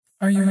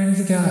Are you ready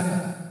to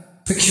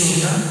get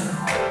peculiar?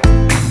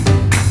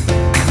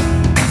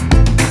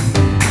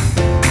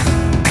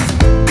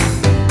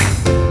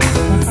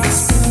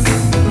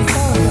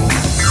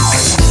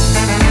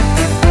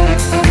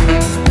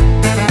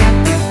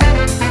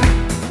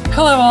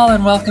 Hello all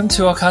and welcome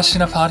to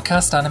Okashina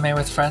Podcast, Anime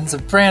with Friends, a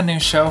brand new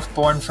show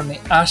born from the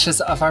ashes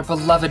of our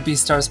beloved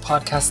Beastars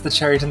podcast, The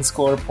Cherryton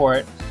School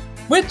Report,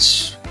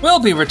 which will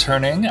be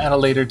returning at a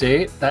later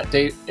date. That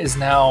date is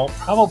now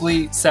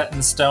probably set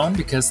in stone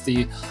because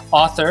the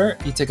author,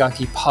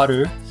 Itagaki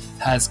Paru,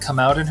 has come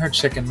out in her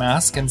chicken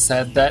mask and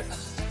said that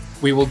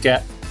we will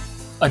get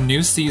a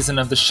new season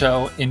of the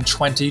show in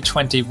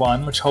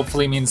 2021, which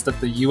hopefully means that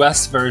the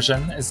US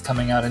version is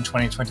coming out in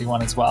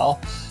 2021 as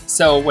well.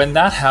 So when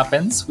that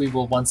happens, we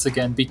will once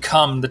again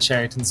become the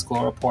Cherryton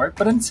School Report.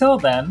 But until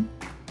then,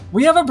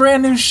 we have a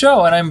brand new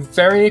show, and I'm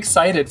very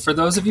excited. For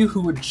those of you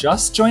who were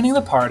just joining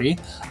the party,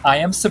 I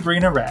am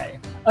Sabrina Ray,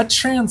 a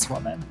trans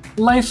woman,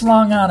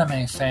 lifelong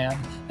anime fan,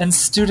 and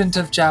student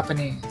of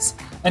Japanese.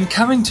 And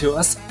coming to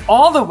us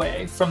all the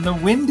way from the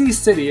windy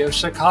city of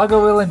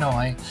Chicago,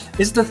 Illinois,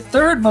 is the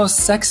third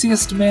most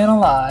sexiest man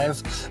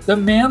alive, the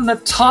man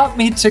that taught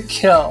me to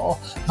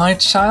kill, my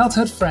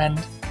childhood friend,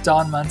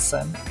 Don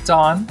Munson.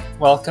 Don,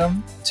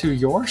 welcome to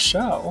your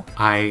show.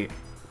 I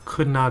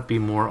could not be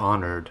more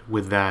honored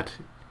with that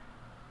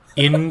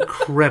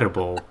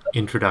incredible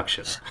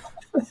introduction.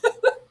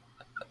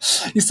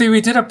 You see, we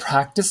did a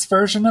practice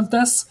version of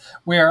this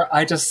where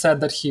I just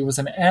said that he was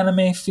an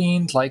anime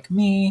fiend like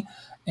me,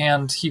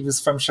 and he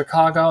was from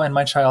Chicago and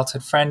my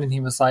childhood friend, and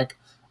he was like,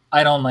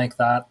 I don't like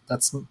that.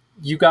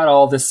 You got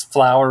all this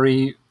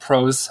flowery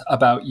prose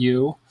about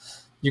you.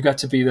 You got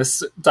to be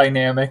this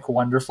dynamic,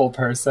 wonderful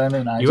person,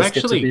 and I get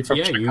to be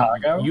from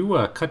Chicago.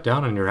 You cut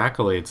down on your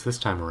accolades this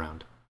time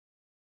around.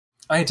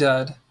 I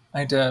did,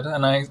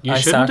 and I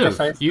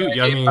sacrificed.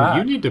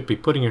 You need to be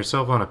putting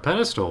yourself on a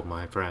pedestal,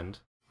 my friend.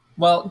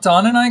 Well,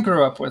 Don and I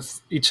grew up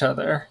with each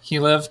other. He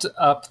lived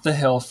up the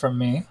hill from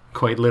me.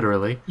 Quite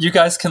literally. You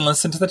guys can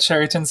listen to the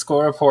Cherryton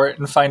School Report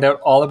and find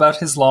out all about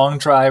his long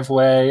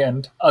driveway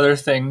and other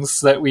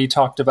things that we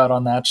talked about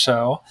on that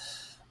show.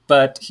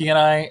 But he and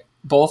I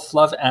both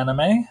love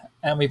anime,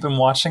 and we've been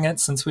watching it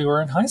since we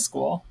were in high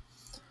school.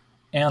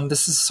 And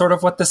this is sort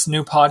of what this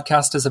new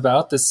podcast is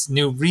about. This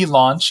new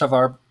relaunch of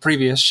our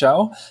previous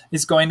show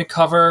is going to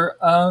cover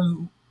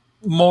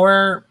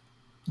more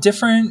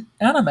different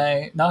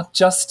anime, not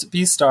just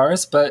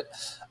Beastars, but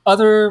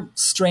other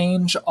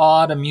strange,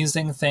 odd,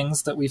 amusing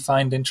things that we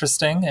find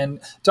interesting. And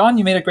Don,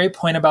 you made a great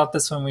point about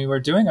this when we were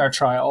doing our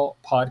trial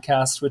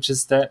podcast, which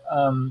is that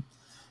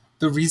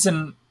the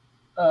reason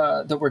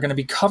that we're going to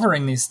be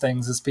covering these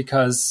things is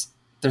because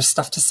there's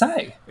stuff to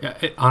say.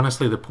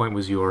 Honestly, the point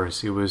was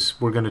yours. It was,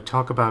 we're going to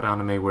talk about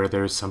anime where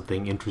there's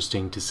something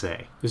interesting to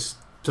say. This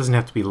doesn't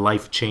have to be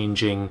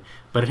life-changing,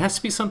 but it has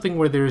to be something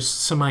where there's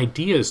some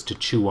ideas to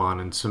chew on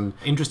and some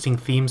interesting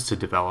themes to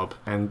develop.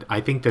 And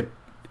I think that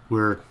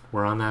we're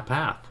on that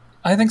path.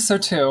 I think so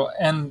too.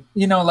 And,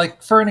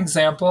 for an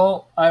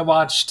example, I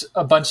watched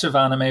a bunch of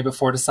anime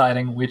before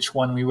deciding which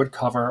one we would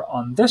cover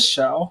on this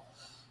show.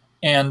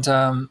 And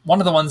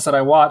one of the ones that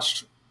I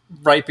watched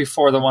right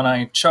before the one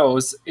I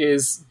chose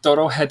is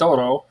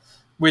Dorohedoro,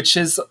 which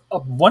is a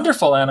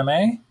wonderful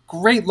anime,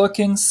 great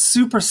looking,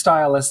 super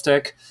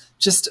stylistic,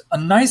 just a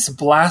nice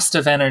blast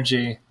of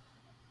energy.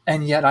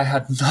 And yet I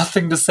had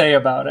nothing to say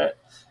about it.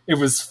 It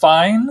was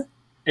fine.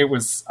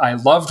 I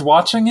loved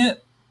watching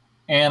it,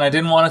 and I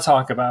didn't want to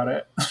talk about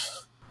it.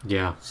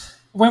 Yeah.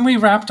 When we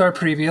wrapped our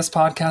previous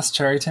podcast,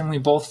 Cherryton, we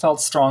both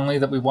felt strongly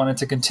that we wanted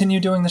to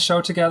continue doing the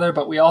show together,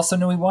 but we also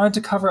knew we wanted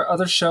to cover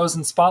other shows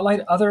and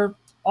spotlight other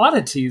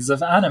oddities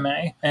of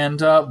anime. And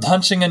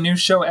launching a new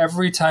show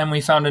every time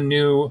we found a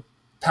new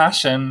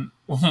passion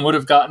would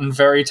have gotten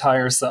very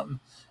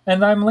tiresome.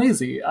 And I'm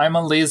lazy. I'm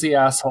a lazy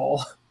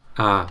asshole.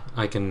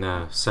 I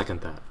can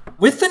second that.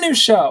 With the new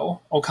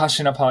show,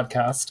 Okashina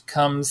Podcast,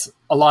 comes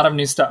a lot of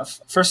new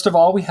stuff. First of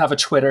all, we have a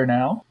Twitter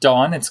now.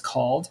 Dawn, it's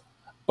called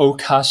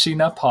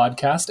Okashina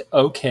Podcast,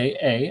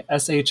 Okashina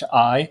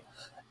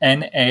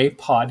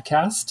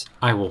Podcast.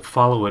 I will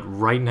follow it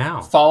right now.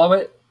 Follow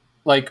it.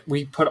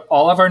 We put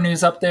all of our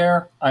news up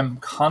there. I'm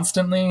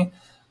constantly,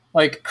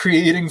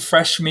 creating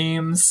fresh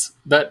memes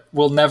that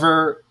will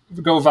never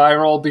go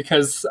viral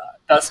because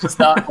that's just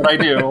not what I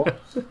do.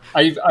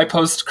 I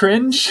post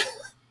cringe.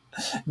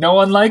 No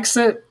one likes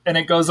it, and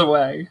it goes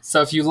away.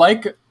 So if you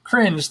like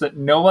cringe that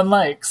no one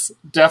likes,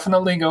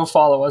 definitely go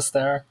follow us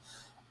there.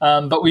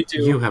 But we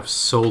do. You have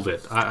sold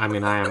it. I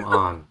am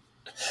on.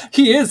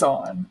 He is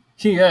on.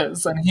 He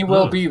is, and he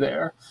will be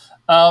there.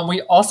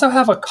 We also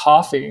have a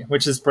coffee,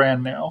 which is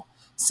brand new.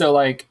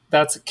 So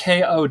that's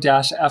ko-fi.com.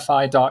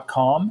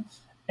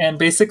 And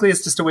basically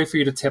it's just a way for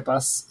you to tip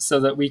us so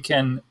that we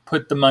can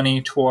put the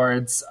money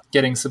towards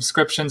getting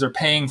subscriptions or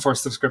paying for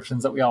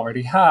subscriptions that we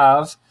already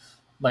have,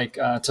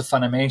 to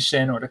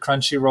Funimation or to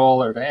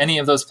Crunchyroll or to any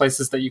of those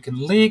places that you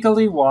can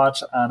legally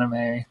watch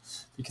anime,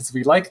 because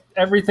we like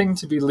everything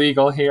to be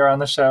legal here on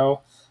the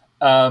show.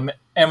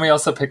 And we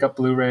also pick up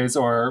Blu-rays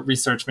or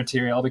research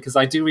material because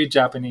I do read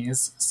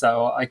Japanese,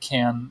 so I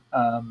can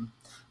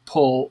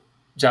pull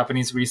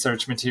Japanese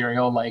research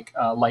material like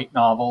light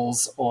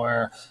novels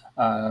or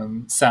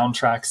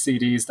soundtrack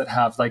CDs that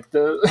have like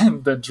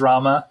the the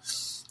drama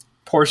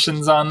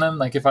portions on them.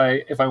 Like if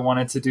I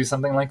wanted to do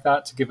something like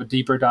that to give a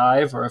deeper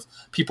dive, or if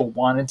people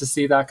wanted to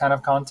see that kind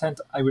of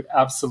content, I would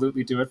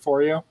absolutely do it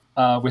for you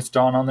with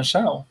Dawn on the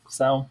show.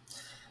 So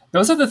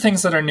those are the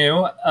things that are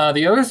new.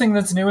 The other thing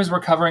that's new is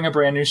we're covering a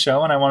brand new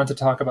show, and I wanted to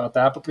talk about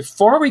that. But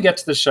before we get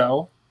to the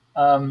show,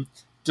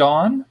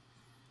 Dawn,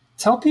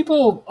 tell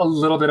people a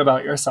little bit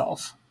about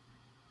yourself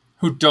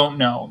who don't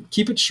know.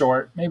 Keep it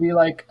short, maybe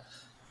like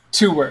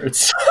 2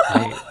 words.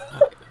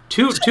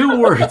 Two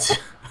words.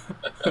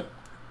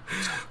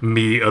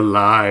 Me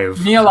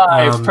alive. Me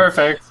alive.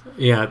 Perfect.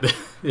 Yeah.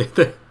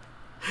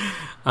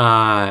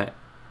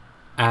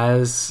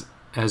 As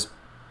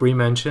Bree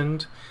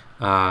mentioned,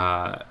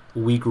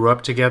 we grew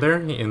up together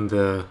in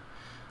the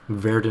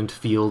verdant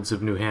fields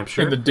of New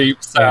Hampshire. In the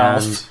deep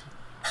south.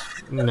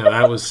 And,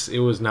 no, it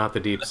was not the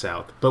deep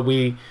south. But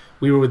we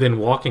were within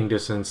walking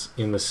distance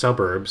in the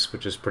suburbs,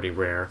 which is pretty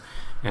rare.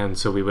 And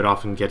so we would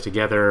often get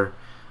together,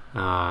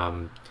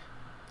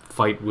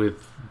 fight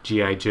with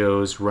G.I.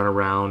 Joes, run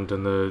around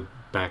in the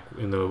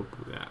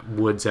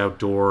woods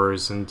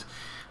outdoors, and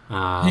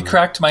he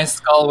cracked my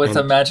skull with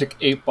a magic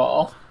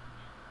 8-ball.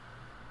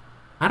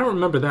 I don't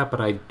remember that,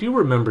 but I do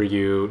remember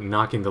you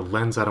knocking the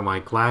lens out of my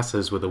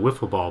glasses with a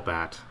wiffle ball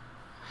bat.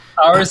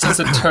 Ours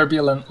is a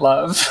turbulent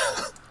love.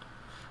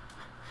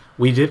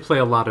 We did play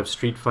a lot of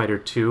Street Fighter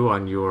 2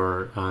 on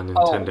your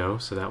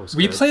Nintendo, so that was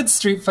We good. played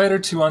Street Fighter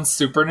 2 on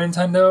Super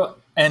Nintendo,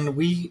 and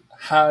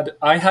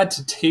I had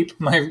to tape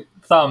my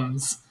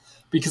thumbs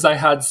because I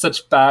had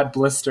such bad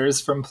blisters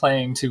from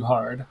playing too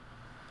hard.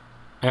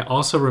 I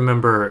also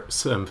remember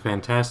some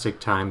fantastic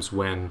times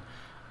when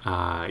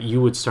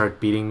you would start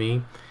beating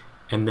me,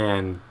 and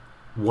then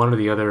one or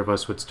the other of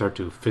us would start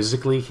to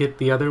physically hit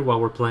the other while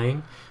we're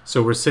playing.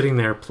 So we're sitting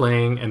there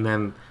playing and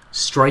then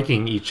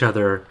striking each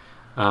other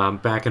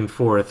back and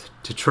forth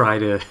to try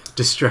to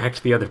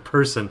distract the other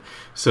person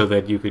so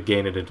that you could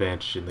gain an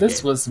advantage in the game.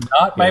 This was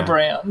not my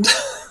brand.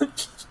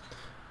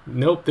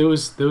 Nope,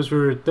 those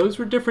were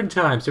different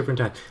times.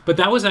 But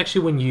that was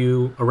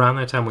actually around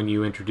that time when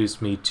you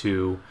introduced me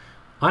to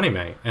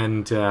anime,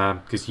 and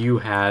because you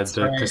had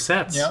the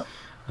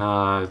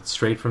cassettes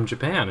straight from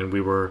Japan, and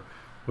we were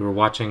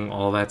watching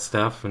all that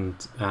stuff, and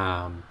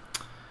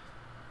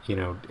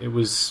it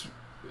was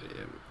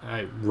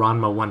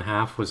Ranma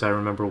 1/2 was, I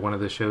remember, one of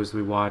the shows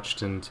we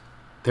watched, and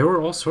there were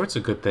all sorts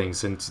of good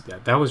things, and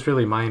that was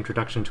really my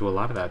introduction to a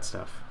lot of that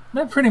stuff.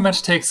 That pretty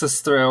much takes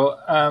us through.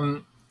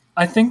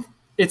 I think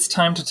it's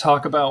time to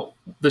talk about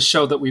the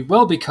show that we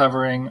will be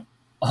covering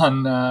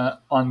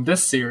on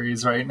this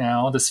series right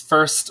now, this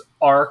first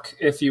arc,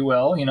 if you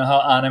will. You know how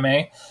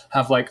anime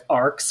have like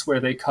arcs where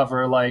they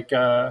cover like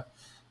a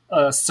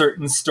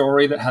certain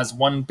story that has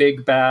one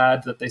big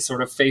bad that they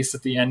sort of face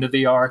at the end of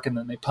the arc, and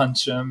then they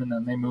punch him, and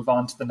then they move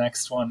on to the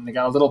next one. They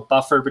got a little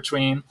buffer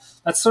between.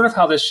 That's sort of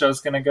how this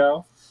show's going to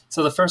go.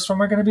 So the first one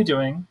we're going to be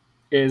doing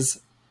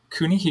is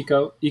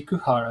Kunihiko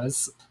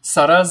Ikuhara's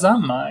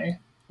Sarazanmai,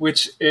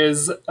 which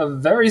is a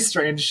very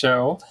strange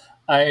show.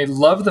 I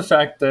love the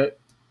fact that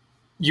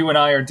you and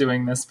I are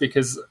doing this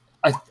because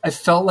I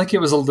felt like it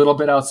was a little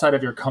bit outside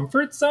of your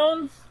comfort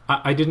zone.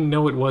 I didn't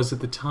know it was at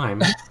the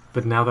time,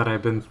 but now that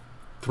I've been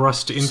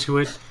thrust into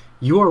it,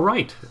 you are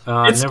right.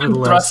 It's been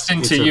thrust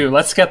into you.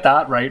 Let's get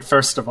that right,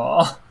 first of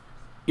all.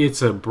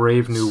 It's a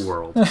brave new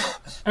world.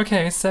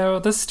 Okay, so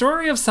the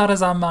story of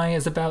Sarazanmai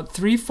is about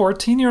 3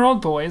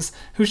 14-year-old boys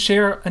who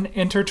share an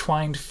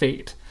intertwined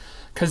fate.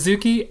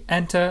 Kazuki,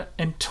 Enta,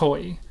 and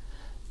Toi.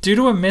 Due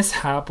to a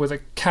mishap with a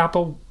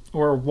Kappa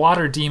or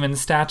water demon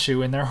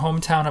statue in their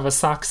hometown of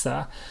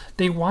Asakusa,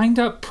 they wind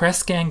up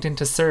press-ganged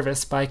into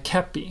service by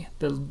Keppi,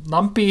 the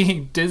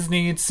lumpy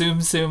Disney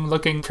Tsum Tsum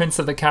looking prince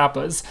of the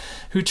Kappas,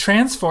 who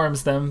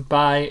transforms them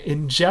by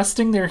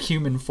ingesting their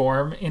human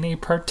form in a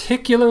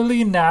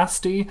particularly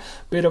nasty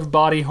bit of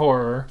body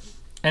horror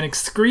and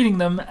excreting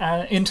them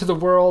into the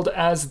world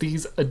as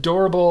these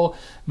adorable,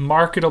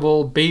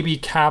 marketable baby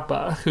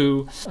Kappa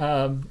who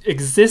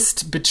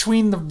exist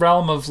between the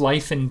realm of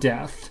life and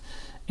death.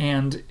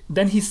 And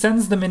then he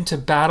sends them into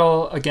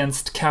battle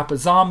against Kappa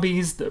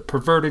zombies, the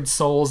perverted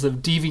souls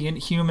of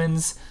deviant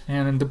humans.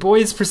 And the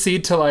boys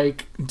proceed to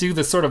do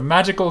the sort of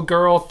magical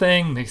girl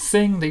thing. They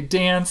sing, they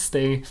dance,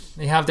 they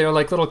have their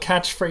little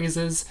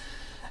catchphrases.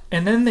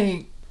 And then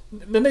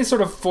they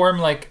sort of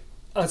form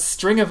a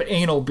string of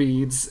anal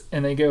beads,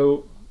 and they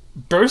go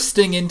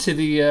bursting into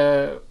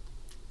the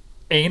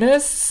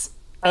anus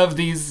of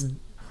these...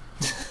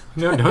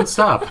 No, don't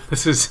stop.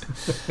 This is...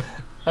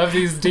 of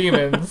these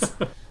demons.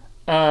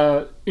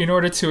 In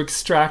order to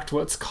extract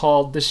what's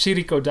called the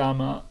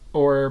Shirikodama,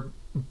 or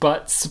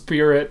butt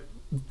spirit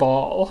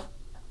ball.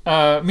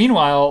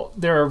 Meanwhile,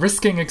 they're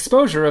risking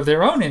exposure of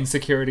their own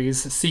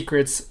insecurities,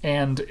 secrets,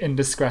 and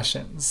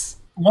indiscretions.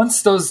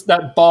 Once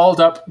that balled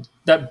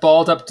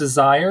up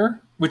desire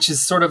which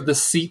is sort of the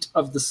seat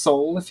of the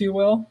soul, if you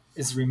will,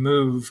 is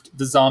removed,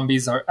 the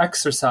zombies are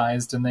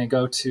exorcised and they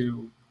go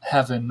to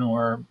heaven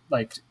or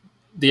like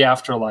the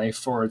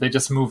afterlife, or they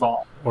just move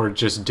on. Or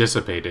just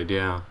dissipated,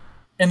 yeah.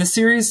 And the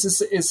series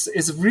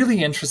is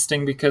really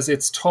interesting because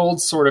it's told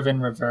sort of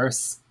in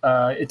reverse.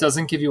 It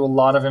doesn't give you a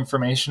lot of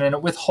information and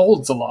it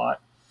withholds a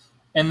lot.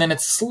 And then it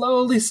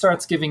slowly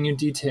starts giving you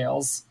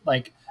details,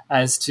 like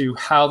as to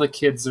how the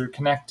kids are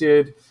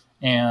connected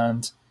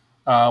and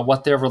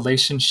what their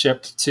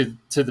relationship to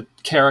the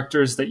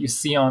characters that you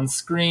see on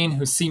screen,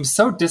 who seem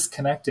so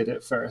disconnected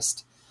at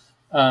first.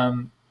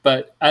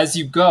 But as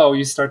you go,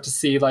 you start to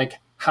see like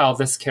how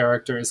this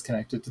character is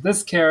connected to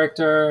this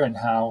character and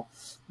how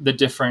the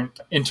different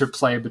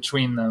interplay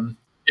between them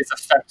is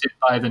affected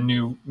by the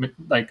new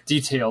like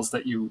details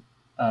that you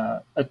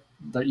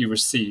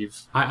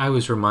receive. I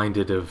was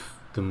reminded of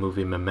the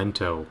movie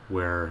Memento,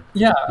 where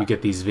you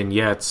get these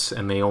vignettes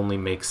and they only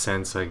make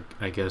sense, I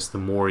guess, the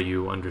more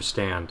you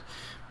understand.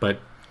 But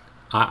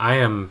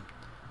I'm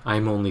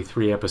only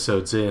 3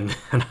 episodes in,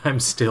 and I'm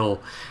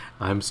still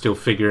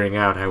figuring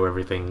out how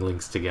everything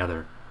links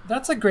together.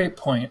 That's a great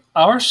point.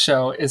 Our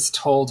show is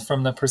told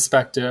from the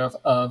perspective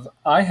of,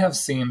 I have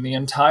seen the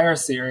entire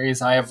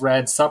series, I have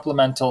read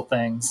supplemental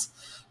things.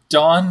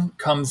 Dawn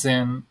comes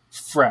in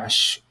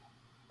fresh.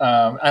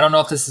 I don't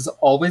know if this is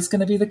always going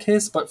to be the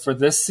case, but for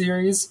this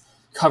series,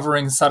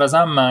 covering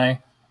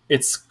Sarazanmai,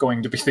 it's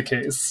going to be the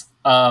case.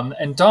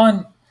 And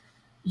Dawn,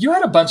 you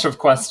had a bunch of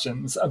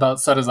questions about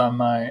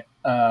Sarazanmai,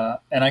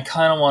 and I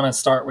kind of want to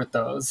start with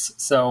those.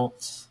 So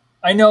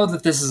I know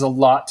that this is a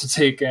lot to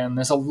take in.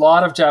 There's a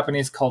lot of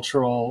Japanese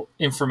cultural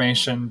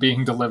information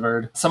being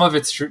delivered. Some of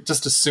it's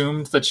just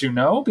assumed that you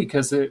know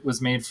because it was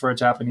made for a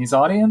Japanese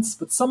audience,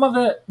 but some of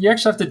it, you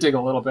actually have to dig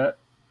a little bit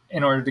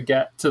in order to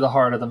get to the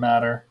heart of the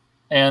matter.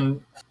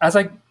 And as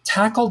I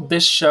tackled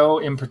this show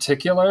in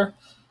particular,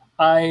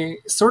 I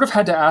sort of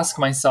had to ask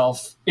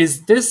myself,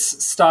 is this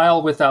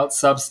style without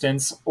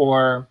substance,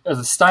 or are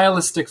the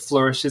stylistic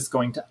flourishes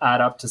going to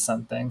add up to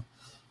something?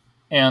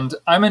 And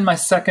I'm in my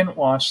second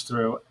watch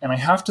through, and I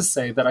have to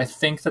say that I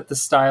think that the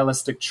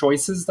stylistic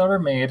choices that are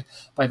made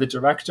by the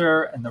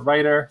director and the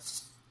writer,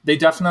 they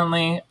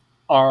definitely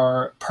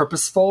are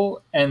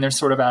purposeful and they're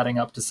sort of adding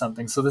up to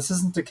something. So this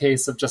isn't a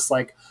case of just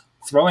like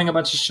throwing a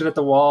bunch of shit at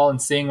the wall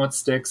and seeing what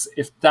sticks.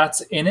 If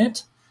that's in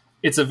it,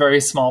 it's a very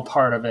small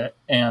part of it.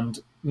 And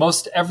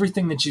most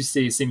everything that you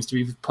see seems to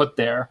be put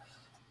there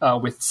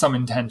with some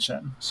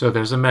intention. So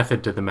there's a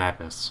method to the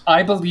madness.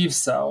 I believe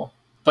so.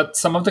 But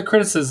some of the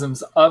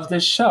criticisms of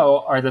this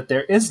show are that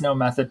there is no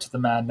method to the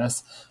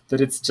madness, that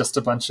it's just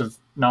a bunch of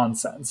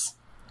nonsense.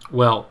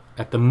 Well,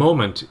 at the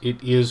moment,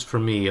 it is for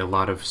me a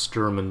lot of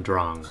Sturm und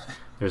Drang.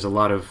 There's a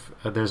lot of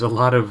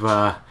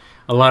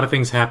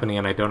things happening,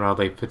 and I don't know how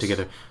they fit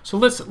together. So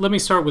let me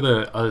start with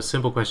a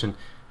simple question.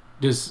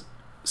 Does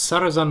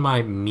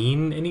Sarazanmai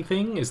mean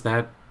anything?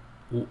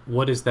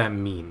 What does that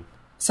mean?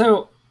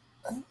 So,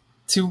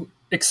 to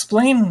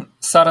explain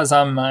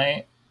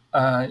Sarazanmai,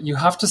 you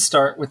have to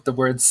start with the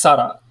word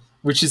Sara,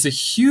 which is a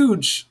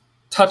huge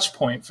touch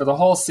point for the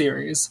whole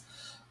series.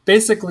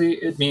 Basically,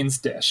 it means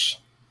dish.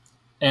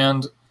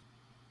 And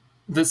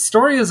the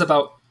story is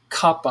about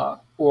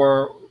Kappa,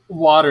 or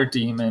water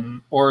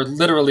demon, or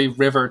literally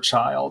river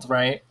child,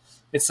 right?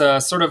 It's a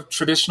sort of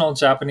traditional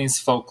Japanese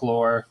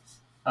folklore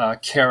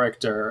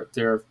character.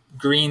 They're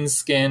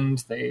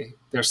green-skinned,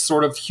 they're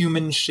sort of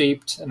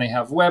human-shaped, and they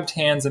have webbed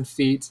hands and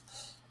feet,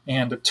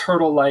 and a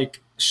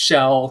turtle-like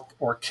shell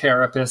or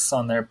carapace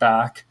on their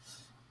back.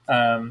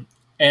 And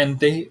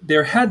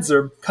their heads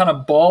are kind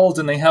of bald,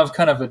 and they have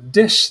kind of a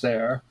dish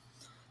there.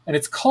 And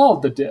it's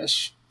called the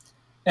dish.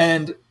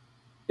 And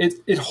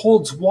it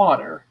holds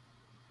water.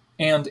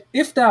 And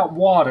if that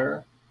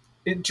water,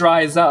 it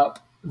dries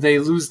up, they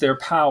lose their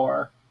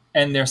power,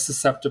 and they're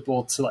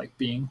susceptible to like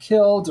being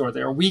killed, or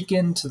they're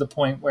weakened to the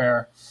point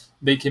where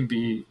they can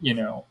be,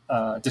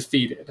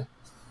 defeated.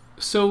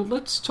 So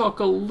let's talk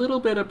a little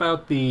bit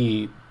about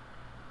the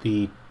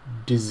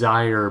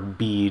desire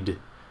bead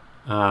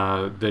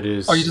that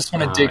is... Oh, you just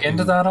want to dig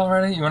into that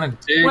already? You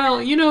want to dig?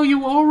 Well,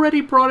 you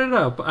already brought it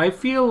up. I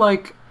feel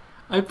like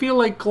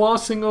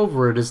glossing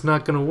over it is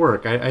not going to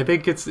work. I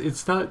think it's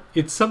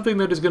something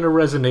that is going to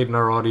resonate in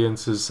our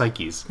audience's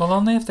psyches. Well,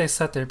 only if they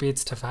set their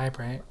beads to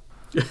vibrate.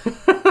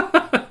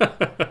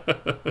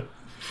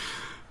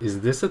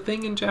 Is this a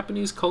thing in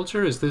Japanese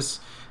culture? Is this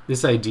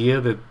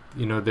idea that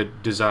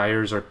that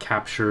desires are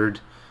captured?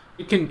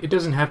 It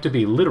doesn't have to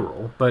be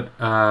literal, but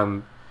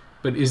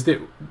does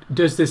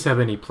this have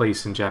any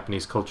place in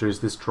Japanese culture? Is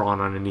this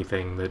drawn on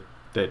anything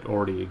that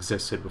already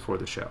existed before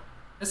the show?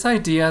 This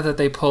idea that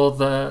they pull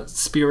the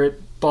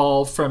spirit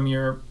ball from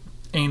your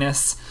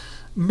anus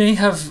may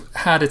have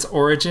had its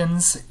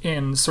origins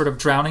in sort of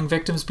drowning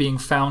victims being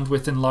found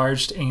with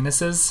enlarged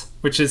anuses,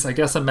 which is, I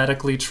guess, a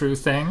medically true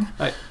thing.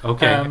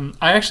 Okay.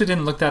 I actually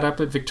didn't look that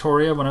up, at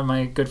Victoria, one of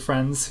my good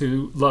friends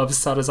who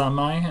loves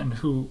Sarazanmai and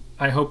who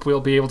I hope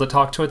we'll be able to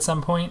talk to at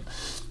some point.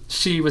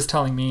 She was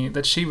telling me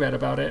that she read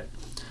about it,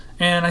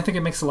 and I think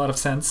it makes a lot of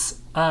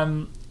sense.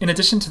 In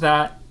addition to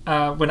that,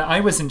 when I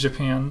was in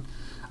Japan,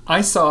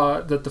 I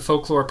saw that the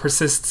folklore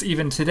persists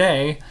even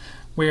today,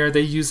 where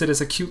they use it as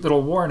a cute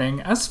little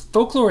warning, as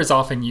folklore is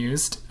often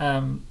used.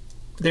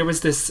 There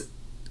was this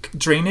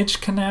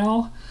drainage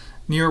canal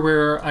near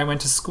where I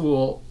went to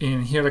school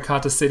in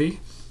Hirakata City,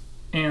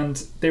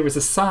 and there was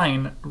a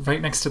sign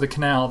right next to the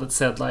canal that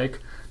said, like,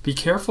 "Be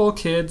careful,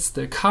 kids,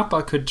 the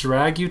kappa could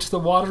drag you to the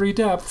watery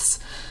depths."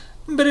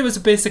 But it was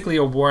basically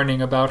a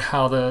warning about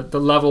how the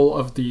level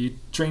of the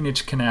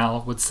drainage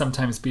canal would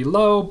sometimes be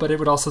low, but it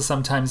would also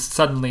sometimes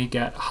suddenly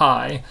get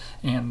high,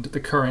 and the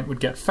current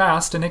would get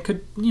fast, and it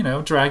could,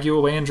 drag you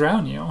away and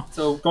drown you.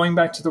 So going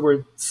back to the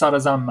word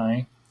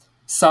sarazanmai,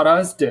 Sara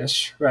is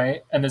dish,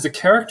 right? And there's a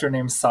character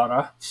named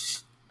Sara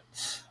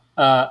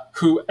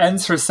who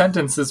ends her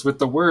sentences with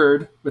the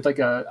word, with like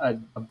a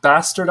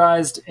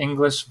bastardized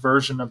English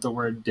version of the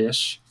word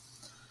dish.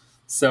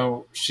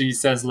 So she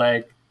says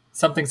like,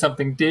 something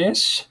something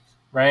dish,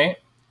 right?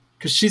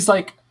 Because she's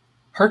like,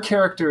 her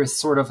character is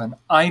sort of an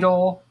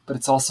idol, but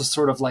it's also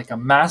sort of like a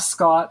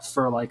mascot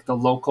for like the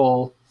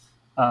local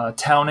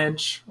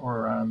townage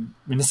or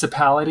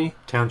municipality.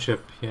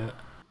 Township, yeah.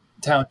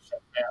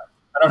 Township, yeah.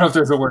 I don't know if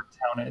there's a word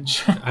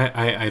townage.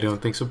 I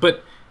don't think so.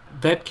 But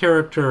that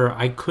character,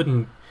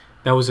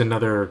 that was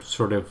another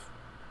sort of,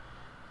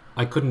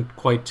 I couldn't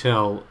quite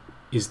tell,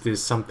 is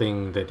this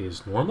something that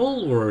is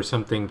normal or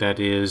something that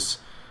is,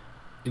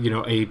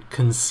 a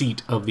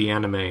conceit of the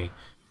anime?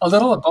 A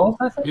little of both,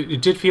 I think.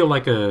 It did feel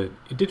like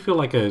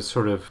a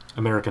sort of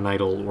American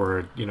Idol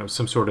or,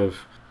 some sort of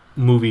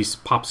movies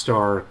pop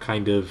star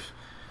kind of.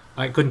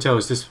 I couldn't tell,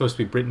 is this supposed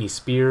to be Britney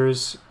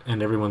Spears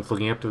and everyone's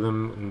looking up to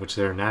them, in which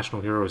they're a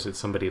national hero? Is it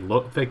somebody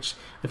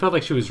I felt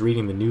like she was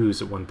reading the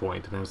news at one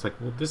point, and I was like,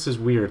 well, this is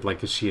weird.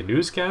 Like, is she a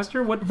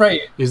newscaster? What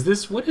is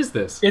this? What is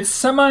this? It's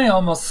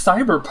semi-almost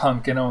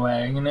cyberpunk in a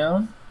way,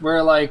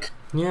 where like,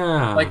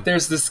 yeah, like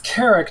there's this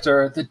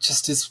character that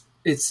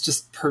it's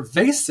just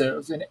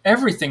pervasive in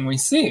everything we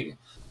see.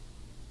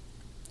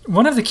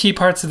 One of the key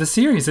parts of the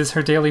series is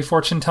her daily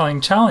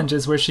fortune-telling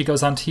challenges, where she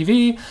goes on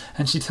TV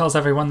and she tells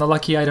everyone the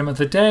lucky item of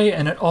the day,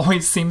 and it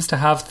always seems to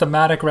have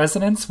thematic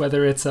resonance,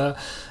 whether it's a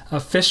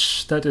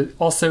fish that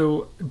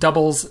also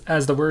doubles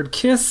as the word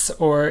kiss,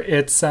 or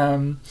it's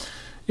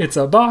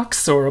a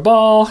box or a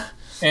ball.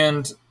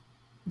 And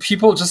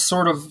people just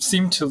sort of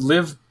seem to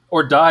live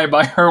or die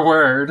by her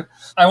word.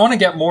 I want to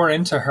get more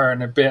into her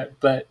in a bit,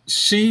 but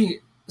she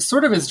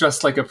sort of is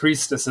dressed like a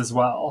priestess as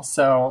well,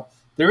 so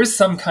there is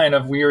some kind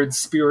of weird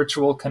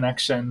spiritual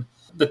connection.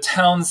 The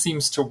town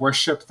seems to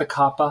worship the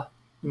kappa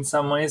in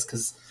some ways,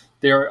 because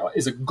there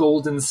is a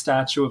golden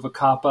statue of a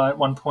kappa at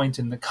one point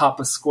in the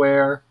kappa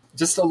square.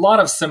 Just a lot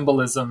of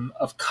symbolism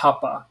of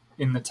kappa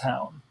in the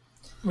town.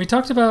 We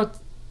talked about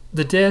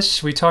the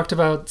dish, we talked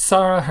about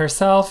Sara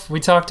herself, we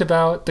talked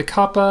about the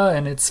kappa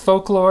and its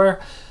folklore,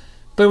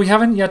 but we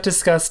haven't yet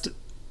discussed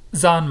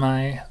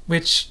Zanmai,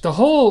 which the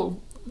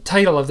whole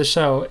title of the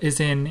show is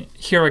in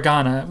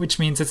hiragana, which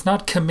means it's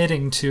not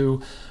committing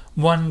to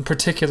one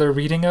particular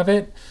reading of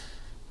it,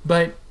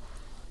 but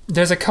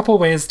there's a couple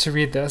ways to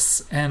read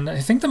this, and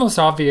I think the most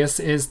obvious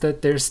is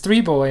that there's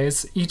three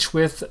boys, each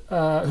with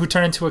who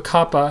turn into a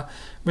kappa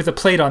with a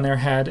plate on their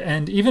head,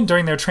 and even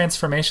during their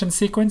transformation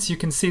sequence you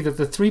can see that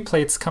the three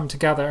plates come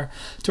together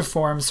to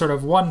form sort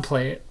of one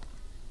plate.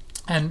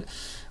 And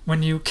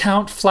when you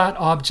count flat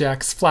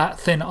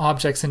thin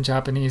objects in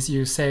Japanese,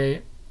 you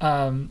say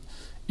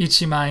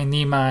ichimai,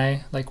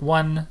 nimai, like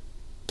one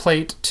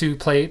plate, two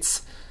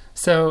plates.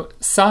 So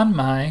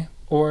sanmai,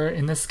 or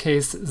in this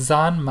case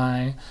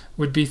zanmai,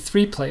 would be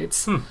three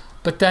plates.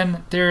 But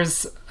then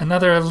there's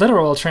another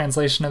literal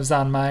translation of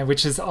zanmai,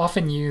 which is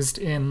often used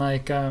in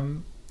like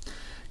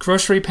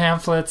grocery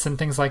pamphlets and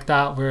things like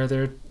that, where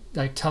they're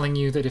like telling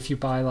you that if you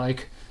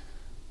buy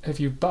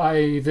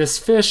this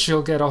fish,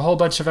 you'll get a whole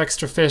bunch of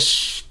extra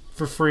fish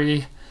for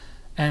free.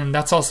 And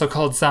that's also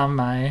called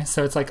zanmai,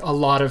 so it's like a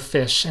lot of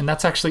fish. And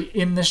that's actually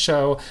in the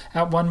show.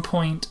 At one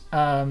point,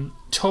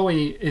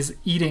 Toei is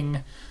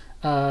eating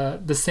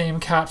the same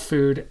cat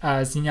food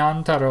as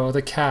Nyantaro,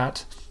 the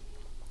cat,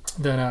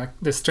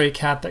 the stray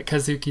cat that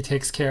Kazuki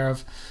takes care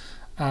of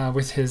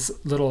with his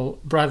little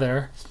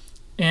brother.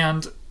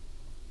 And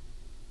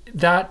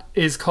that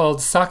is called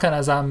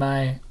sakana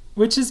zanmai,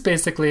 which is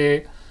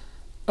basically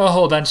a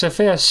whole bunch of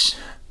fish,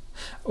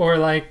 or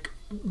like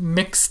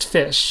mixed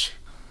fish.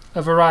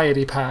 A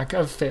variety pack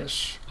of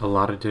fish. A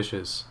lot of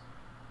dishes.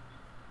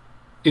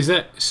 Is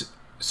that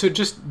so?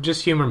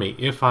 Just humor me.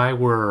 If I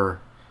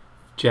were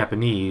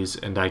Japanese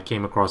and I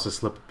came across a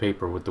slip of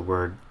paper with the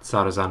word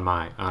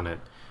sarazanmai on it,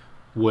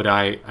 would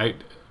I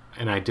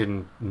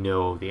didn't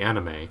know the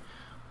anime,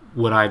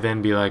 would I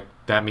then be like,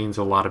 that means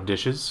a lot of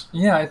dishes?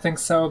 Yeah, I think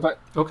so. But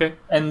okay.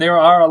 And there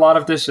are a lot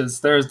of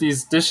dishes. There's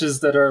these dishes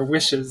that are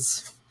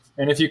wishes,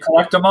 and if you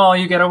collect them all,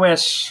 you get a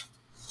wish.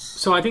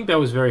 So I think that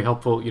was very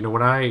helpful.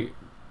 When I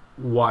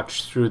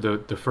watched through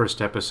the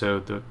first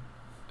episode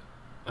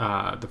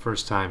the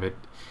first time,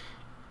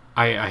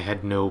 I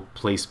had no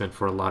placement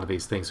for a lot of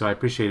these things, so I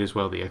appreciate as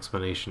well the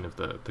explanation of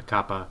the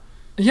kappa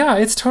Yeah,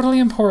 it's totally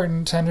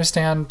important to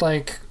understand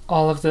like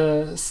all of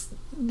the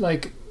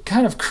like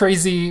kind of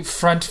crazy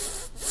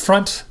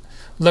front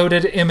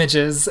loaded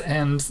images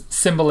and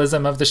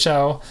symbolism of the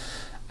show.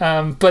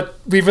 But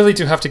we really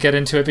do have to get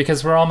into it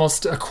because we're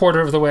almost a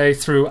quarter of the way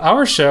through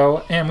our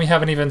show and we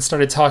haven't even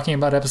started talking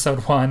about episode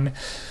 1,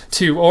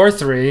 2, or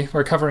 3.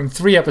 We're covering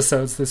 3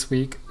 episodes this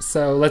week,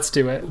 so let's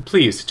do it.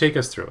 Please take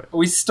us through it.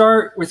 We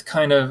start with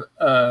kind of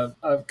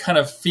a kind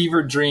of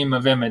fever dream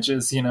of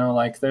images, you know,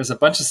 like there's a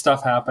bunch of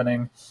stuff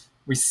happening.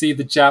 We see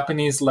the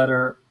Japanese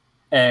letter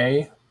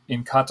A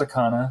in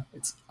katakana.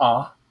 It's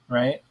A,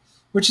 right?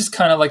 Which is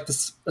kind of like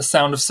a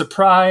sound of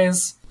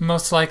surprise.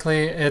 Most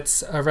likely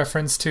it's a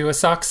reference to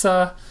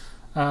Asakusa,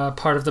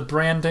 part of the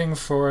branding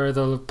for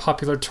the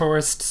popular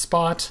tourist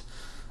spot.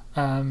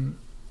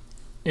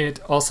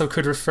 It also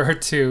could refer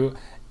to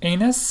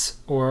anus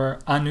or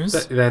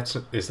anus.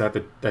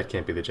 That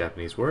can't be the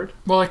Japanese word?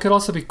 Well, it could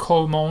also be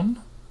komon,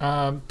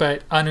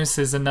 but anus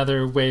is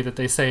another way that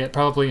they say it,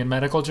 probably in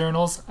medical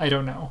journals. I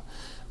don't know.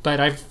 But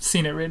I've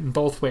seen it written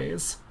both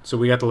ways. So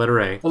we got the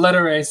letter A. The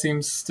letter A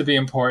seems to be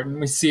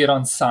important. We see it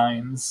on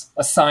signs.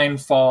 A sign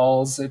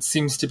falls. It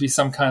seems to be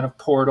some kind of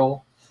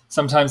portal.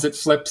 Sometimes it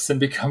flips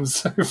and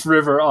becomes a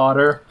river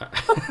otter.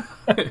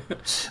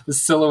 The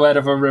silhouette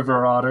of a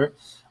river otter,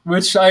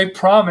 which I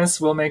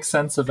promise will make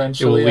sense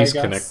eventually. It will at least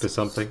connect to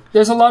something.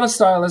 There's a lot of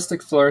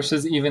stylistic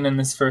flourishes even in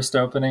this first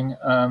opening.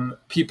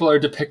 People are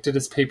depicted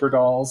as paper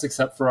dolls,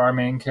 except for our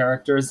main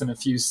characters and a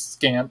few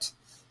scant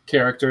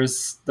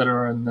characters that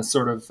are in the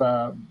sort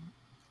of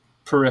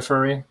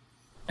periphery.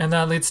 And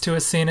that leads to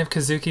a scene of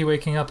Kazuki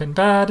waking up in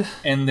bed.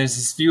 And there's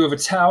this view of a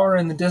tower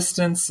in the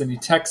distance, and he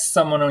texts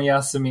someone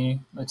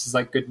Oyasumi, which is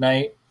like good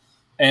night.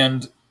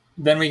 And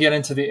then we get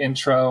into the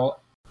intro.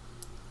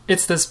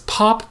 It's this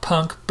pop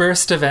punk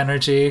burst of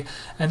energy,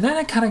 and then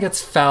it kind of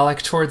gets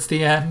phallic towards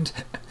the end.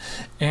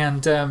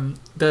 And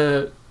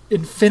the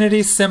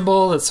infinity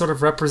symbol that sort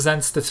of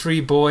represents the 3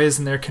 boys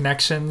and their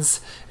connections,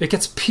 it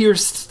gets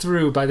pierced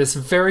through by this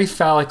very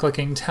phallic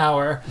looking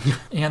tower.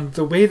 And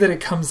the way that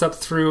it comes up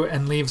through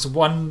and leaves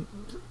one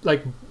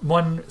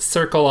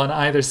circle on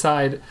either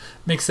side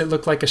makes it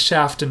look like a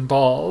shaft and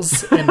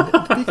balls. And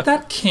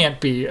that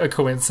can't be a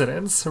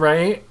coincidence,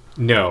 right?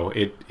 No,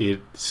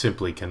 it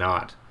simply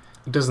cannot.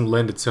 It doesn't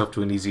lend itself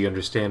to an easy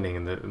understanding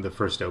in the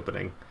first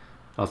opening.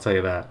 I'll tell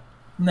you that.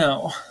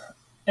 No.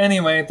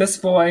 Anyway, this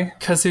boy,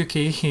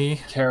 Kazuki,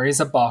 he carries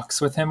a box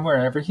with him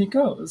wherever he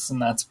goes,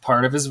 and that's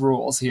part of his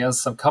rules. He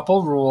has a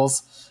couple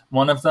rules.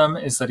 One of them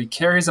is that he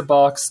carries a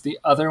box. The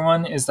other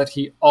one is that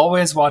he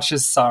always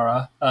watches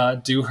Sarah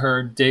do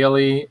her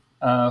daily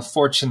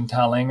fortune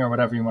telling, or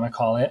whatever you want to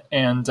call it.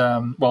 And,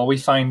 we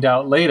find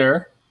out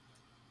later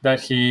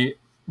that he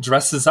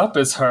dresses up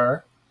as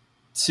her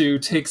to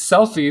take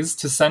selfies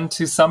to send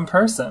to some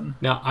person.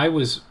 Now, I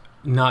was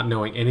not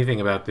knowing anything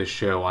about this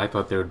show. I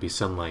thought there would be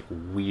some like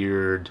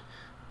weird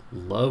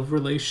love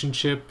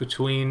relationship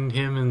between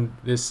him and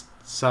this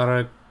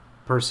Sarah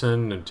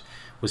person, and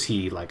was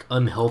he like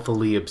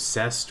unhealthily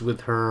obsessed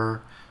with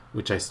her,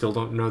 which I still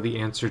don't know the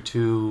answer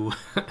to.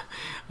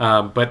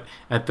 But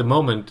at the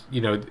moment,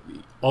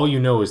 all you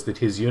know is that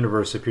his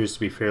universe appears to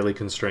be fairly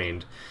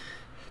constrained,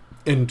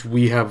 and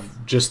we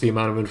have just the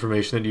amount of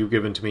information that you've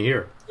given to me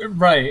here.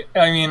 Right.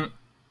 I mean,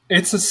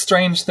 it's a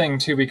strange thing,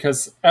 too,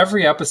 because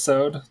every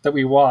episode that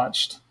we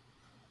watched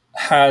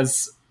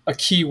has a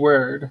key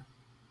word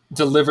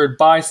delivered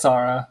by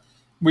Sarah,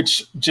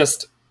 which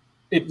just,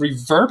 it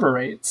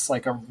reverberates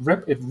like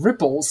it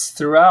ripples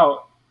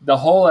throughout the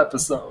whole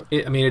episode.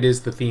 It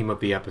is the theme of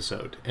the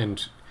episode,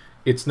 and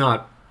it's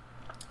not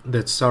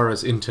that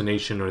Sarah's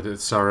intonation or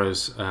that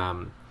Sarah's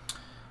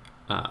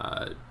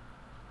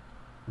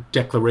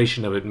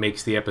declaration of it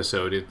makes the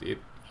episode.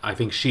 I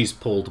think she's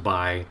pulled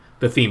by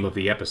the theme of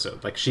the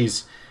episode. Like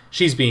she's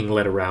being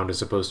led around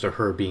as opposed to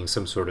her being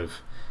some sort of,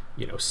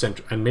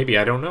 center. And maybe,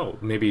 I don't know,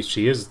 maybe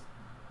she is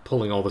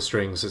pulling all the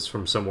strings. It's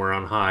from somewhere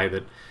on high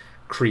that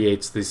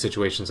creates these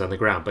situations on the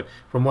ground. But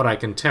from what I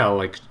can tell,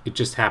 like it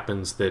just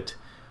happens that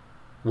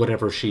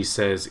whatever she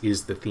says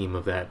is the theme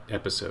of that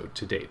episode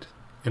to date.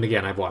 And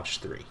again, I've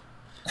watched 3.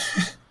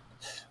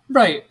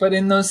 Right, but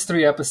in those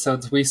 3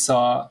 episodes we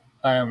saw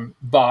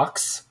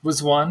box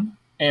was one,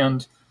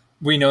 and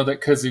we know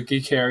that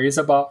Kazuki carries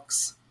a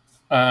box.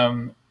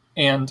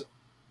 And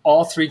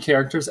all 3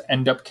 characters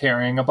end up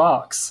carrying a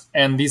box.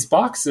 And these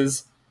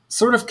boxes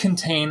sort of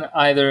contain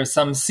either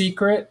some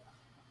secret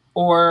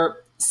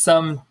or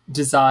some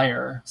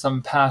desire,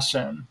 some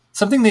passion,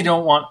 something they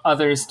don't want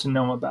others to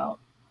know about.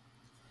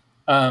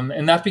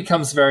 And that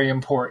becomes very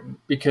important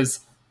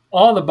because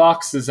all the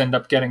boxes end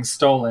up getting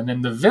stolen.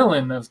 And the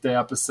villain of the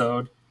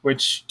episode,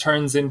 which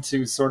turns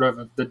into sort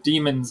of the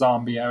demon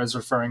zombie I was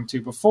referring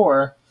to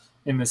before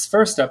in this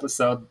first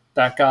episode,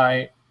 that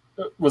guy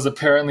was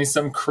apparently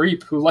some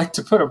creep who liked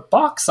to put a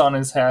box on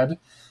his head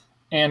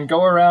and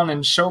go around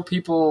and show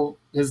people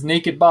his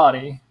naked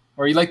body.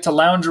 Or he liked to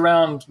lounge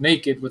around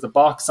naked with a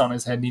box on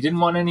his head, and he didn't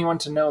want anyone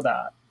to know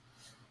that.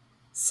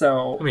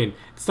 So,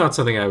 it's not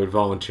something I would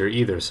volunteer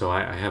either, so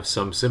I have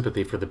some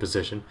sympathy for the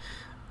position.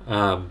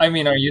 I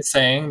mean, are you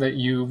saying that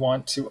you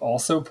want to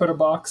also put a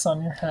box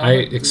on your head? I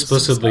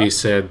explicitly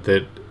said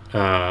that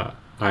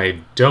I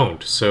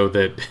don't, so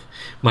that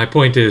my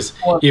point is,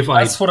 well, if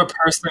that's what a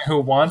person who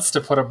wants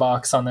to put a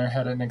box on their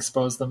head and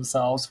expose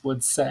themselves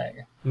would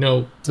say.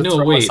 No, to no,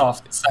 throw wait. us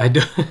off the set. I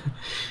don't,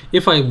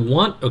 if I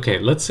want, okay,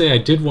 let's say I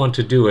did want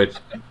to do it.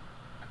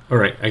 All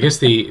right, I guess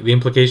the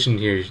implication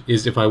here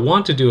is if I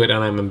want to do it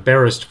and I'm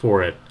embarrassed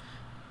for it,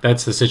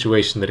 that's the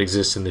situation that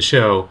exists in the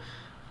show.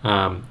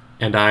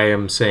 And I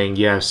am saying,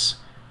 yes,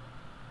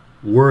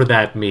 were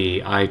that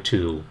me, I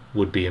too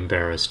would be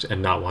embarrassed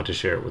and not want to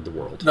share it with the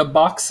world. The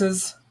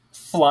boxes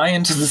fly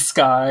into the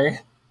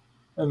sky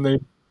and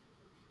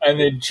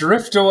they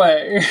drift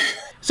away.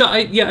 So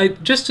I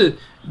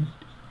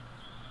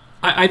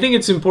think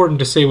it's important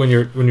to say when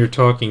you're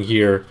talking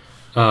here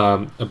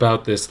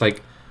about this,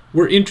 like,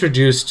 we're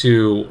introduced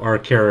to our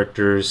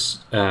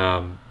characters.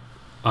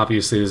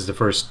 Obviously, this is the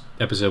first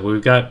episode.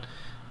 We've got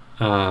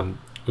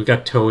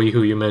Toei,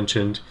 who you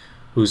mentioned,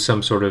 who's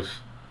some sort of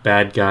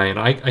bad guy, and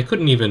I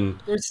couldn't even.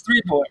 There's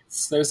three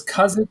boys. There's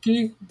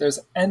Kazuki, there's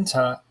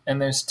Enta,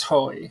 and there's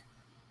Toei.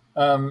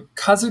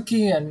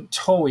 Kazuki and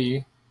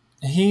Toei,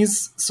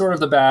 he's sort of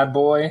the bad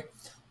boy,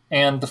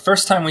 and the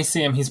first time we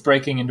see him, he's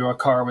breaking into a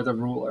car with a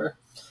ruler,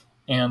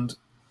 and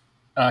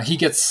he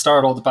gets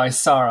startled by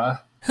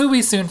Sara, who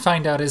we soon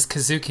find out is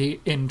Kazuki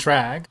in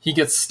drag. He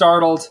gets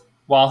startled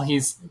while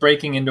he's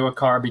breaking into a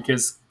car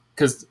because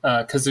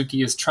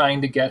Kazuki is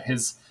trying to get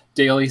his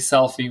daily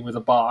selfie with a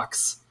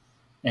box,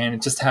 and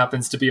it just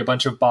happens to be a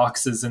bunch of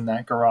boxes in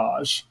that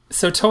garage.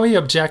 So Toei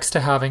objects to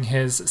having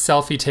his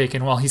selfie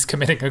taken while he's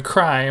committing a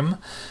crime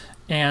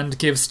and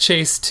gives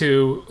chase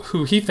to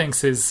who he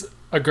thinks is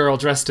a girl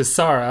dressed as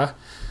Sara,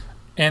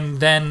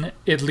 and then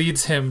it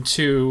leads him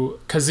to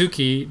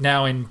Kazuki,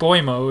 now in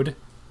boy mode,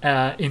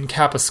 in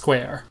Kappa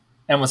Square.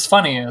 And what's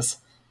funny is,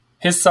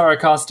 his Sara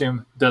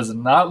costume does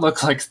not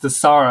look like the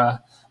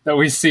Sara that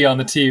we see on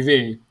the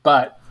TV,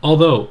 but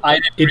although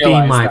I didn't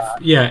realize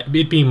that.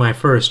 It being my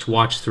first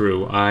watch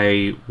through,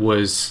 I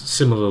was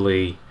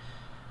similarly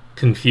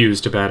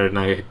confused about it, and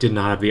I did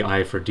not have the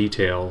eye for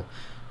detail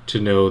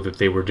to know that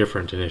they were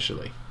different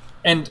initially.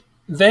 And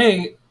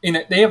they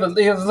have a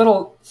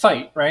little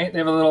fight, right? They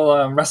have a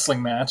little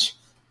wrestling match,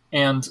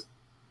 and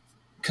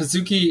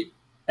Kazuki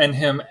and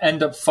him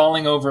end up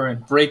falling over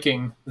and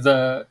breaking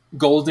the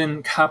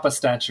golden Kappa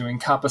statue in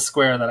Kappa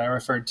Square that I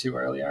referred to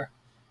earlier.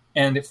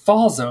 And it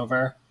falls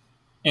over,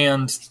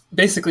 and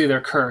basically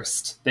they're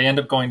cursed. They end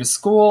up going to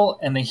school,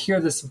 and they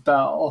hear this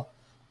bell,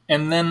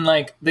 and then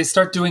they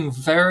start doing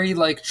very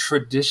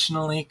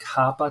traditionally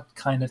Kappa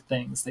kind of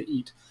things. They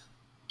eat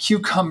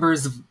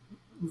cucumbers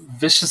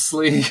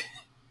viciously,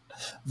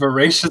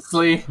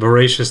 voraciously.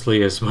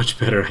 Voraciously is much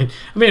better. I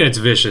mean, it's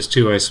vicious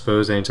too, I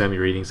suppose, anytime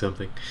you're eating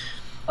something.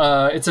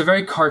 It's a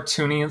very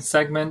cartoony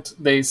segment.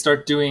 They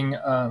start doing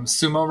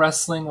sumo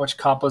wrestling, which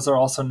Kappas are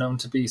also known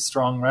to be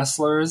strong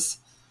wrestlers.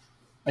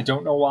 I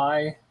don't know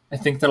why. I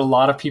think that a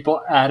lot of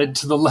people added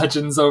to the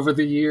legends over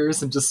the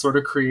years and just sort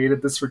of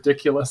created this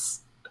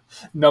ridiculous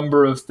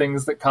number of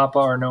things that Kappa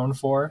are known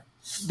for.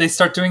 They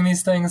start doing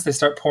these things. They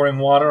start pouring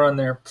water on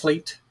their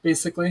plate,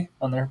 basically,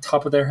 on their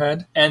top of their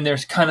head. And they're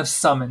kind of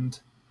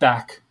summoned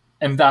back.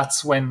 And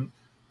that's when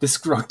this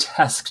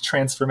grotesque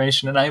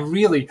transformation. And I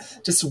really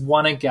just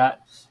want to get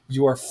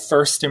your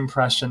first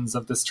impressions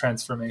of this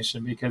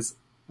transformation, because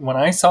when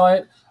I saw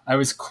it, I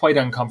was quite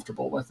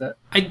uncomfortable with it.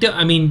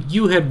 I mean,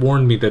 you had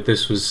warned me that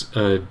this was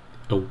a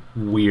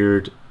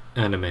weird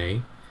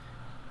anime,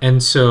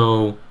 and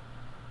so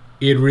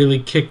it really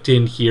kicked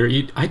in here.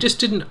 I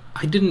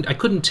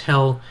couldn't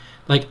tell,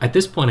 at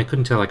this point I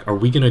couldn't tell, are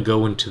we going to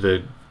go into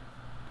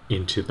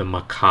the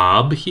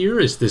macabre here?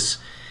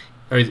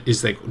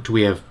 Do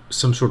we have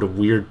some sort of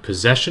weird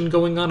possession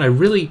going on? I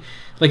really,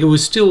 it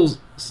was still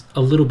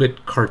a little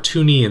bit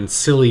cartoony and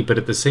silly, but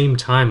at the same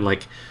time,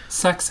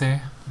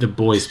 sexy. The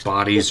boys'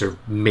 bodies are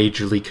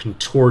majorly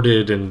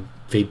contorted, and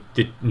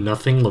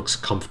nothing looks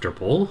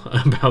comfortable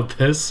about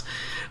this.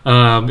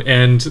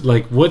 And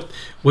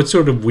what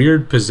sort of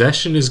weird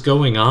possession is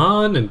going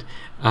on? And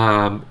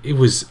it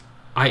was,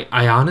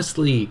 I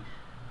honestly,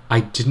 I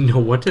didn't know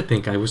what to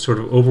think. I was sort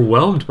of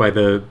overwhelmed by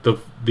the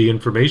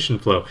information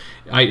flow.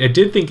 I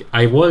did think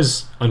I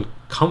was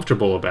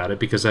uncomfortable about it,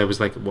 because I was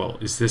like, well,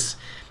 is this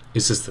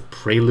the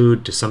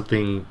prelude to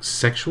something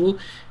sexual?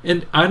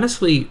 And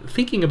honestly,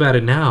 thinking about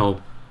it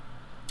now,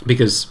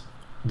 because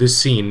this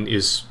scene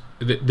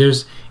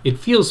it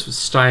feels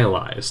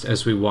stylized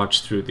as we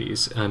watch through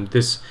these.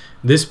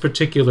 This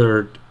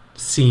particular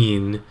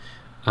scene,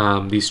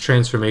 these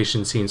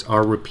transformation scenes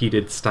are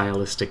repeated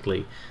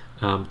stylistically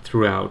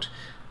throughout,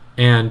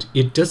 and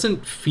it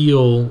doesn't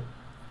feel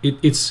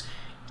it's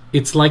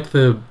like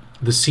the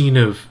scene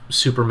of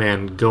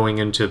Superman going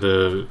into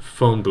the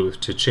phone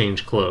booth to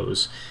change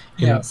clothes.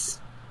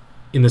 Yes.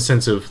 In the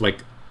sense of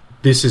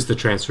this is the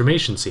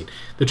transformation scene.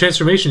 The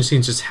transformation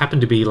scenes just happen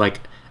to be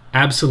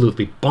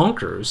absolutely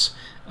bonkers.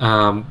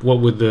 What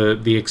with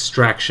the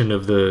extraction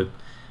of the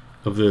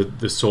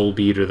the soul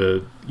bead, or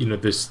the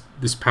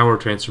this power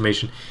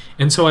transformation.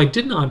 And so I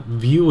did not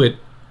view it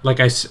like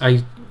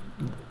I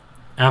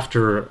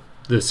after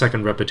the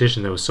second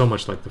repetition that was so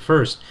much like the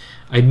first,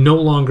 I no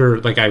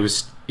longer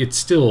it's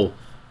still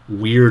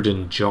weird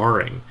and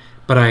jarring,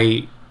 but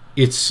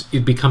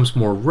it becomes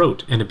more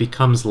rote, and it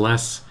becomes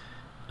less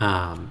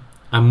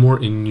I'm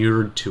more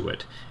inured to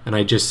it, and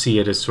I just see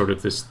it as sort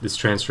of this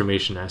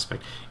transformation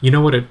aspect. You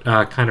know what it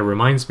kind of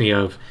reminds me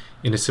of,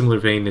 in a similar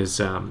vein,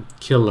 is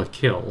Kill la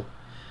Kill,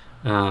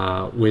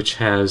 which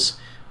has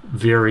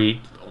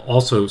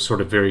also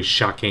sort of very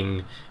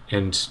shocking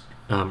and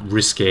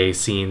risque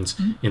scenes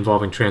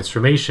involving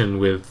transformation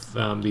with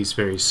these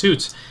various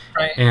suits,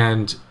 right?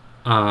 And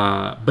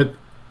but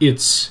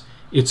it's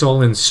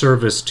all in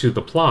service to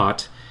the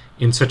plot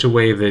in such a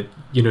way that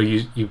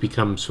you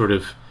become sort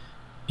of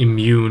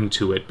immune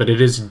to it. But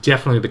it is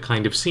definitely the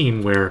kind of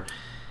scene where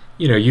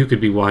you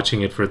could be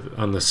watching it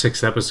on the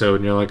 6th episode,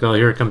 and you're like, oh,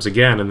 here it comes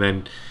again. And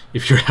then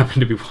if you happen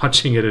to be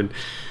watching it and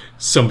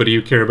somebody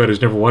you care about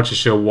who's never watched the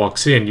show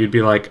walks in, you'd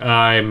be like,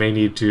 I may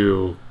need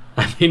to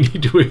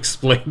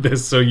explain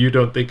this so you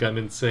don't think I'm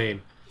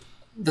insane.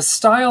 The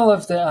style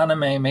of the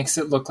anime makes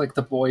it look like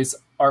the boys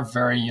are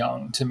very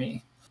young to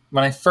me.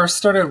 When I first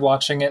started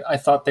watching it, I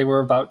thought they were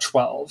about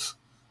 12.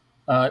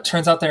 It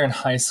turns out they're in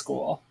high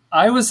school.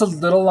 I was a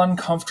little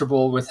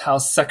uncomfortable with how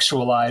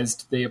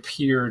sexualized they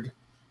appeared,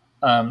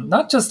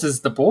 not just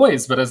as the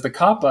boys, but as the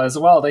kappa as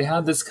well. They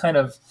had this kind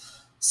of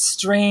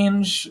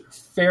strange,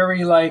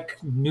 fairy-like,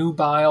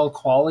 nubile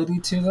quality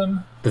to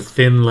them. The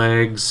thin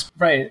legs.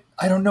 Right.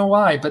 I don't know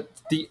why, but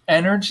the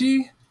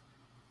energy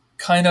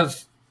kind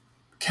of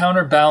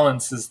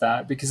counterbalances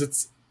that, because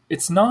it's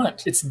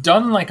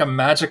done like a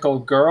magical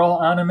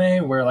girl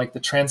anime where like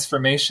the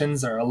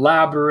transformations are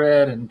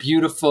elaborate and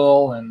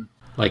beautiful, and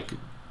like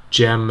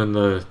Gem and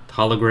the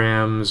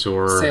holograms,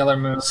 or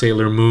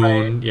Sailor Moon.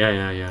 Right.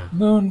 Yeah.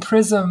 Moon,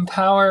 prism,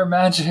 power,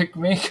 magic,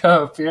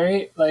 makeup,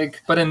 right?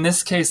 But in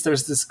this case,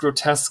 there's this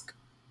grotesque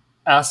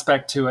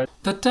aspect to it.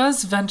 That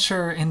does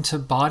venture into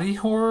body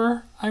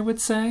horror, I would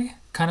say.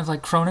 Kind of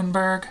like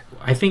Cronenberg.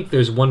 I think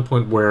there's one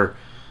point where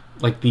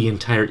like the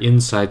entire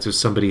insides of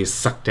somebody is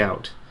sucked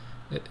out.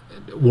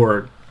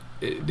 Or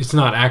it's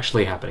not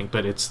actually happening,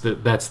 but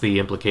that's the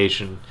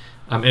implication.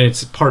 And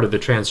it's part of the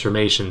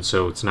transformation,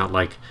 so it's not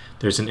like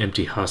there's an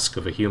empty husk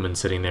of a human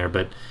sitting there.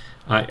 But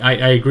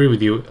I agree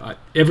with you.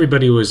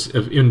 Everybody was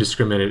of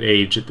indiscriminate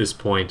age at this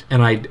point,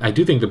 and I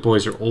do think the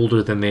boys are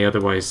older than they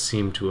otherwise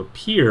seem to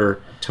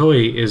appear.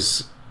 Toei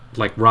is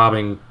like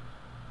robbing.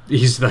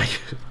 He's like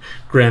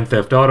Grand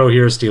Theft Auto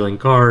here, stealing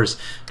cars,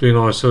 doing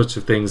all sorts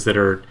of things that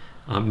are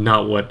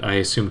not what I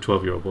assume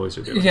 12-year-old boys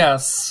are doing.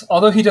 Yes,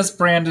 although he does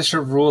brandish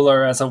a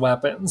ruler as a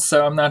weapon,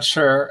 so I'm not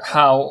sure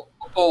how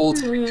old.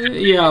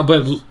 Yeah,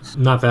 but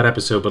not that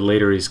episode, but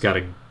later he's got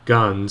a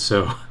gun,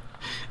 so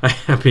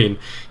I mean,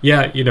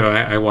 yeah,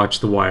 I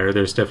watched The Wire.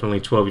 There's definitely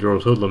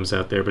 12-year-old hoodlums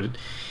out there, but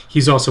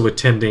he's also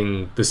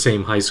attending the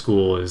same high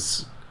school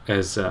as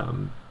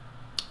Kazuki,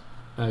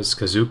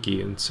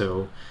 and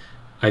so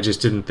I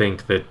just didn't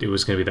think that it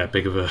was going to be that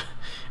big of a...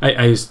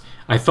 I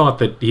thought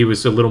that he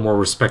was a little more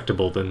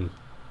respectable than,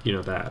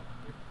 that.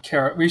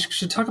 Kara, we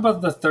should talk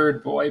about the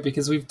third boy,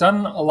 because we've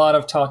done a lot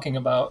of talking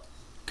about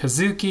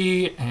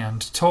Kazuki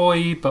and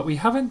Toei, but we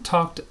haven't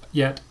talked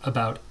yet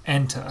about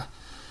Enta.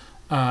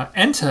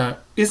 Enta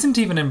isn't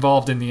even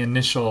involved in the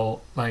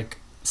initial,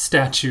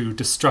 statue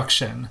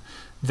destruction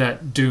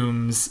that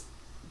dooms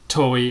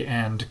Toei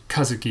and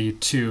Kazuki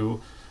to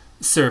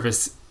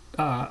service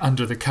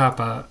under the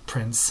Kappa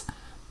Prince.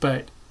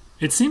 But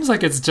it seems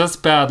like it's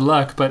just bad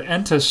luck, but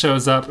Enta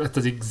shows up at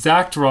the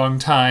exact wrong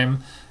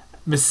time,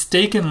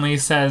 mistakenly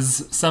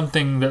says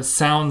something that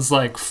sounds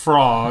like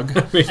frog,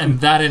 and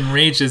that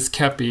enrages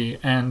Kepi,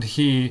 and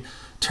he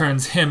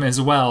turns him as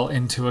well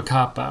into a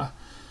kappa.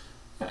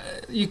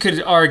 You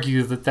could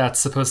argue that that's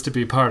supposed to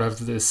be part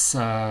of this,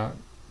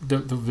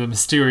 the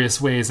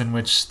mysterious ways in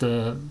which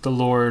the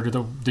Lord,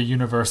 the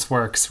universe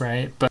works,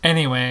 right? But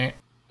anyway,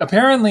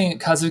 apparently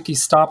Kazuki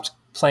stopped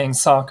playing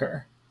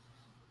soccer,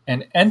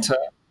 and Enta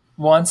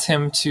wants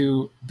him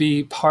to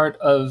be part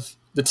of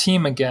the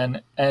team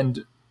again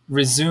and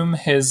resume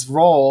his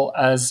role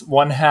as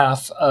one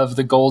half of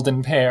the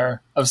golden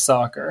pair of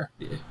soccer.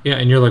 Yeah,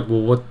 and you're like,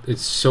 well, what?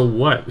 So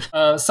what?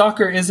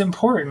 Soccer is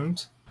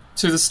important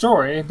to the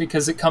story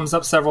because it comes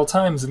up several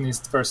times in these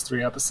first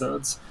 3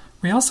 episodes.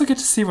 We also get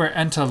to see where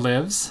Enta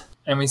lives.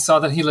 And we saw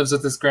that he lives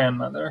with his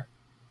grandmother.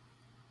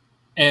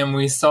 And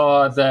we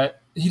saw that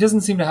he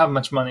doesn't seem to have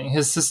much money.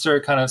 His sister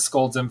kind of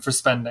scolds him for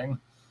spending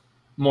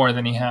more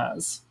than he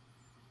has,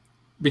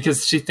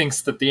 because she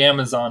thinks that the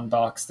Amazon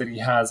box that he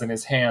has in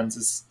his hands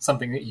is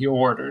something that he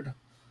ordered,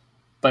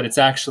 but it's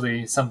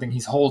actually something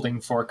he's holding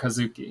for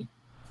Kazuki.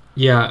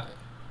 Yeah.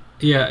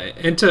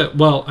 Enta,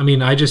 well, I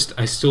mean, I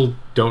still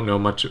don't know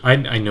much. I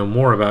know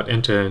more about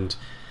Enta, and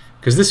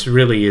because this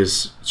really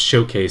is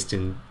showcased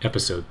in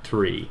episode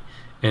 3,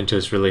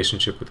 Enta's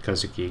relationship with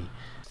Kazuki.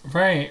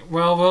 Right.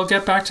 Well, we'll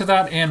get back to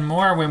that and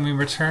more when we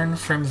return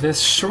from this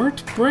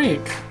short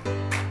break.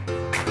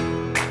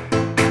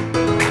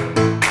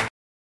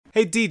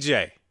 Hey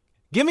DJ,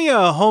 give me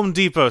a Home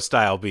Depot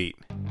style beat.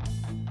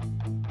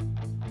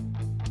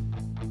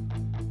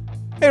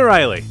 Hey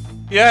Riley.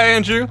 Yeah,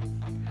 Andrew?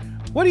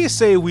 What do you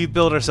say we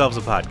build ourselves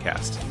a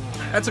podcast?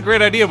 That's a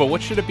great idea, but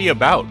what should it be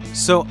about?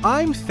 So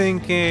I'm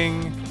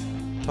thinking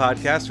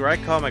podcast where I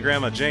call my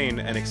grandma Jane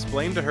and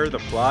explain to her the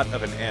plot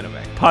of an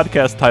anime.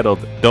 Podcast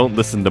titled Don't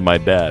Listen to My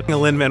Dad. A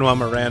Lin-Manuel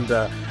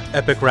Miranda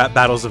Epic Rap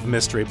Battles of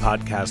Mystery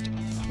podcast.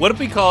 What if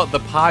we call it the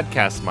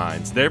Podcast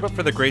Minds? There but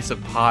for the grace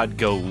of Pod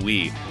Go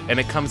We, and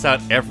it comes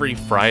out every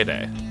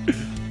Friday.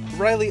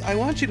 Riley, I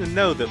want you to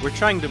know that we're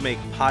trying to make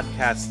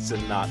podcasts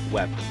and not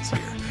weapons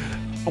here.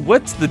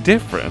 What's the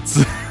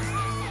difference?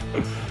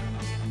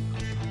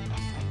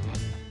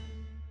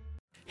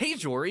 Hey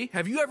Jory,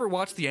 have you ever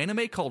watched the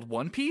anime called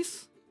One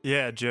Piece?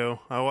 Yeah,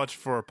 Joe. I watch it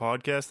for a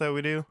podcast that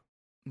we do.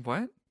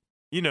 What?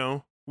 You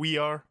know, we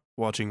are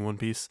watching One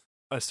Piece.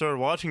 I started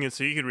watching it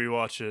so you could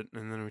rewatch it,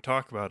 and then we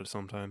talk about it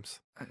sometimes.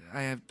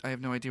 I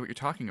have no idea what you're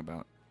talking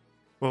about.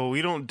 Well,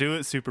 we don't do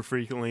it super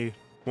frequently.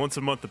 Once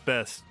a month at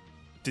best.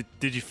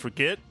 Did you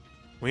forget?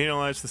 We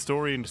analyze the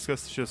story and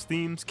discuss the show's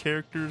themes,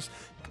 characters,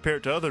 compare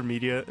it to other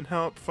media, and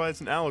how it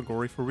provides an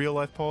allegory for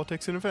real-life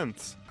politics and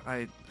events.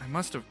 I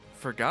must have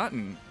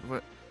forgotten.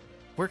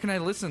 Where can I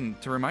listen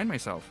to remind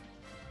myself?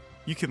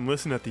 You can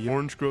listen at the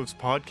Orange Groves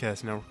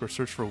Podcast Network or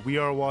search for We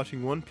Are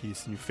Watching One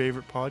Piece in your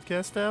favorite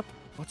podcast app.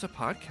 What's a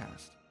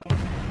podcast?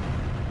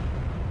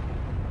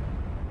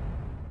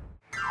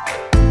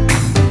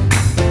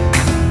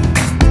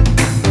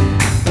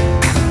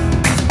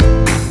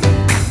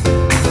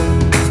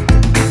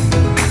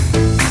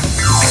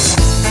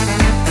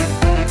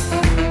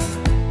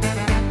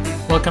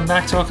 Welcome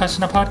back to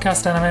Okashina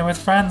Podcast Anime with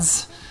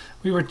Friends.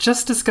 We were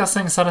just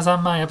discussing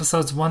Sarazanmai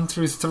episodes 1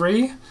 through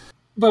 3,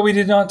 but we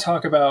did not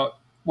talk about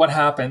what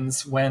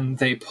happens when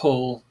they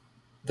pull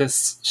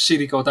this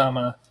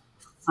Shirikodama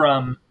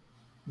from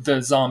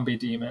the zombie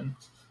demon.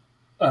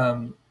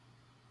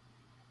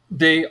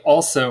 They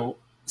also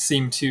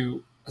seem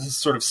to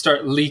sort of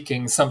start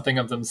leaking something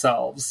of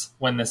themselves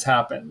when this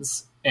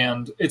happens,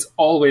 and it's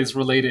always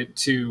related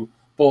to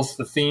both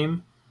the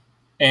theme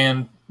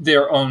and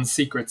their own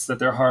secrets that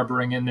they're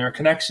harboring in their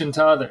connection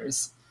to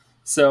others.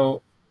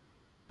 So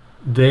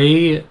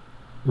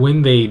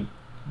when they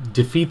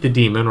defeat the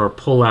demon or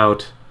pull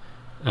out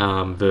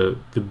the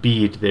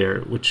bead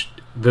there,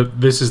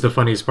 this is the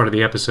funniest part of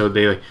the episode.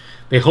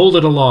 They hold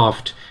it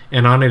aloft,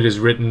 and on it is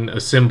written a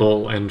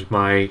symbol. And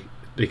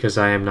because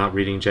I am not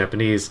reading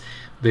Japanese,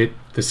 the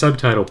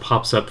subtitle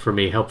pops up for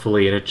me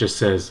helpfully, and it just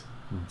says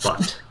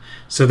 "but."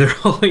 So they're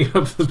holding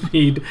up the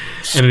bead,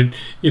 and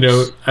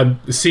I'm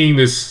seeing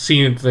this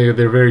scene. They're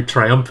very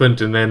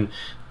triumphant, and then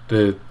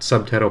the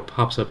subtitle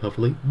pops up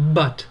helpfully,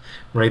 but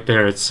right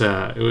there,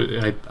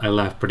 I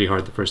laughed pretty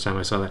hard the first time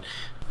I saw that.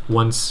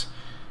 Once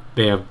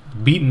they have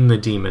beaten the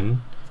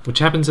demon, which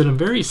happens in a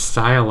very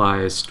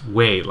stylized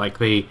way, like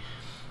they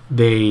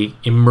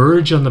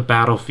emerge on the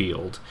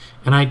battlefield.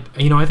 And I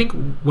think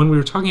when we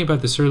were talking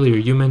about this earlier,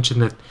 you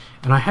mentioned that,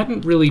 and I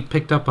hadn't really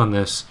picked up on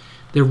this.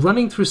 They're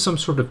running through some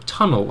sort of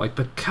tunnel, like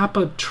the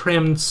Kappa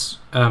transports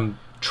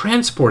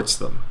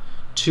them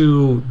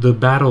to the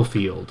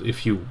battlefield,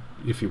 if you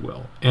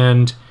will.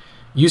 And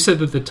you said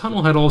that the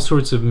tunnel had all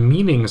sorts of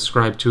meaning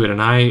ascribed to it,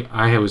 and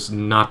I was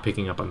not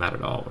picking up on that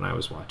at all when I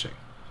was watching.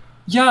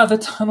 Yeah, the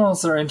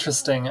tunnels are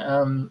interesting.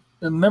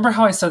 Remember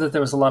how I said that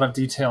there was a lot of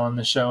detail in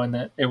the show and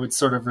that it would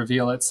sort of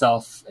reveal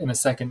itself in a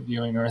second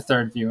viewing or a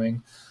third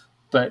viewing?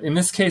 But in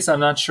this case,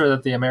 I'm not sure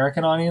that the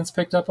American audience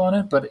picked up on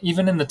it, but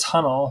even in the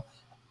tunnel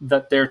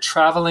that they're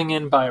traveling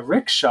in by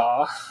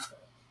rickshaw,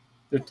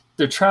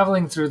 they're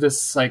traveling through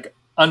this like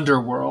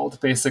underworld,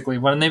 basically.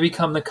 When they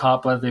become the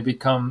Kappa, they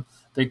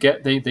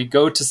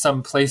go to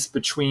some place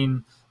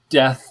between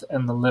death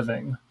and the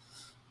living,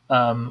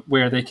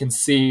 where they can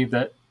see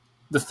that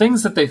the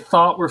things that they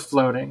thought were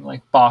floating,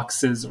 like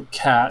boxes or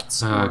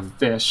cats or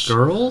fish,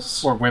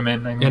 girls or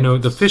women. I mean, yeah, no,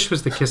 the fish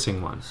was the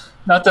kissing one.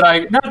 Not that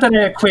I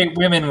equate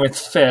women with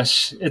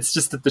fish. It's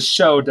just that the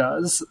show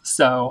does.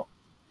 So,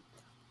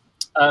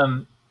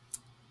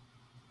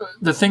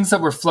 the things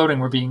that were floating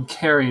were being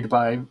carried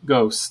by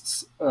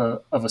ghosts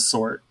of a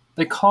sort.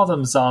 They call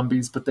them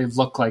zombies, but they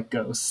look like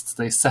ghosts.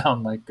 They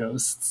sound like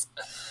ghosts.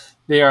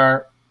 They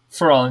are,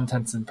 for all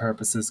intents and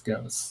purposes,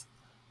 ghosts.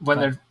 When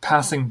they're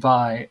passing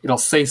by, it'll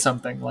say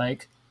something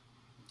like,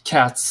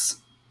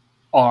 cats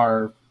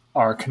are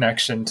our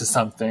connection to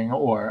something,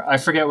 or I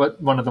forget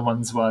what one of the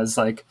ones was,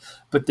 like,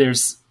 but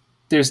there's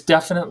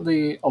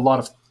definitely a lot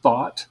of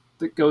thought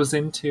that goes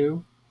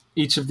into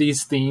each of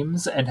these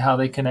themes and how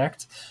they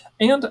connect.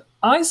 And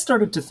I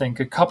started to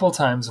think a couple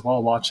times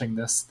while watching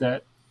this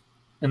that,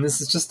 and this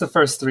is just the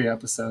first 3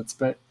 episodes,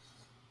 but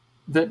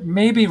that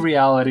maybe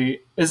reality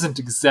isn't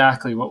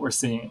exactly what we're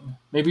seeing.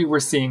 Maybe we're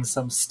seeing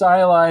some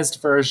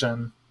stylized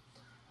version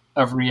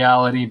of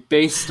reality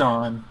based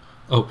on...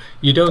 Oh,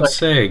 you don't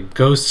say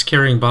ghosts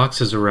carrying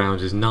boxes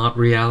around is not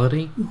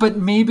reality? But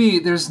maybe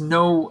there's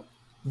no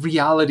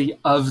reality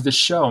of the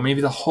show.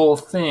 Maybe the whole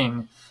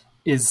thing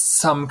is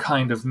some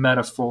kind of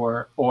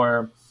metaphor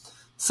or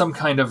some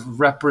kind of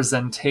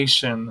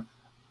representation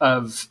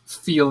of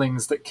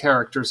feelings that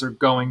characters are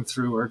going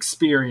through or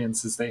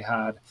experiences they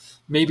had.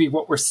 Maybe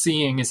what we're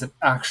seeing isn't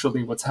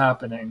actually what's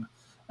happening.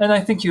 And I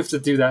think you have to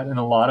do that in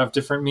a lot of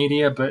different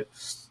media, but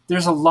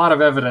there's a lot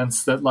of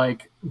evidence that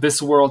like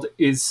this world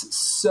is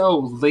so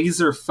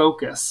laser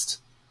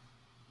focused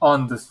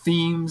on the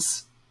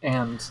themes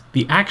and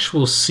the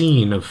actual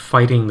scene of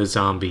fighting the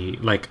zombie.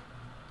 Like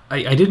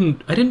I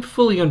didn't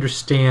fully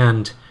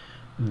understand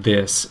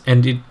this,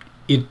 and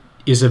it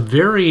is a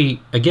very,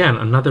 again,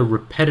 another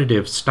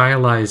repetitive,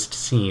 stylized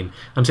scene.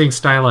 I'm saying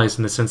stylized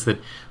in the sense that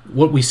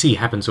what we see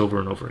happens over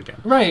and over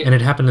again. Right. And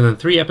it happened in the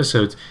 3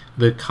 episodes.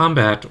 The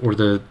combat or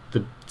the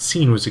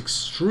scene was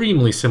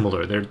extremely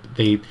similar.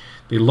 They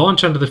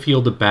launch onto the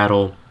field of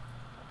battle.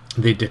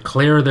 They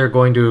declare they're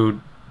going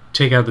to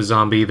take out the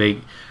zombie.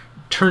 They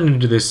turn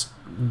into this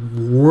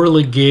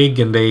whirligig,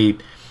 and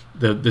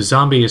the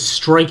zombie is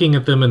striking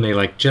at them, and they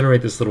like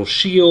generate this little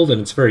shield,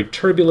 and it's very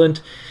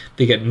turbulent.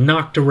 They get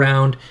knocked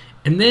around.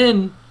 And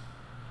then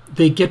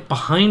they get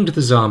behind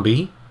the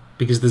zombie,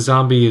 because the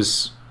zombie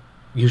is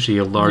usually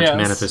a large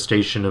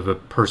manifestation of a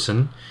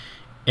person,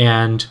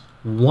 and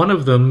one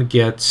of them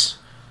gets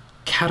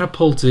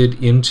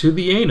catapulted into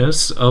the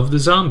anus of the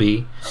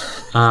zombie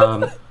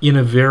in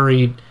a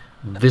very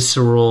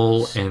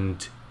visceral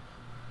and,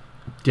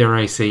 dare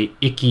I say,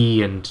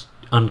 icky and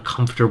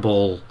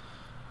uncomfortable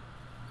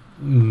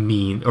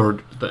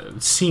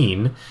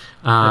scene.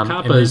 The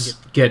Kappas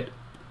get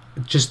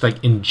just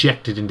like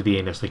injected into the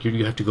anus. Like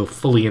you have to go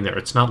fully in there.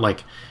 It's not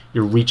like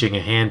you're reaching a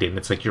hand in.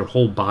 It's like your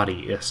whole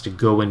body has to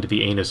go into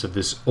the anus of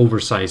this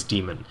oversized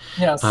demon.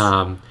 Yes.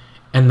 And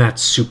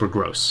that's super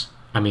gross.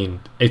 I mean,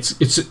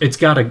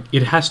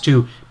 it has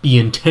to be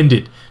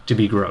intended to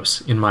be gross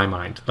in my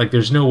mind. Like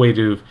there's no way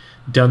to have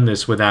done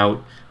this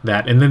without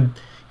that. And then,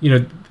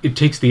 it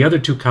takes the other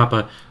 2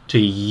 Kappa to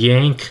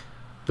yank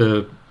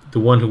the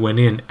one who went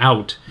in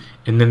out,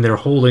 and then they're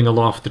holding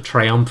aloft the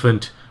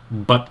triumphant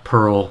butt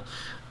pearl.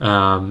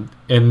 And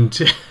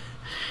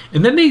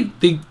then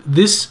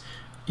this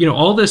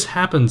all this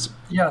happens.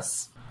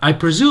 Yes. I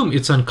presume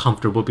it's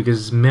uncomfortable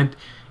because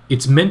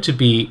it's meant to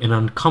be an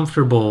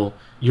uncomfortable.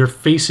 You're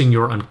facing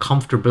your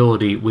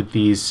uncomfortability with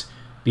these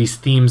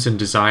themes and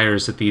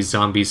desires that these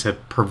zombies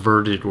have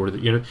perverted, or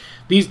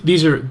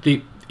these are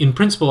in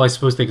principle. I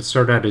suppose they could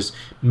start out as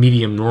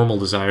medium normal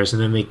desires, and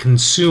then they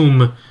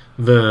consume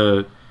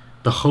the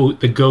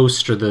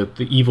ghost or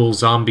the evil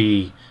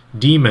zombie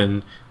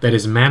demon that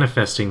is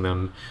manifesting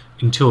them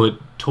until it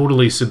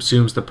totally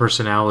subsumes the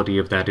personality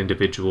of that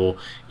individual,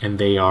 and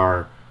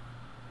it's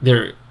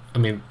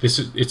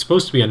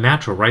supposed to be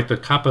unnatural, right? The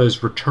Kappa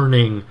is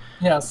returning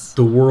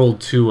the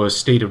world to a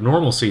state of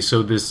normalcy,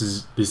 so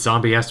this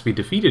zombie has to be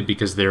defeated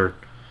because they're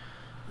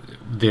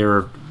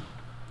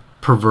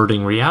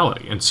perverting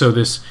reality. And so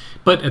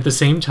but at the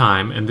same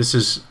time, and this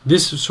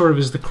sort of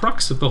is the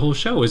crux of the whole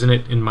show, isn't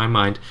it, in my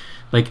mind?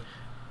 Like,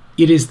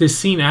 it is this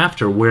scene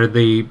after where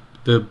the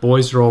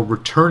boys are all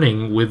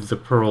returning with the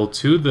pearl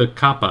to the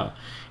Kappa,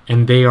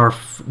 and they are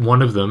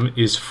one of them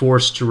is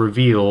forced to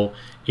reveal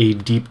a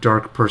deep,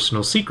 dark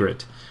personal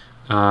secret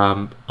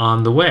on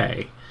the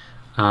way.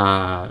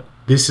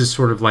 This is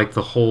sort of like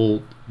the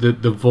whole the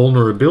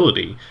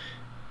vulnerability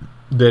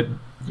that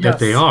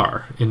they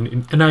are,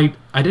 and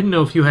I didn't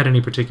know if you had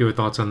any particular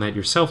thoughts on that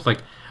yourself.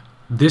 Like,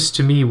 this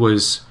to me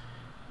was,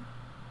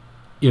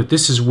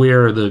 this is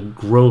where the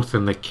growth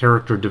and the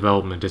character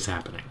development is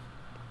happening.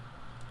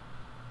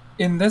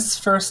 In this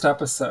first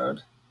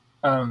episode,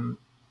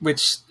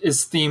 which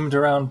is themed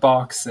around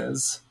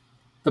boxes,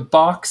 the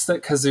box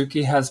that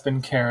Kazuki has been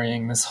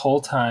carrying this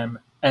whole time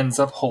ends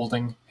up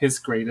holding his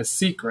greatest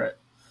secret.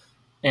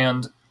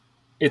 And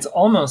it's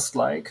almost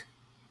like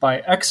by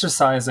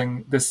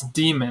exercising this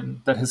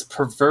demon that has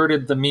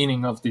perverted the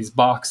meaning of these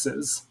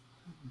boxes,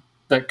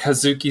 that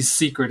Kazuki's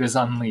secret is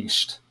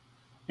unleashed.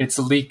 It's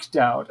leaked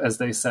out, as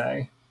they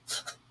say.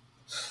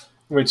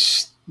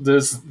 Which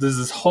there's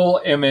this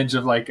whole image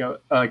of like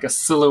a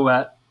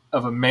silhouette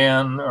of a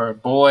man or a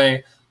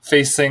boy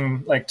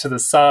facing like to the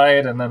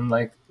side, and then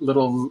like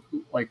little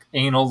like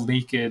anal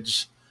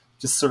leakage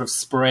just sort of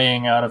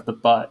spraying out of the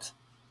butt.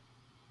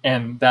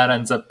 And that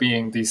ends up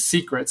being these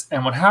secrets.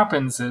 And what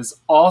happens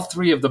is all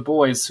 3 of the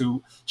boys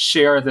who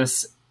share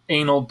this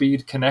anal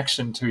bead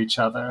connection to each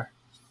other,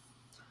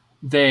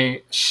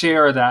 they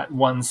share that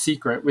one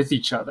secret with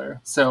each other.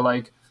 So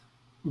like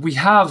we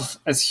have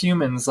as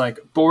humans like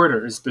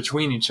borders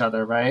between each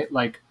other, right?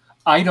 Like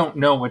I don't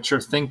know what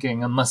you're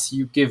thinking unless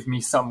you give me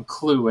some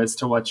clue as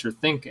to what you're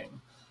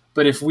thinking.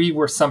 But if we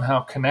were somehow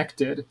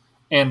connected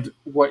and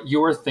what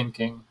you're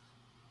thinking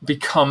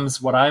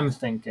becomes what I'm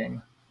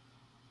thinking,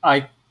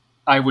 I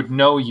would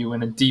know you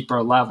in a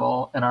deeper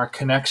level, and our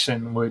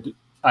connection would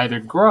either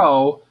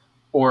grow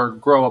or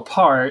grow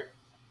apart,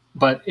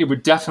 but it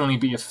would definitely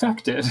be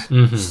affected.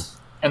 Mm-hmm.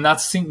 And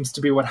that seems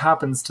to be what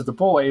happens to the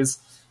boys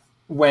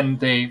when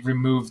they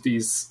remove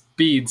these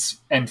beads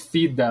and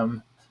feed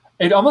them.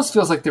 It almost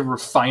feels like they're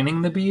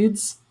refining the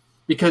beads,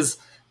 because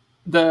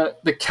the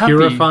Kepi,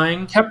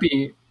 purifying?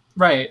 Kepi,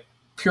 right,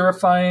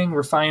 purifying,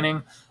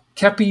 refining.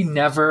 Kepi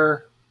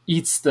never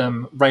eats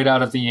them right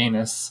out of the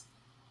anus.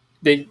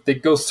 They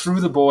go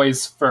through the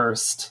boys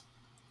first,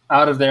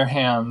 out of their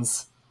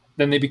hands.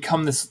 Then they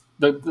become this.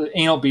 The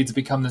anal beads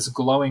become this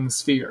glowing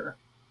sphere,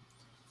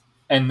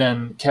 and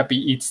then Kepi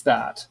eats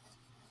that.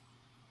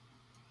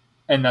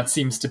 And that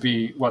seems to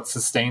be what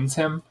sustains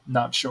him.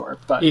 Not sure,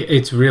 but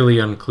It's really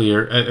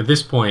unclear at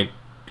this point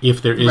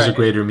if there is a Right.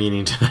 greater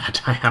meaning to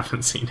that. I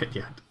haven't seen it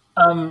yet.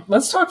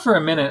 let's talk for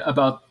a minute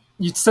about.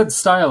 You said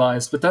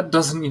stylized, but that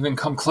doesn't even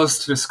come close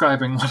to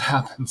describing what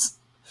happens.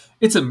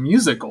 It's a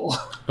musical.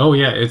 Oh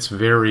yeah, it's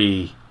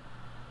very.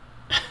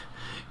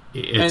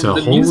 It's and a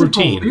the whole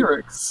musical routine.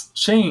 lyrics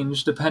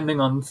change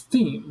depending on the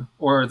theme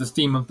or the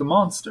theme of the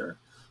monster.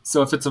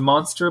 So if it's a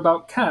monster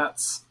about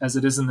cats, as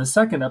it is in the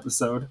second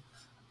episode,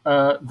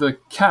 the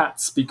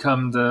cats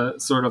become the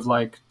sort of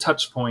like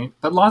touch point,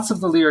 but lots of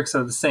the lyrics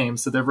are the same,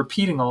 so they're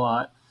repeating a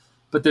lot,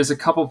 but there's a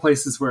couple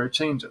places where it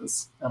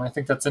changes, and I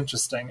think that's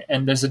interesting.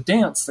 And there's a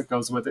dance that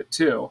goes with it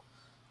too,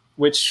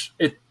 which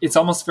it's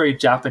almost very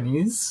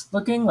Japanese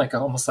looking,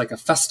 almost like a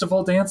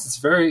festival dance. It's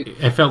very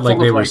I felt like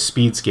full they of, were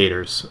speed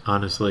skaters,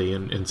 honestly,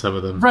 in some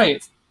of them.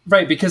 right,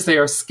 because they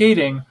are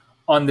skating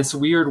on this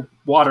weird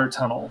water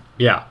tunnel.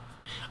 Yeah.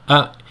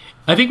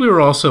 I think we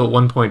were also at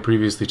one point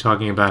previously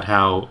talking about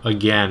how,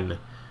 again,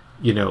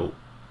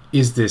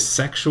 is this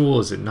sexual?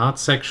 Is it not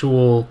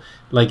sexual?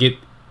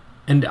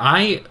 And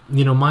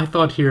my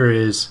thought here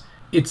is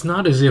it's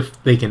not as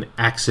if they can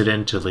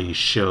accidentally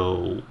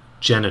show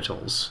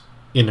genitals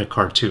in a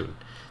cartoon.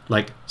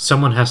 Like,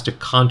 someone has to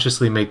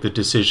consciously make the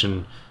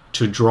decision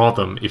to draw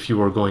them if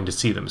you are going to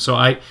see them. So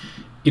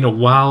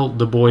while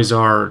the boys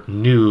are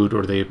nude,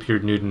 or they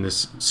appeared nude in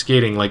this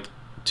skating,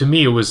 to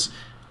me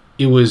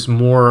it was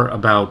more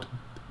about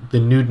the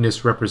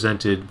nudeness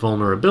represented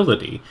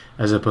vulnerability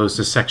as opposed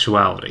to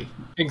sexuality.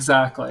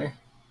 Exactly.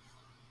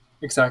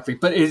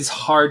 But it is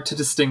hard to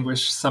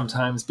distinguish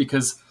sometimes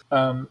because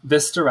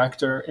this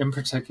director in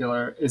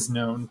particular is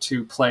known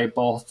to play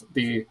both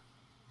the,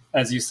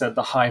 as you said,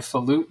 the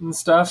highfalutin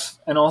stuff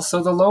and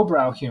also the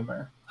lowbrow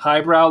humor.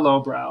 Highbrow,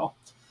 lowbrow.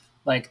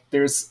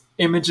 There's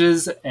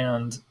images,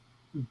 and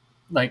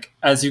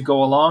as you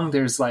go along,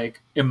 there's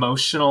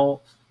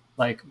emotional,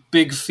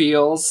 big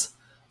feels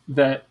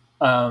that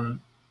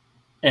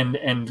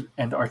and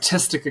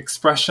artistic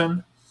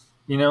expression,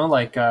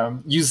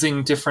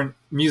 using different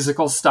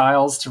musical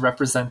styles to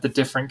represent the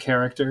different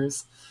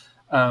characters.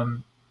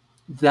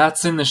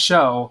 That's in the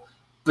show,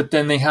 but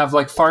then they have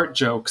fart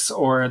jokes,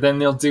 or then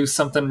they'll do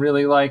something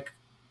really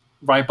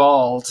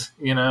ribald,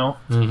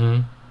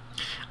 Mm-hmm.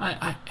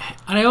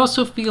 I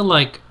also feel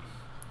like,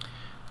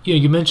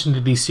 you mentioned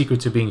that these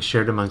secrets are being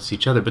shared amongst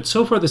each other, but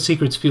so far the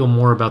secrets feel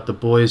more about the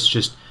boys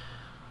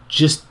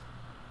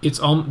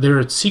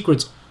they're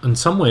secrets in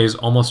some ways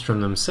almost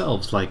from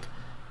themselves,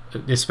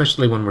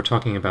 especially when we're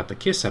talking about the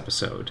Kiss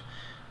episode.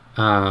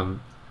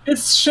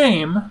 It's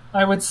shame.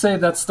 I would say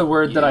that's the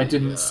word that I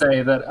didn't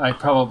say that I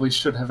probably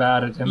should have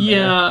added in there.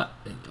 Yeah,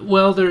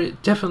 well, there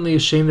definitely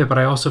is shame there, but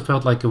I also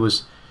felt like it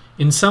was,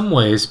 in some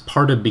ways,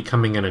 part of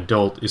becoming an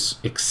adult is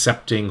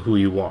accepting who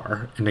you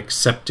are and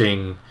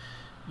accepting,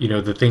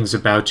 the things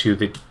about you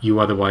that you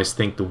otherwise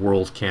think the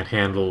world can't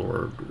handle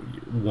or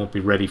won't be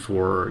ready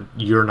for, or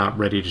you're not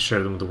ready to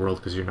share them with the world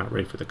because you're not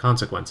ready for the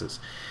consequences.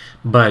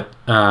 But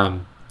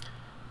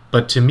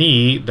to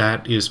me,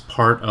 that is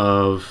part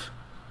of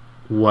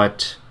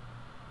what,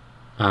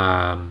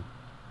 that's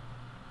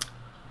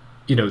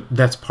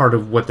part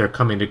of what they're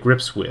coming to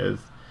grips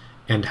with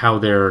and how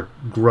they're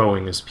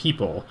growing as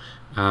people.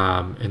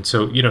 And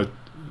so,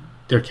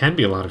 there can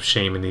be a lot of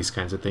shame in these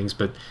kinds of things,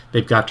 but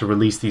they've got to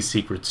release these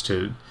secrets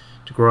to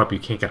grow up. You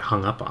can't get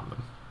hung up on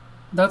them.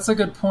 That's a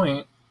good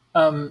point.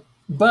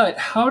 But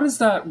how does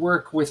that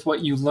work with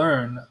what you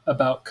learn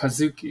about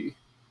Kazuki?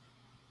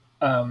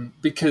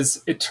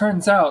 Because it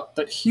turns out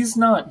that he's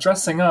not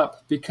dressing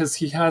up because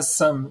he has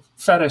some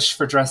fetish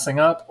for dressing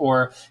up,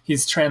 or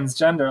he's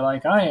transgender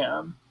like I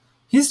am.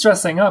 He's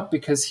dressing up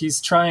because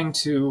he's trying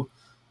to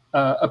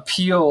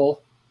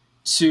appeal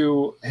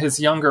to his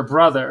younger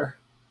brother,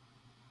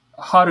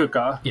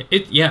 Haruka.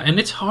 And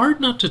it's hard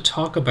not to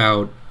talk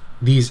about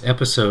these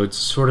episodes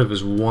sort of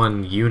as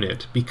one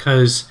unit,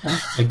 because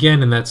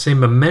again, in that same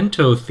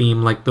Memento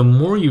theme, the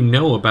more you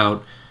know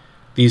about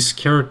these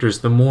characters,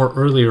 the more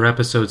earlier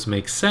episodes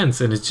make sense,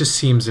 and it just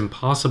seems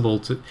impossible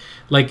to,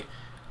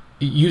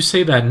 you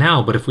say that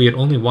now, but if we had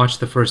only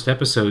watched the first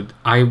episode,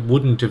 I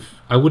wouldn't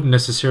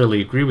necessarily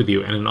agree with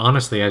you, and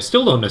honestly, I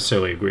still don't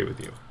necessarily agree with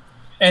you.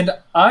 And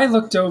I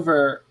looked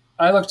over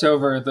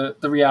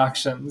the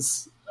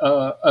reactions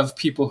of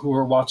people who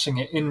were watching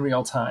it in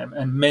real time,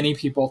 and many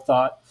people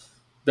thought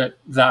that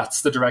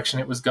that's the direction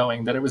it was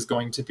going, that it was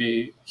going to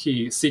be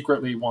he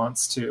secretly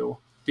wants to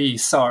be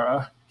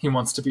Sarah, he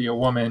wants to be a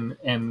woman,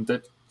 and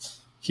that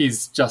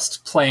he's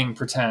just playing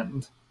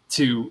pretend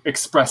to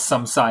express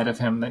some side of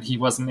him that he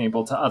wasn't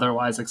able to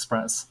otherwise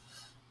express.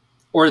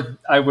 Or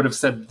I would have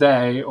said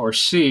they or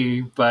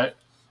she, but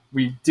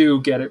we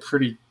do get it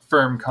pretty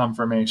firm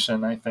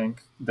confirmation, I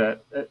think,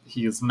 that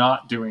he is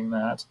not doing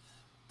that.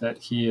 that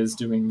he is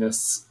doing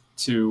this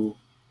to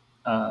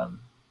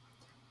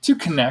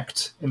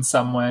connect in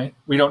some way.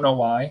 We don't know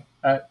why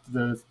at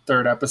the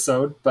third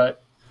episode,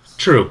 but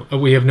true.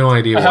 We have no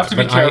idea. I have to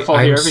be careful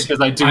here I'm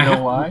because I do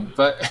know why.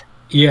 But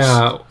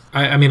yeah,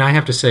 I mean, I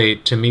have to say,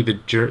 to me, the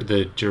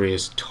jury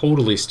is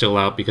totally still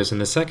out, because in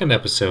the second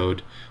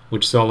episode,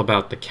 which is all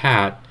about the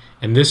cat,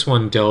 and this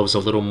one delves a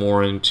little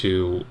more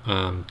into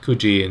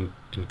Kuji and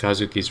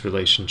Kazuki's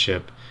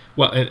relationship.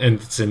 Well,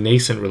 and it's a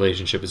nascent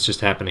relationship. It's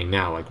just happening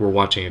now. Like, we're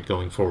watching it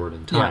going forward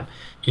in time. Yeah.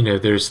 You know,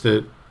 there's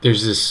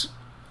this,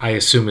 I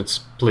assume it's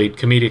played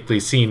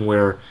comedically, scene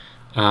where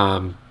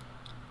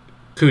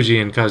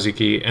Kuji and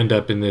Kazuki end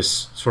up in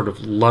this sort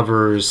of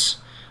lovers,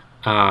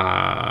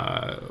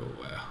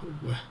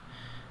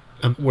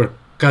 where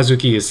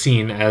Kazuki is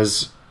seen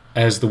as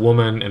the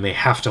woman, and they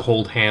have to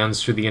hold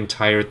hands through the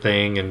entire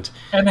thing, and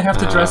they have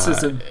to dress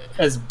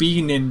as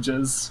bee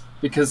ninjas,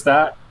 because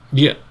that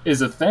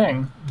is a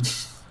thing.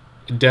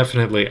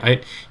 Definitely.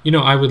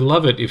 I would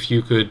love it if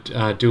you could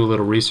do a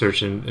little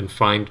research and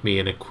find me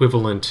an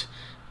equivalent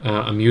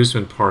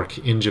amusement park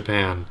in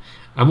Japan.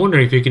 I'm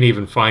wondering if you can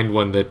even find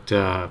one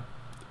that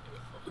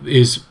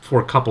is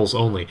for couples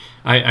only.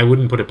 I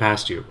wouldn't put it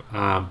past you.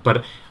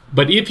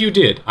 But if you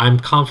did, I'm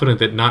confident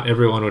that not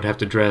everyone would have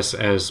to dress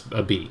as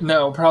a bee.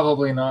 No,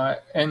 probably not.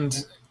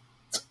 And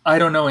I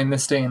don't know in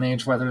this day and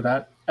age whether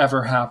that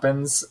ever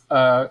happens.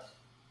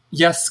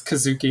 Yes,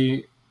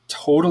 Kazuki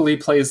totally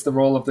plays the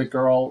role of the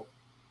girl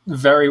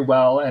very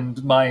well,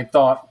 and my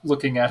thought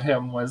looking at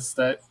him was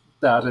that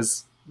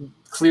is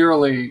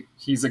clearly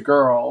he's a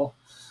girl,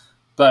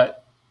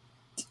 but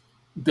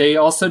they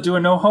also do a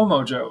no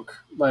homo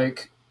joke.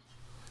 Like,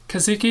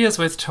 Kazuki is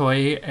with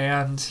Toi,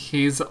 and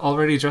he's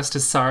already dressed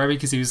as Sara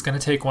because he was going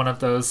to take one of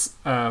those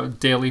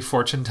daily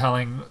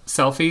fortune-telling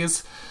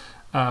selfies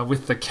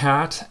with the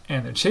cat,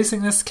 and they're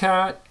chasing this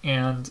cat,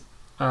 and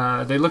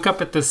they look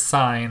up at this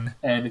sign,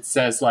 and it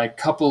says, like,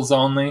 couples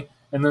only,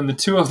 and then the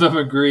two of them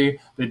agree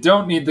they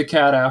don't need the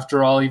cat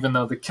after all, even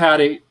though the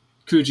cat ate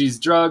Kuji's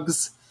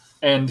drugs,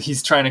 and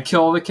he's trying to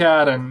kill the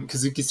cat, and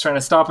Kazuki's trying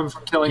to stop him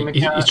from killing the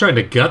cat. He's trying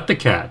to gut the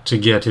cat to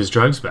get his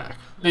drugs back.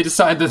 They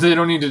decide that they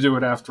don't need to do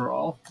it after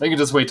all. They can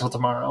just wait till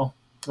tomorrow,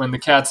 when the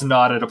cat's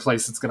not at a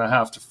place that's going to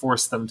have to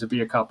force them to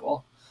be a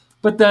couple.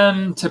 But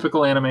then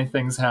typical anime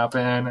things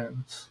happen,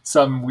 and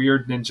some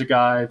weird ninja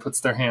guy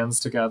puts their hands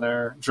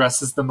together,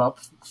 dresses them up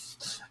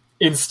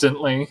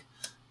instantly,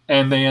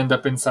 and they end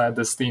up inside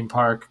this theme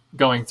park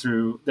going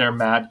through their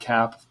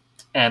madcap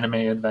anime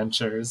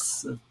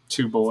adventures.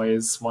 Two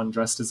boys, one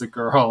dressed as a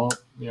girl,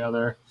 the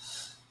other.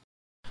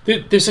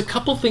 There's a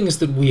couple things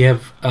that we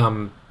have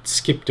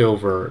skipped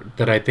over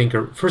that I think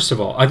are, first of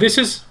all, I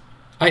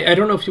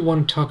don't know if you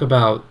want to talk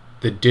about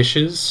the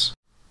dishes.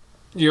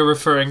 You're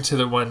referring to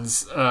the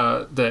ones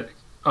that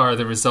are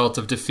the result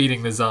of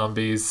defeating the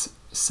zombies.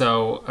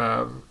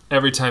 So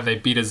every time they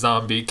beat a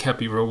zombie,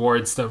 Kepi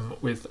rewards them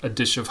with a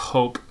dish of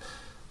hope,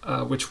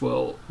 which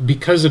will...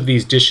 Because of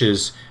these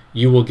dishes,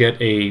 you will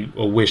get a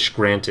wish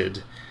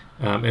granted.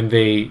 And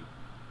they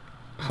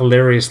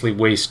hilariously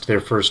waste their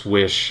first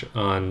wish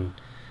on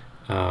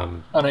a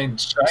giant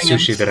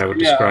sushi that I would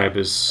describe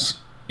as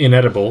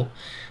inedible.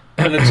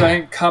 And a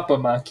giant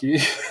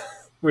kappamaki,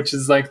 which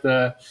is like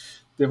the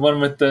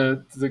one with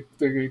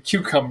the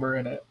cucumber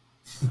in it.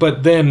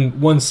 But then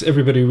once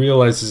everybody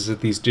realizes that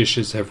these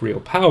dishes have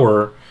real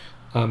power,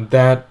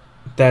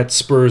 that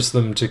spurs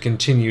them to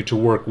continue to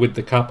work with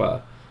the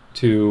kappa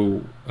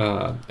to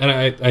and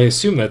I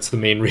assume that's the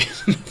main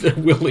reason they're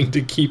willing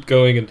to keep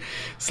going and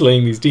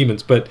slaying these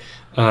demons. But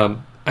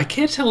I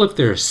can't tell if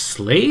they're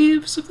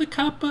slaves of the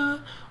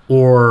kappa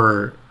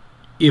or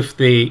if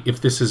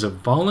this is a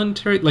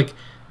voluntary, like,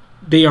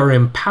 they are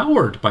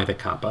empowered by the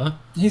kappa.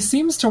 He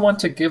seems to want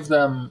to give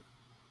them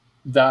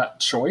that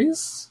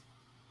choice.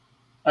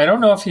 I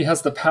don't know if he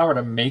has the power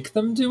to make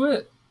them do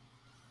it.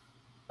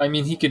 I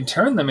mean, he can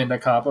turn them into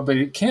kappa, but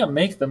he can't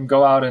make them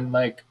go out and,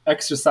 like,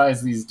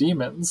 exorcise these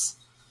demons.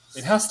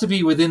 It has to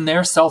be within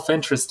their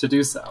self-interest to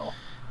do so.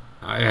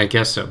 I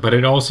guess so, but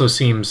it also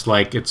seems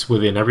like it's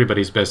within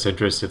everybody's best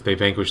interest if they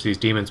vanquish these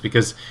demons,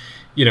 because,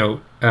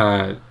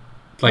 right,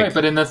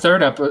 but in the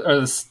third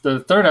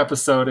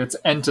episode, it's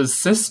Enta's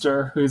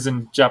sister who's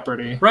in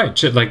jeopardy.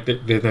 Right, like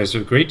there's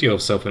a great deal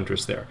of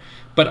self-interest there.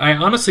 But I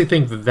honestly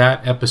think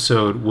that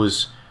episode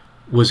was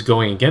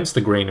going against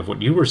the grain of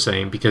what you were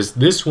saying, because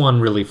this one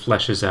really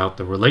fleshes out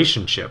the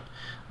relationship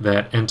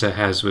that Enta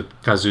has with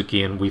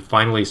Kazuki, and we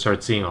finally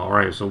start seeing, all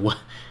right, so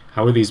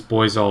how are these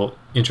boys all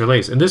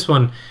interlaced? And this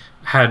one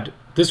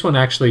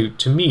actually,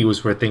 to me,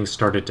 was where things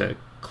started to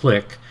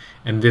click,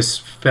 and this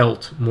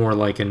felt more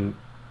like an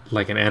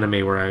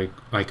anime where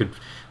I could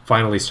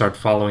finally start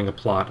following a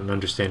plot and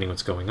understanding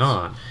what's going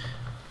on.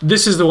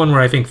 This is the one where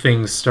I think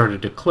things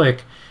started to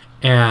click,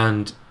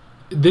 and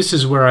this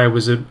is where I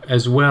was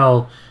as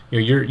well.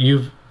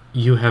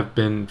 You have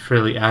been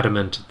fairly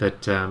adamant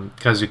that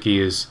Kazuki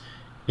is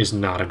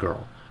not a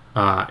girl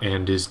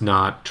and is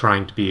not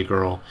trying to be a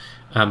girl,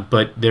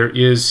 but there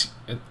is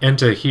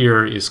Enta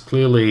here is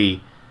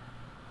clearly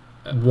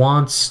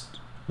wants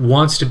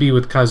wants to be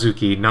with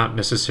Kazuki, not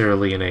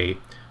necessarily in a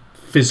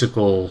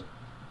physical,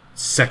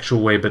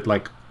 sexual way, but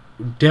like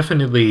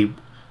definitely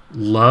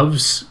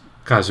loves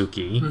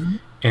Kazuki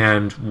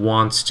and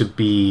wants to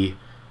be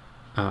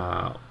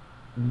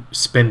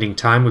spending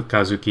time with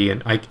Kazuki.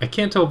 And I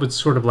can't tell if it's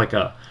sort of like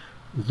a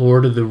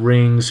Lord of the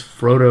Rings,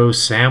 Frodo,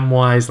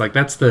 Samwise. Like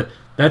that's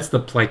the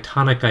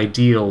platonic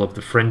ideal of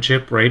the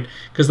friendship, right?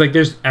 Because like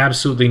there's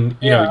absolutely,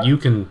 you know, you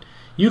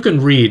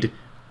can read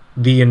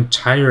the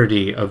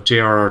entirety of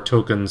J.R.R.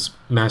 Tolkien's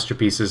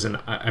masterpieces, and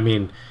I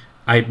mean,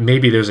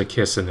 maybe there's a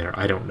kiss in there.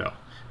 I don't know,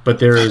 but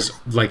there is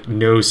like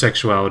no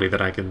sexuality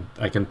that I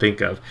can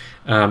think of.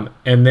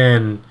 And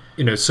then,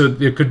 you know, so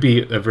there could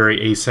be a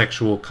very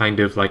asexual kind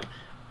of like,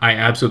 I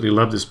absolutely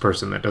love this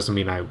person. That doesn't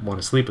mean I want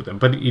to sleep with them,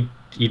 but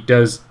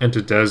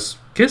Enta does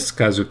kiss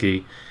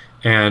Kazuki,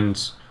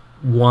 and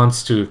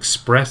wants to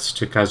express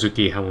to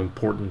Kazuki how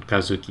important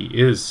Kazuki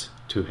is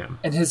to him.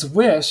 And his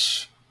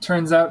wish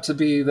turns out to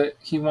be that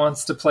he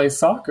wants to play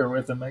soccer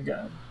with him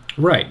again.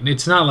 Right.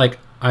 It's not like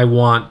I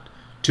want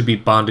to be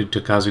bonded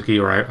to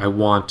Kazuki, or I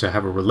want to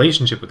have a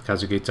relationship with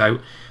Kazuki. It's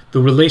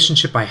the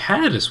relationship I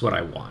had is what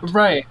I want.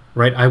 Right.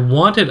 Right. I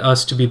wanted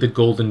us to be the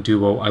golden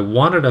duo. I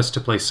wanted us to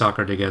play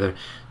soccer together.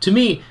 To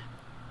me,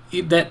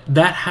 that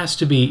has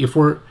to be, if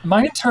we're...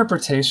 My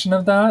interpretation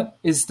of that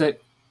is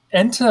that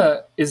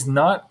Enta is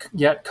not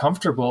yet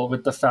comfortable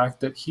with the fact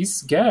that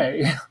he's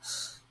gay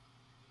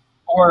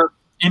or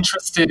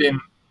interested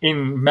in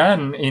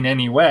men in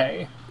any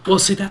way. Well,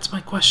 see, that's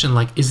my question.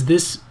 Like, is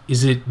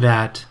it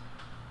that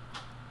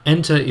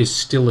Enta is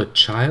still a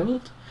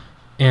child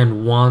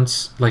and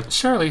wants, like...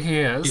 Surely he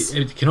is.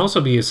 It can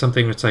also be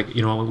something that's like,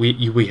 you know,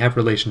 we have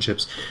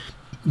relationships.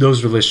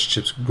 Those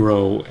relationships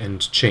grow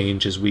and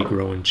change as we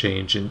grow and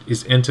change. And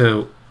is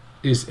Enta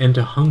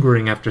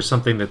hungering after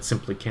something that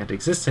simply can't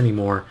exist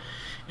anymore,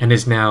 and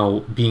is now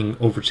being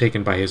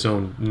overtaken by his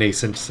own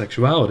nascent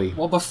sexuality?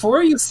 Well,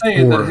 before you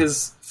say that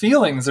his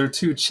feelings are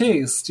too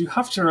chaste, you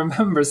have to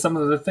remember some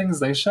of the things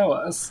they show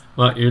us.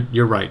 Well,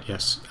 you're right,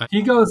 yes.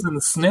 He goes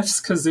and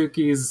sniffs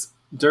Kazuki's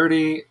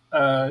dirty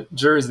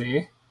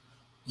jersey.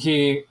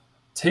 He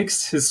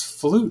takes his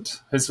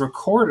flute, his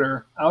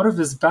recorder, out of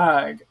his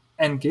bag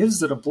and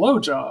gives it a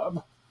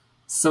blowjob.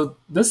 So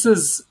this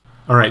is...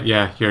 All right,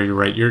 yeah, you're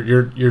right.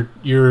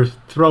 You're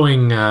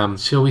throwing,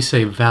 shall we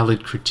say,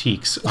 valid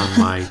critiques on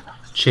my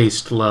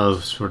chaste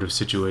love sort of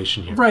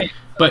situation here. Right,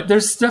 but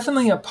there's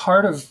definitely a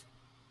part of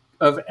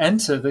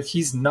Enta that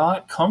he's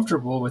not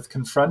comfortable with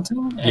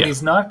confronting, and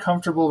he's not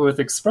comfortable with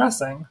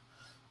expressing.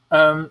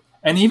 And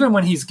even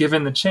when he's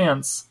given the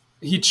chance,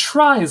 he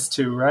tries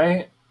to,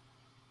 right?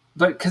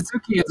 But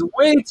Kazuki is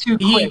way too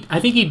quick. I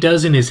think he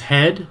does in his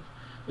head.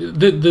 All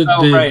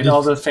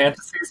the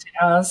fantasies he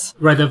has.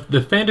 Right,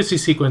 the fantasy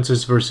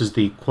sequences versus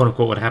the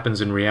quote-unquote what happens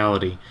in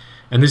reality.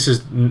 And this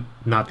is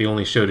not the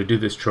only show to do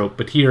this trope,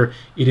 but here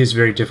it is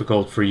very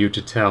difficult for you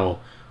to tell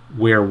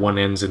where one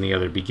ends and the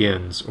other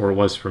begins, or it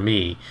was for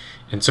me.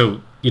 And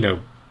so, you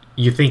know,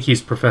 you think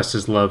he's professed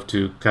his love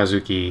to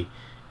Kazuki,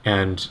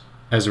 and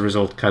as a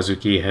result,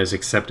 Kazuki has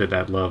accepted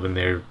that love, and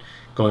they're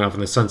going off in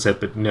the sunset,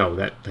 but no,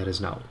 that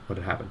is not what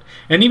had happened.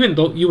 And even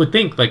though you would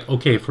think, like,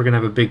 okay, if we're going to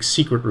have a big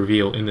secret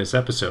reveal in this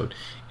episode,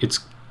 it's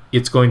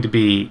going to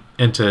be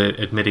Enta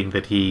admitting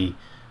that he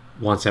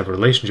wants to have a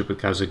relationship with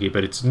Kazuki,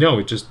 but it's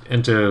just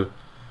Enta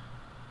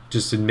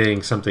just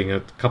admitting something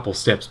a couple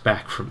steps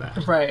back from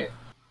that. Right.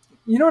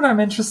 You know what I'm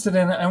interested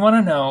in? I want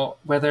to know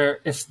whether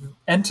if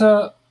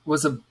Enta's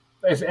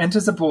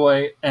a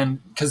boy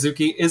and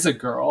Kazuki is a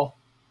girl,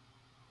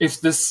 if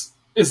this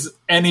is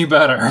any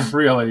better,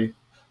 really.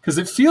 Because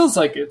it feels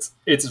like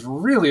it's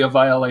really a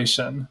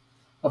violation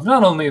of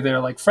not only their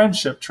like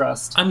friendship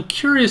trust. I'm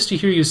curious to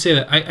hear you say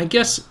that. I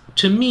guess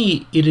to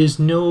me it is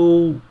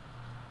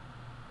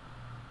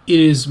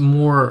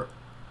more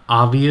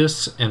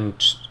obvious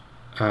and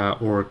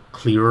or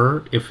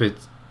clearer if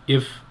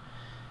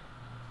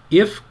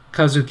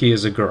Kazuki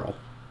is a girl,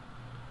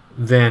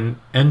 then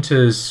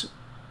Enta's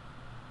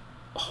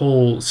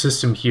whole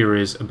system here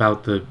is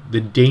about the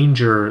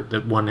danger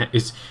that one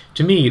is.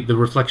 To me, the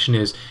reflection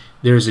is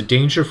there is a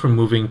danger from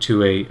moving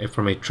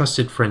from a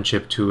trusted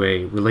friendship to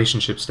a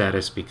relationship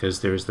status,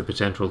 because there is the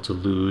potential to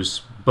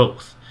lose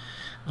both,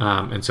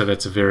 and so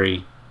that's a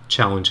very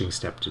challenging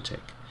step to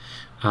take.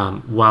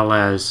 While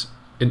as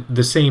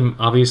the same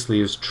obviously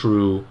is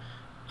true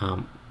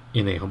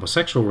in a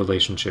homosexual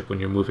relationship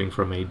when you're moving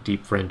from a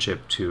deep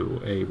friendship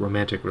to a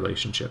romantic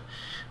relationship,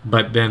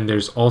 but then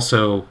there's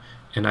also,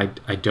 and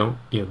I don't,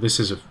 this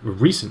is a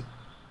recent.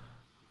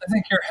 I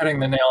think you're hitting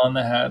the nail on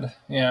the head.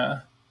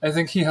 Yeah. I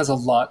think he has a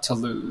lot to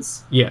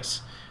lose.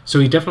 Yes.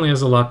 So he definitely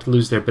has a lot to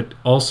lose there, but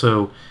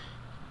also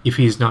if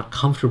he's not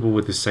comfortable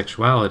with his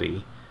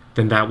sexuality,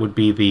 then that would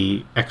be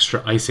the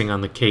extra icing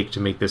on the cake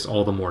to make this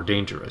all the more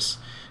dangerous.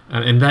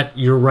 And that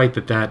you're right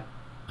that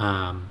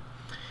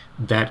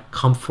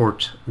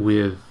comfort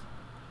with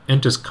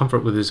Enta's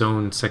comfort with his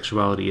own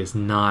sexuality is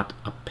not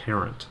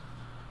apparent.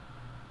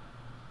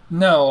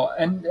 No,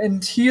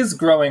 and he is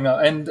growing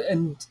up,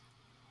 and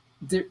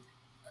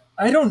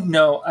I don't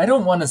know. I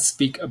don't want to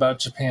speak about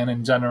Japan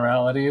in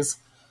generalities,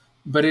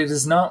 but it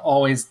is not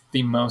always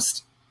the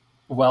most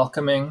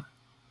welcoming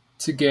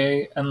to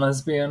gay and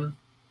lesbian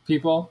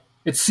people.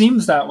 It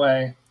seems that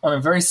way on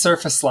a very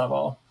surface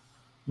level.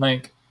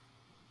 Like,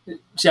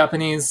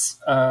 Japanese,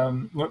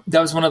 that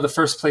was one of the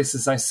first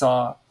places I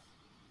saw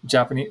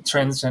Japanese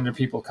transgender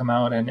people come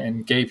out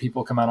and gay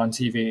people come out on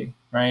TV,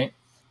 right?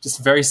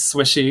 Just very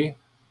swishy,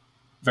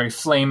 very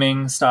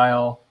flaming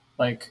style,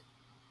 like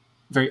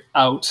very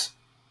out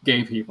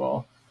gay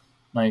people.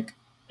 Like,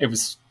 it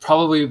was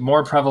probably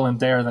more prevalent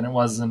there than it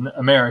was in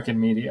American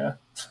media.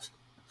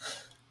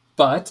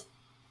 But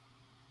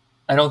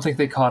I don't think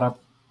they caught up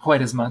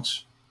quite as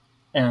much.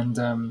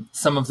 And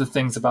some of the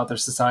things about their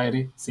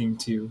society seem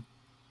to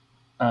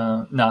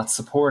not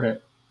support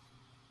it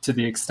to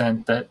the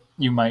extent that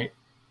you might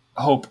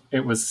hope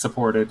it was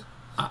supported.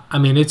 I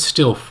mean, it's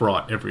still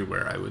fraught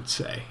everywhere, I would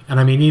say. And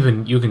I mean,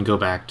 even you can go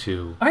back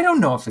to... I don't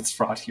know if it's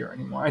fraught here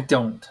anymore. I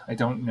don't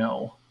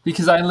know.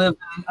 Because I live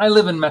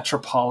in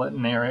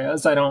metropolitan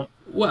areas. I don't...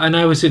 Well, and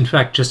I was, in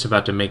fact, just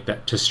about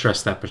to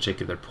stress that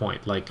particular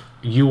point. Like,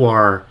 you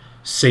are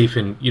safe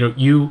in...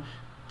 you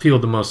feel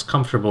the most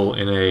comfortable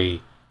in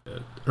a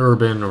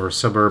urban or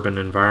suburban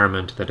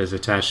environment that is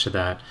attached to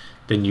that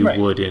than you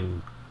would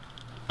in...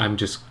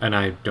 and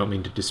I don't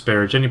mean to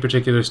disparage any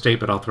particular state,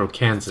 but I'll throw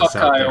Kansas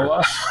out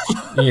Iowa.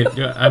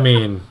 there. I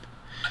mean,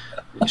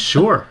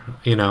 sure,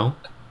 And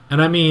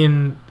I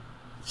mean,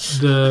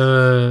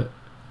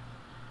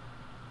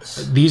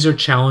 these are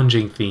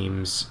challenging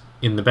themes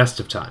in the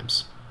best of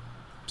times.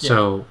 Yeah.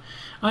 So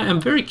I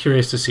am very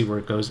curious to see where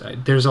it goes.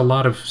 There's a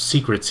lot of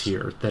secrets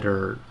here that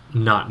are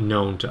not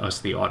known to us,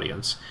 the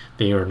audience.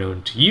 They are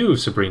known to you,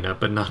 Sabrina,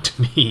 but not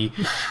to me.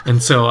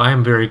 And so I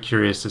am very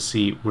curious to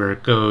see where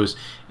it goes.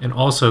 And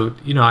also,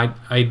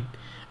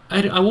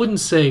 I wouldn't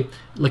say,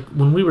 like,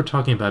 when we were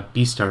talking about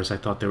Beastars, I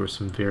thought there were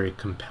some very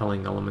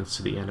compelling elements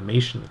to the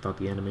animation. I thought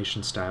the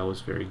animation style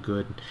was very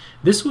good.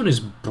 This one is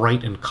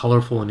bright and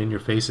colorful and in your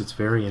face. It's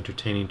very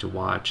entertaining to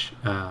watch.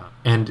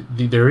 And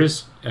there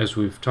is, as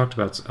we've talked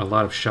about, a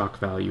lot of shock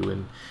value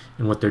in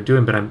what they're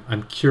doing. But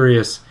I'm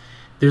curious.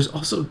 There's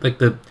also,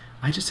 like,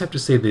 I just have to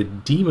say the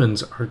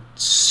demons are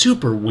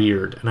super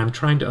weird, and I'm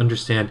trying to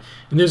understand.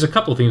 And there's a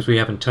couple of things we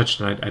haven't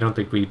touched on. I don't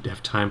think we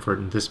have time for it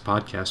in this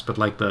podcast, but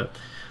like the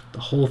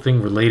whole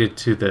thing related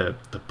to the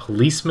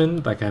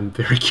policeman, like, I'm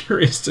very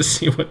curious to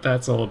see what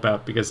that's all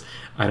about, because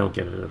I don't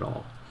get it at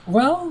all.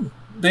 Well,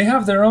 they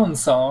have their own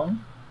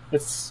song.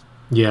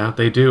 Yeah,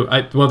 they do.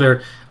 I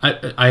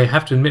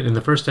have to admit, in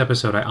the first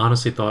episode, I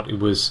honestly thought it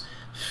was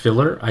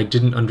filler. I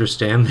didn't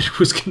understand that it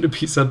was going to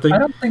be something. I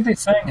don't think they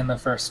sang in the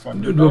first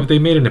one. No, they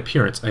made an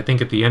appearance. I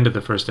think at the end of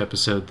the first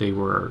episode,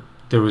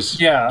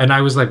 Yeah. And I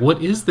was like,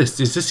 what is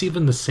this? Is this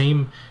even the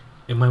same?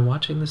 Am I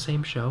watching the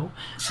same show?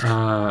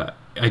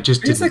 I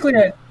just Basically,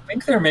 I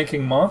think they're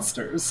making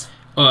monsters.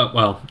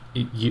 Well,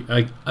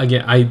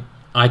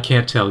 I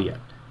can't tell yet.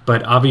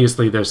 But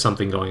obviously there's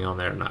something going on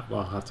there, and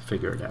I'll have to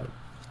figure it out.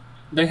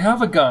 They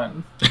have a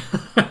gun,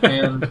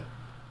 and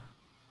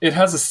it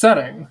has a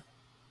setting.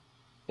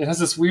 It has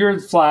this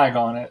weird flag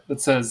on it that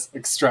says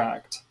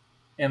extract.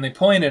 And they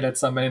point it at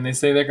somebody, and they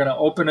say they're going to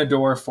open a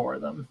door for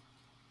them.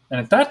 And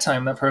at that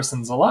time, that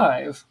person's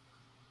alive.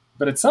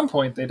 But at some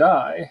point, they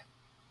die.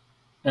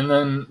 And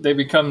then they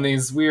become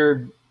these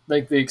weird...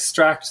 Like, they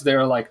extract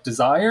their, like,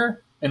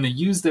 desire, and they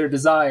use their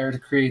desire to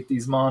create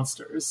these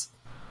monsters.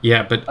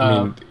 Yeah, but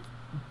I mean...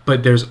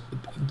 But there's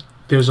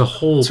a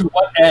whole... To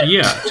what end?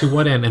 Yeah, to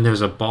what end? And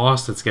there's a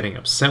boss that's getting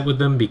upset with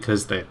them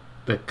because the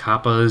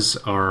Kappas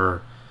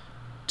are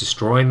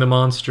destroying the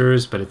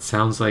monsters, but it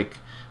sounds like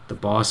the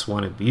boss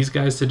wanted these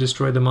guys to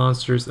destroy the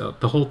monsters.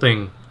 The whole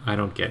thing, I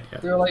don't get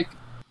yet. They're, like,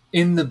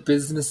 in the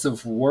business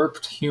of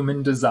warped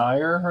human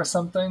desire or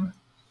something.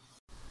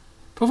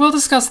 But we'll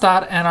discuss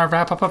that and our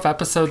wrap-up of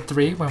episode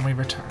 3 when we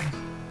return.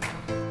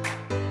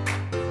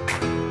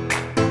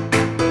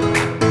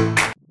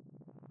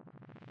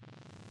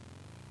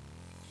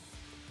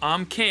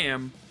 I'm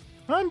Cam.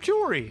 I'm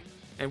Jory.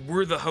 And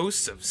we're the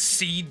hosts of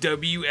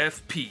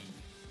CWFP,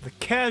 the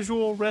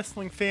Casual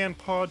Wrestling Fan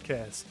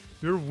Podcast,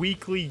 your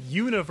weekly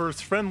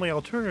universe-friendly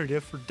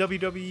alternative for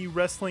WWE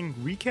wrestling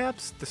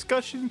recaps,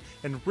 discussion,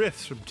 and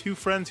riffs from two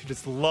friends who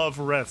just love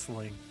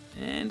wrestling.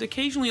 And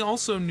occasionally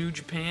also New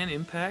Japan,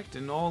 Impact,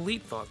 and All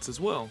Elite thoughts as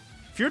well.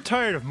 If you're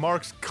tired of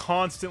Marks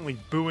constantly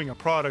booing a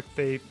product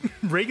they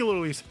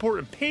regularly support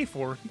and pay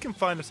for, you can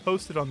find us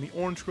hosted on the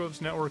Orange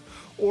Groves Network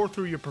or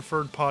through your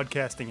preferred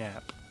podcasting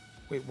app.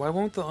 Wait, why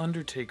won't The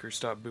Undertaker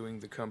stop booing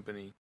the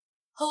company?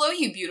 Hello,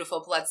 you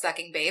beautiful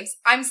blood-sucking babes.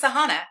 I'm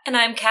Sahana. And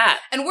I'm Kat.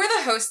 And we're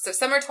the hosts of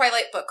Summer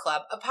Twilight Book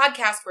Club, a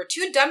podcast where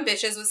two dumb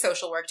bitches with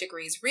social work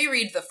degrees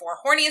reread the 4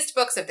 horniest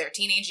books of their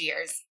teenage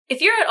years.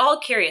 If you're at all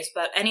curious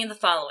about any of the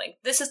following,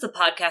 this is the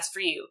podcast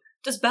for you.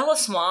 Does Bella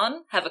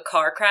Swan have a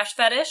car crash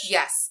fetish?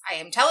 Yes, I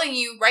am telling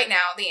you right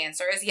now the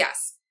answer is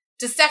yes.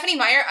 Does Stephenie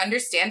Meyer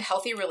understand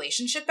healthy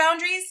relationship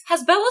boundaries?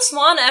 Has Bella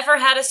Swan ever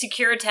had a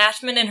secure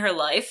attachment in her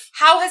life?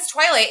 How has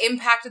Twilight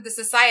impacted the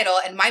societal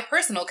and my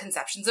personal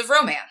conceptions of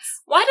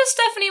romance? Why does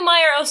Stephenie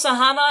Meyer owe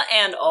Sahana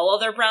and all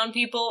other brown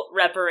people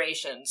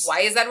reparations? Why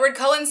is Edward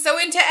Cullen so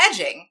into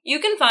edging? You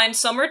can find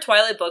Summer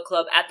Twilight Book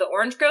Club at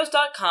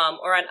theorangegrows.com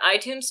or on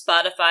iTunes,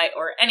 Spotify,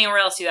 or anywhere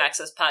else you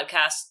access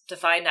podcasts to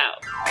find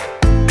out.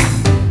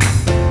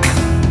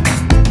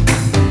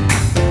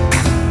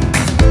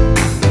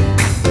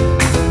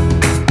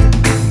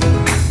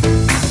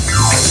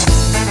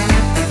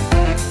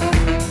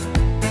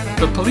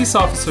 The police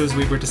officers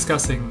we were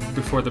discussing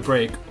before the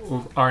break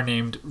are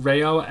named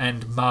Reo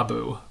and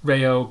Mabu.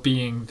 Reo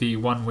being the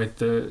one with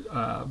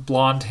the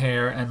blonde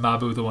hair and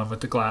Mabu the one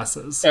with the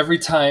glasses. Every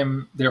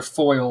time they're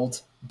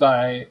foiled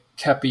by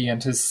Kepi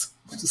and his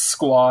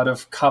squad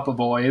of Kappa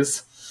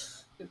boys,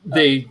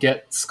 they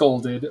get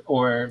scolded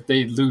or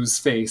they lose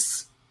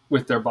face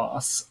with their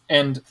boss.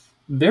 And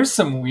there's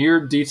some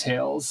weird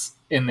details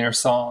in their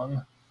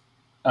song.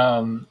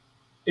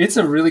 It's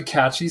a really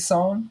catchy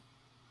song.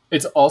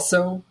 It's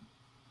also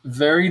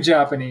very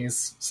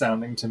Japanese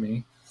sounding to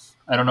me.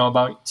 I don't know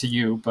about to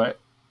you, but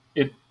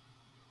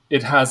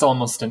it has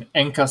almost an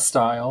Enka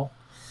style.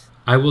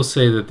 I will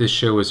say that this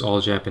show is all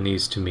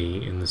Japanese to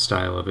me in the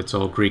style of it's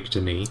all Greek to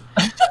me.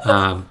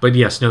 But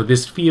yes, no,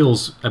 this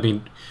feels, I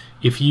mean,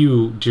 if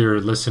you,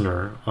 dear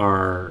listener,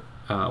 are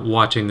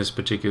watching this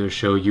particular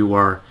show, you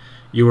are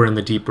in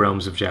the deep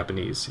realms of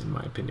Japanese, in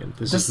my opinion.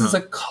 This is a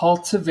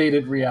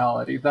cultivated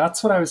reality.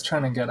 That's what I was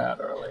trying to get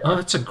at earlier. Oh,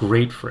 that's a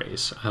great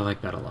phrase. I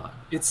like that a lot.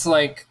 It's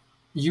like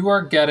you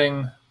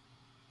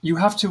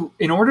have to,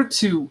 in order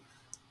to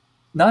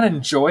not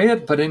enjoy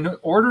it, but in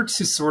order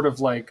to sort of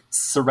like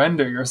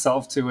surrender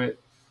yourself to it,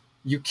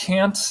 you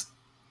can't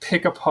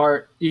pick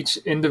apart each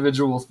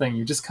individual thing.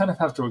 You just kind of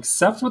have to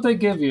accept what they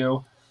give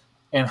you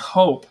and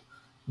hope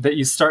that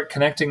you start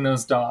connecting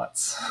those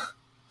dots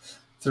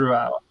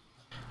throughout.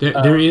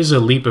 There is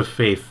a leap of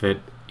faith that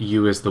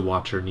you as the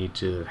watcher need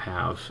to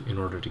have in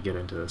order to get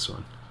into this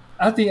one.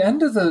 At the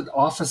end of the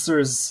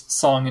officers'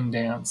 song and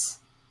dance,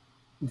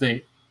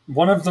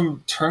 one of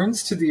them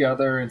turns to the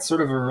other in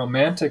sort of a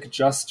romantic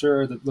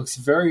gesture that looks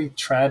very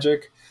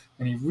tragic,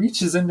 and he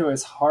reaches into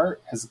his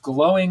heart, his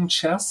glowing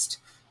chest,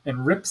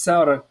 and rips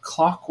out a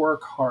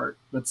clockwork heart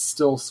that's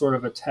still sort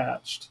of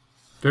attached.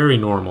 Very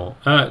normal.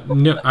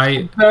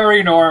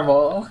 Very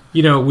normal.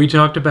 You know, we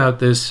talked about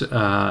this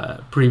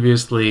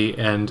previously,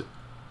 and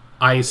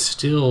I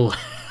still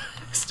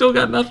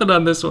got nothing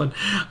on this one.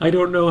 I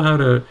don't know how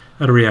to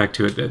react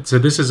to it. So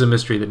this is a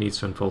mystery that needs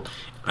to unfold.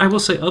 I will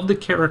say, of the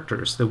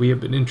characters that we have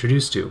been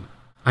introduced to,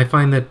 I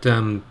find that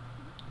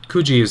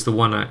Kuji is the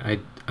one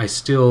I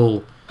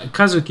still...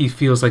 Kazuki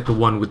feels like the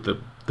one with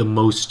the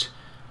most...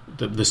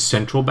 the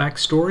central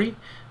backstory,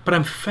 but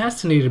I'm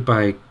fascinated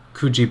by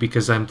Kuji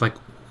because I'm like,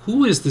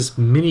 who is this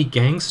mini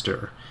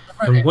gangster?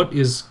 Right. And what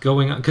is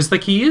going on? Because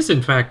like he is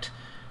in fact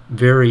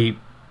very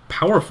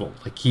powerful.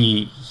 Like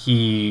he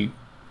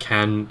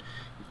can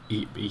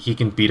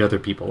beat other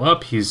people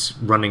up. He's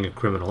running a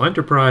criminal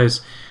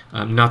enterprise.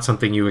 Not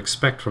something you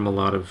expect from a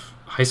lot of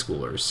high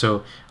schoolers.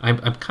 So I'm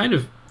kind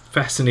of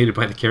fascinated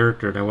by the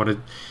character, and I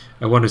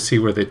want to see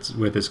where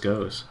this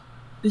goes.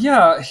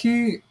 Yeah,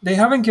 they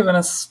haven't given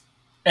us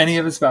any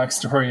of his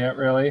backstory yet.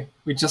 Really,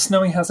 we just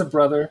know he has a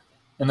brother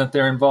and that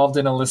they're involved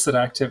in illicit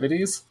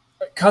activities.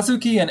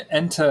 Kazuki and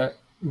Enta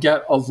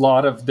get a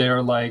lot of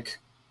their like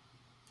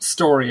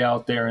story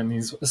out there in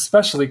these,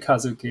 especially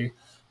Kazuki.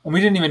 And we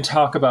didn't even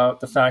talk about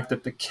the fact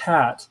that the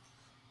cat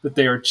that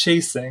they are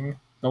chasing,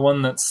 the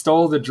one that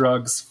stole the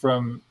drugs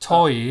from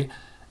Toi,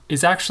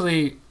 is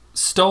actually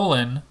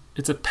stolen.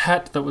 It's a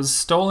pet that was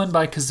stolen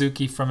by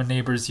Kazuki from a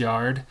neighbor's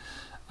yard.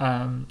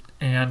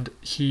 And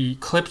he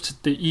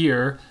clipped the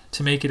ear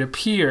to make it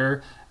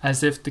appear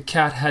as if the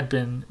cat had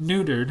been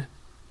neutered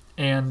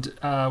and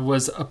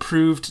was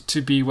approved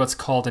to be what's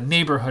called a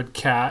neighborhood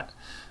cat,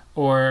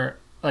 or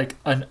like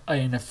an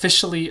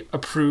officially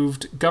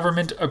approved,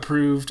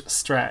 government-approved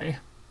stray.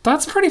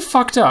 That's pretty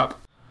fucked up.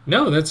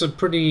 No, that's a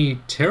pretty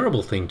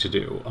terrible thing to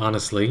do,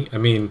 honestly. I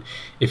mean,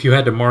 if you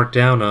had to mark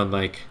down on,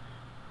 like,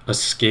 a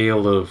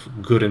scale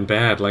of good and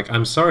bad, like,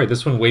 I'm sorry,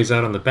 this one weighs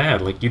out on the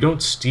bad. Like, you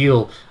don't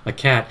steal a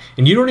cat,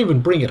 and you don't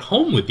even bring it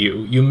home with you.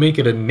 You make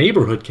it a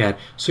neighborhood cat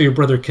so your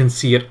brother can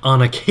see it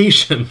on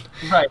occasion.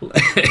 Right.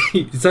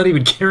 He's not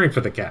even caring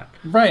for the cat.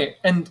 Right,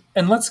 and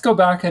let's go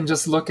back and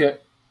just look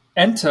at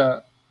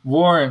Enta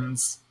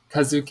warns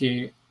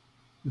Kazuki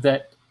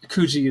that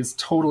Kuji is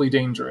totally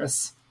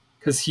dangerous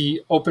because he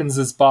opens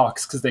his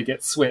box because they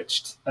get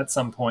switched at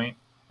some point,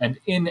 and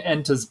in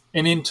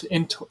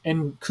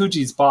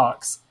Kuji's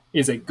box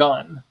is a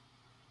gun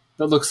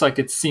that looks like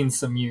it's seen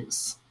some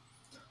use.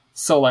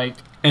 So like,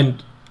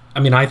 and I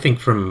mean, I think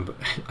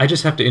I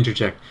just have to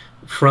interject,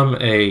 from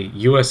a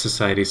U.S.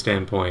 society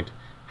standpoint,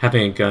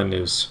 having a gun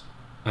is,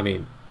 I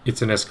mean,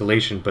 it's an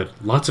escalation, but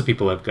lots of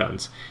people have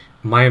guns.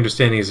 My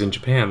understanding is in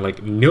Japan,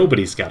 like,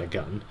 nobody's got a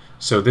gun.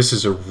 So this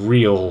is a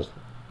real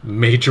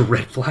major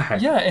red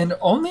flag. Yeah, and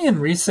only in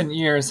recent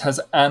years has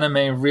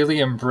anime really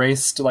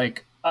embraced,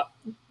 like,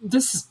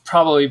 this is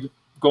probably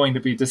going to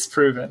be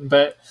disproven,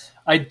 but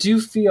I do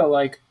feel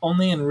like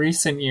only in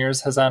recent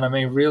years has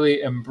anime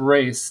really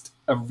embraced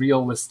a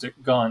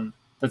realistic gun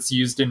that's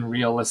used in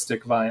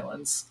realistic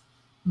violence.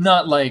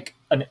 Not like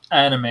an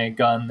anime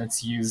gun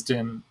that's used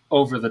in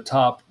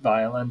over-the-top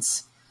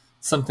violence,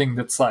 something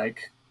that's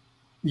like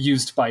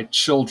used by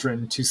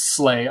children to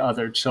slay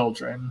other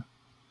children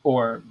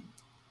or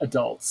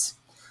adults.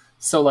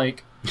 So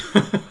like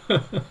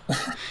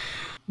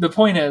the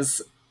point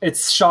is,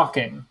 it's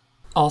shocking.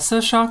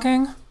 Also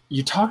shocking?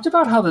 You talked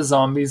about how the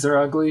zombies are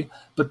ugly,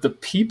 but the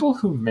people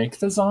who make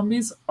the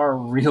zombies are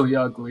really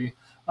ugly.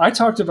 I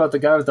talked about the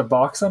guy with the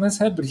box on his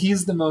head, but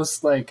he's the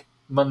most like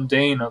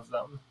mundane of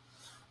them.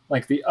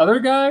 Like the other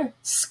guy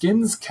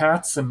skins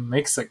cats and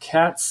makes a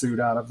cat suit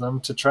out of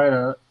them to try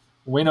to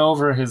win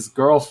over his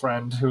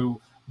girlfriend who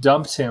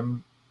dumped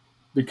him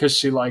because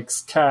she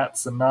likes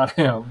cats and not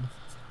him.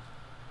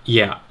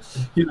 Yeah.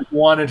 He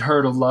wanted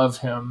her to love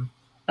him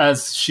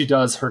as she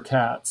does her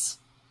cats.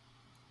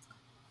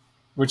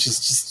 Which is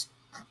just...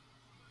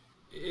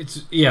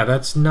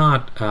 that's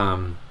not...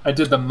 I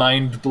did the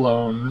mind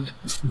blown...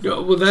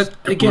 No, well, that,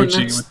 again,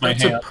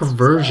 that's a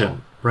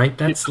perversion, right?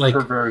 That's like...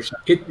 perversion,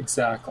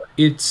 exactly.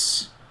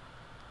 It's...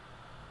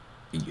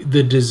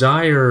 The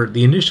desire,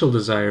 the initial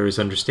desire is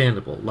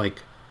understandable.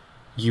 Like,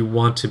 you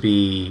want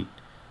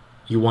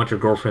your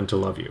girlfriend to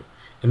love you.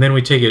 And then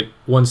we take it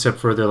one step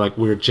further, like,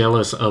 we're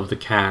jealous of the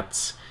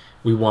cats.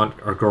 We want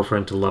our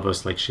girlfriend to love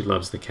us like she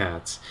loves the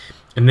cats.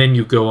 And then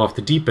you go off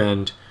the deep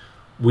end...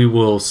 We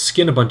will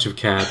skin a bunch of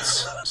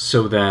cats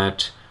so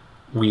that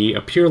we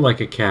appear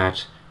like a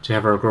cat, to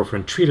have our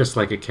girlfriend treat us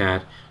like a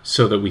cat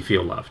so that we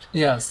feel loved.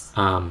 Yes.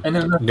 And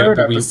in the third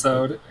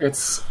episode,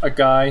 it's a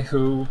guy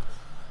who...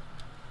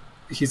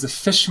 He's a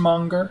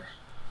fishmonger.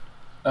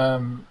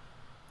 And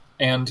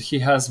he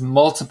has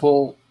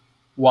multiple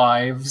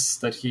wives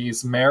that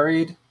he's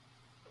married.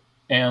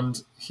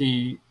 And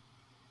he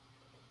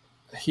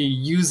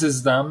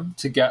uses them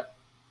to get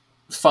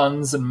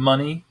funds and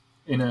money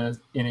in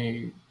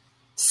a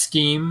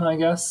scheme, I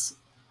guess,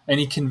 and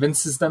he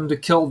convinces them to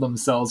kill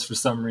themselves for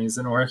some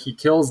reason, or he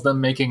kills them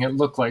making it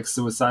look like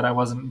suicide. I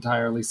wasn't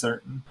entirely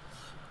certain.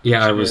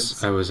 Yeah, I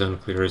was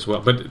unclear as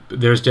well, but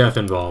there's death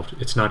involved.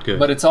 It's not good.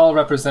 But it's all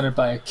represented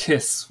by a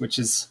kiss, which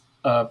is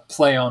a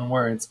play on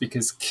words,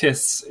 because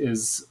kiss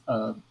is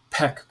a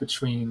peck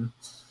between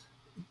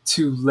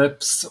two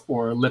lips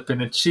or a lip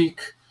and a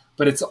cheek,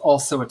 but it's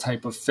also a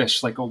type of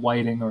fish, like a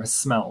whiting or a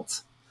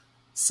smelt.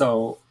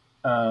 So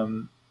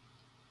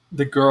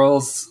the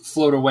girls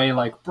float away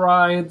like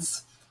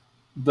brides,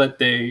 but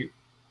they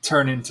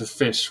turn into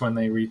fish when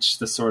they reach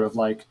the sort of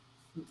like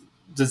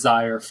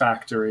desire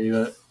factory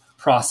that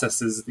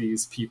processes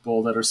these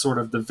people that are sort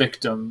of the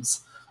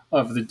victims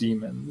of the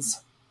demons.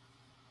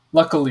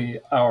 Luckily,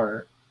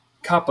 our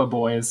Kappa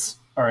boys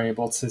are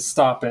able to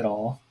stop it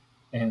all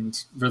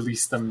and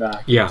release them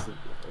back. Yeah,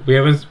 we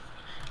haven't...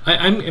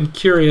 I'm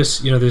curious,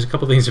 there's a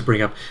couple things to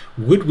bring up.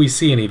 Would we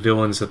see any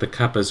villains that the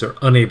Kappas are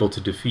unable to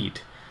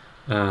defeat?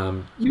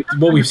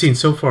 What we've seen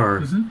so far,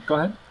 Go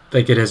ahead.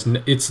 Like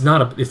it's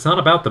not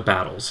about the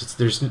battles.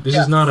 This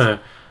is not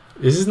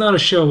a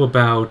show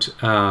about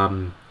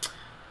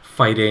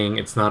fighting.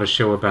 It's not a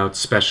show about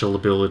special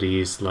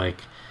abilities.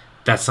 Like,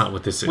 that's not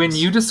what this is. When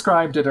you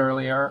described it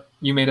earlier,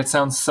 you made it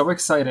sound so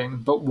exciting,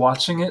 but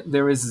watching it,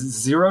 there is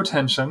zero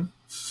tension.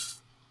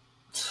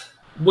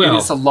 Well,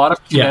 it's a lot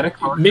of kinetic.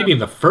 Yeah, maybe in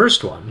the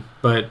first one,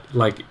 but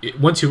like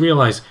once you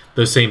realize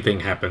the same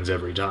thing happens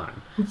every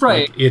time,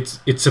 right?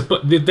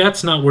 Like,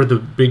 that's not where the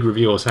big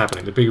reveal is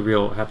happening. The big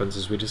reveal happens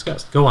as we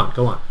discussed. Go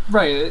on.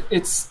 Right.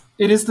 It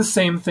is the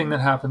same thing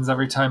that happens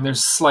every time.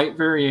 There's slight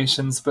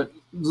variations, but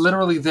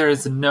literally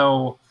there's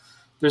no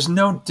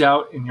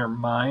doubt in your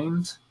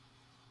mind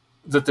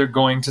that they're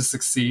going to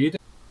succeed.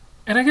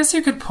 And I guess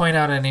you could point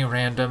out any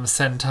random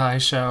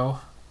Sentai show,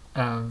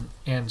 and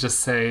just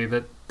say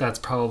that that's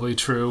probably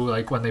true.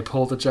 Like when they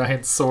pull the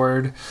giant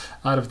sword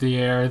out of the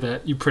air,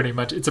 that it's pretty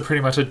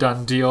much a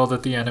done deal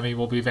that the enemy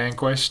will be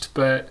vanquished.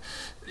 But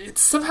it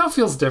somehow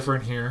feels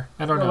different here.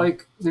 I don't know.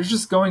 Like they're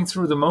just going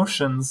through the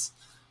motions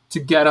to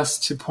get us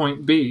to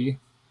point B.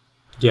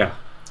 Yeah,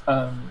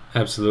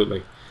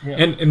 absolutely. Yeah.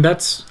 And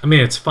that's,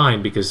 it's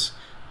fine because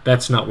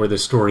that's not where the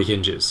story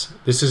hinges.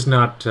 This is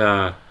not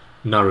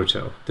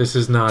Naruto. This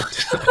is not...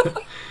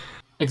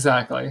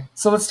 Exactly.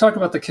 So let's talk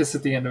about the kiss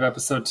at the end of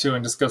episode 2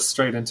 and just go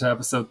straight into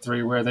episode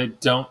 3, where they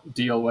don't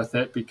deal with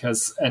it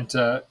because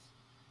Enta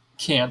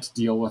can't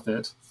deal with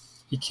it.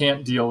 He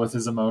can't deal with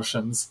his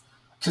emotions.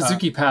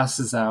 Kazuki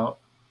passes out.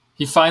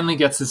 He finally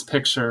gets his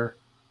picture.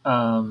 He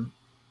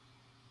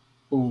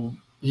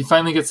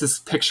finally gets his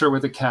picture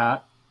with a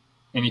cat,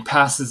 and he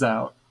passes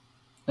out.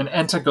 And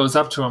Enta goes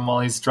up to him while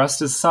he's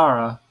dressed as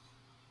Sarah,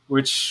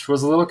 which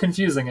was a little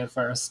confusing at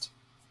first,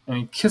 and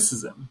he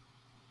kisses him.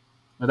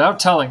 Without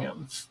telling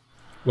him.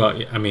 Well,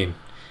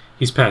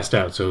 he's passed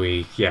out, so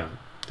the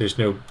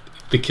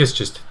kiss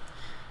just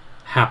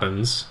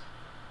happens.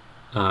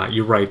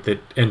 You're right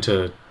that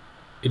Enta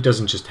it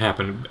doesn't just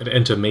happen.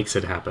 Enta makes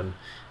it happen,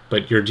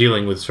 but you're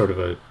dealing with sort of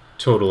a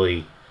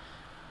totally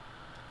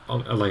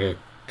like a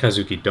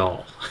Kazuki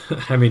doll.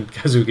 I mean,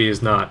 Kazuki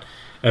is not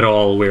at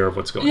all aware of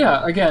what's going on.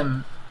 Yeah,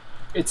 again,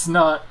 it's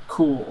not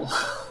cool.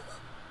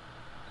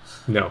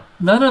 No.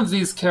 None of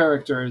these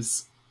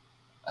characters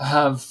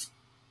are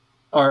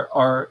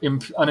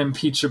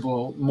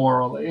unimpeachable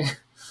morally.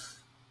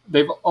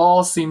 They've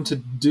all seemed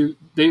to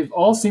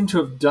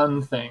have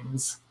done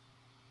things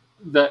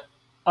that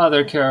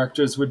other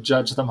characters would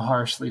judge them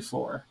harshly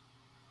for.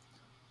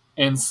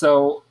 And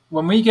so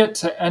when we get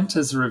to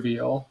Enta's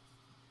reveal,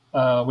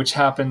 which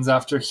happens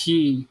after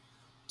he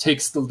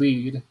takes the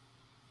lead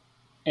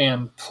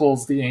and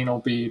pulls the anal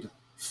bead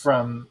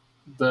from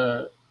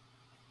the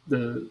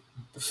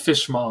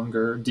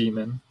fishmonger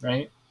demon,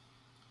 right?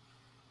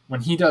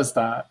 When he does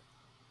that,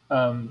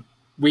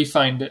 we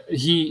find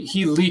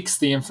he leaks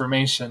the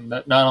information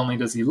that not only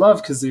does he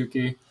love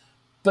Kazuki,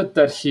 but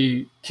that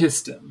he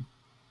kissed him.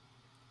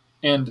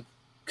 And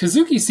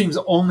Kazuki seems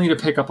only to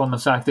pick up on the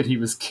fact that he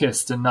was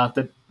kissed and not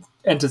that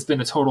Enta's been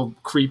a total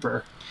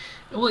creeper.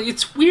 Well,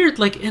 it's weird,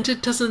 like, Enta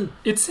doesn't...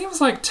 It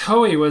seems like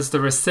Toei was the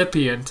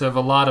recipient of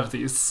a lot of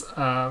these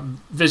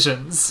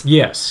visions.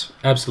 Yes,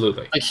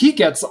 absolutely. Like, he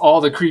gets all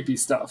the creepy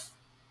stuff.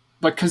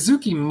 But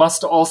Kazuki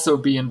must also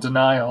be in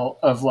denial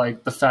of,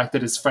 like, the fact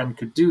that his friend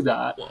could do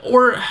that.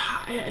 Or,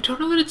 I don't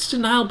know that it's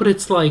denial, but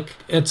it's like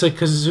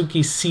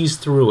Kazuki sees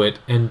through it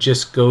and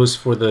just goes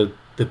for the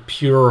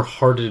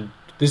pure-hearted...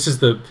 This is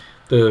the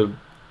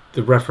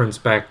reference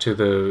back to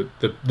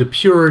the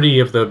purity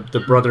of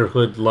the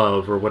brotherhood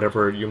love or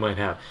whatever you might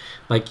have.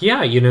 Like,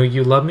 yeah,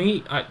 you love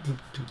me,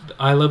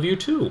 I love you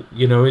too.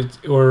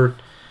 Or,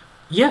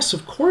 yes,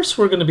 of course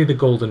we're going to be the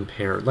golden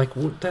pair. Like,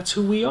 that's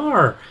who we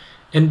are.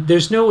 And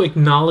there's no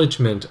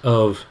acknowledgement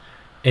of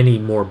any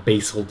more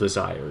basal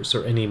desires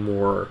or any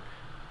more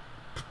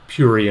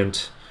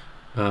prurient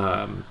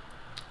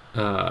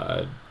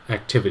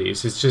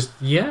activities. It's just,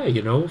 yeah,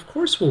 of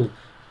course we'll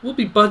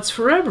be buds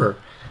forever.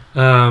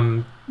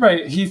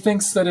 Right, he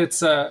thinks that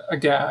it's a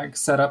gag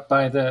set up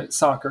by the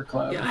soccer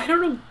club. Yeah, I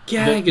don't know,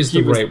 gag is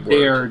the right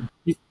word.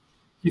 He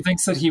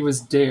thinks that he was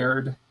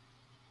dared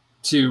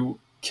to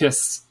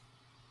kiss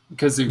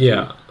Kazuki.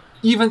 Yeah.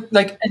 Even,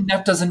 like, and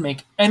that doesn't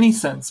make any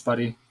sense,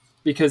 buddy.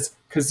 Because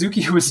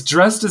Kazuki was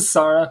dressed as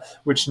Sara,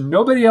 which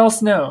nobody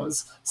else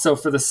knows. So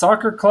for the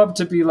soccer club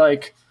to be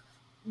like,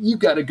 you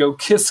gotta go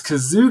kiss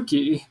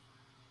Kazuki.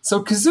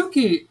 So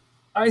Kazuki,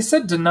 I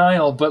said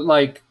denial, but,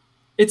 like,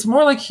 it's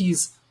more like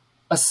he's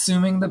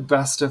assuming the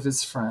best of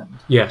his friend.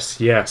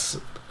 Yes.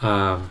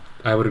 I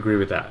would agree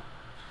with that.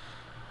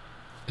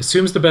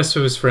 Assumes the best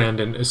of his friend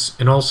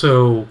and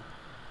also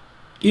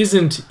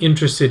isn't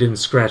interested in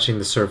scratching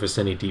the surface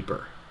any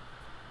deeper.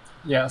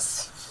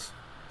 Yes.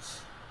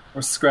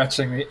 Or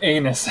scratching the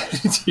anus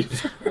any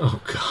deeper. Oh,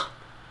 God.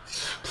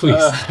 Please,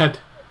 yeah.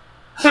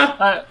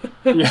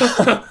 Okay.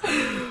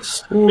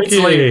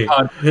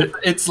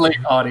 It's late,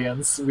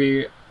 audience.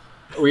 We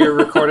are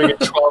recording at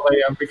 12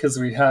 a.m. because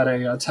we had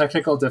a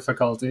technical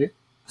difficulty.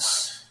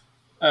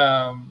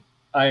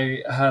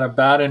 I had a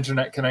bad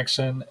internet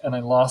connection and I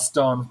lost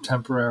Dawn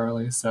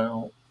temporarily,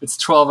 so it's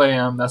 12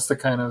 a.m. That's the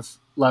kind of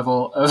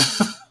level of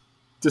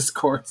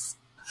discourse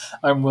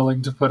I'm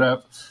willing to put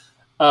up.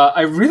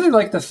 I really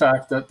like the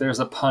fact that there's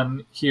a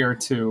pun here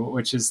too,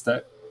 which is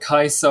that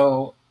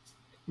Kaiso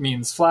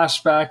means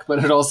flashback,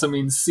 but it also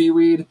means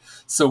seaweed.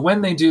 So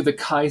when they do the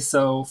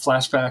Kaiso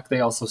flashback, they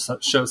also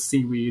show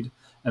seaweed,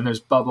 and there's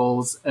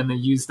bubbles, and they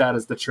use that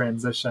as the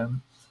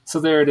transition. So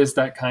there it is,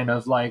 that kind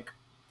of like,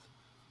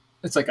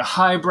 it's like a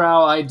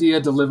highbrow idea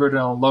delivered in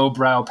a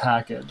lowbrow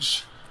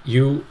package.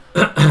 You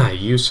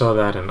saw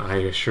that, and I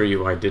assure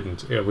you I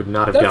didn't. I would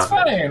not have That's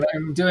gotten it. fine.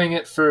 I'm doing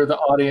it for the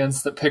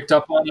audience that picked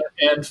up on it,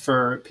 and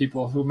for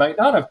people who might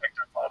not have picked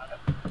up on it.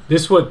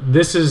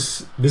 This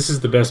is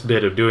the best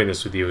bit of doing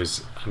this with you.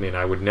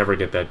 I would never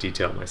get that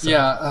detail myself.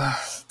 Yeah,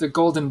 the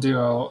golden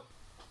duo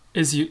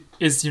is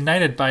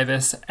united by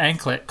this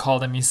anklet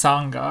called a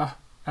misanga,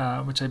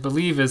 which I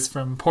believe is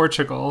from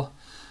Portugal.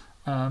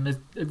 It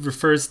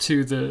refers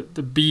to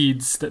the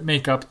beads that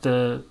make up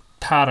the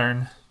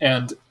pattern,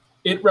 and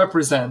it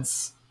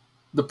represents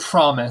the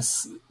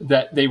promise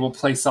that they will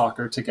play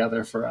soccer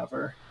together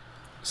forever.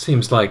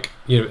 Seems like,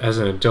 as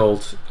an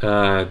adult,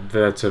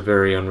 that's a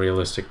very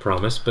unrealistic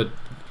promise, but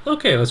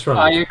okay, let's run.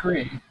 I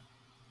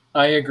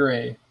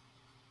agree.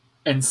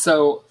 And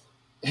so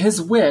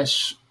his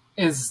wish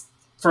is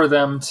for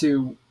him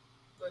to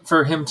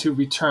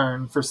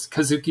return, for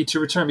Kazuki to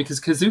return,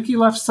 because Kazuki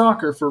left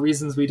soccer for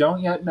reasons we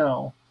don't yet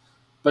know,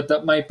 but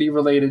that might be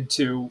related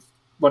to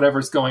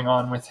whatever's going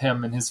on with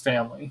him and his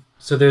family.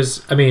 So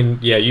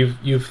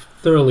you've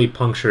thoroughly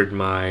punctured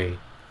my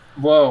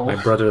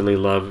brotherly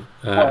love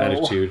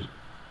attitude.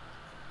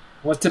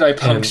 What did I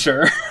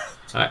puncture?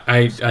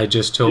 I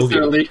just told you. Is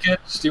there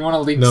leakage? Do you want to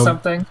leak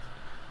something?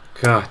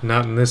 God,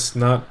 not in this,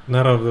 not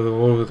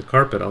over the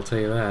carpet. I'll tell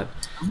you that.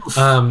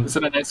 Is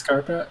it a nice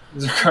carpet?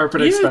 Is your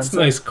carpet expensive? It's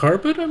nice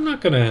carpet. I'm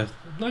not gonna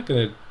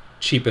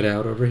cheap it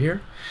out over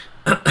here.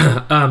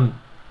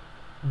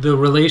 the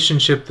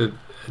relationship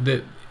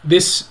that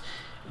this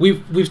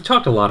we've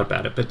talked a lot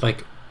about it, but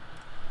like,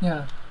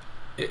 Yeah.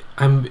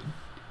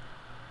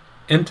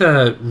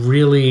 Enta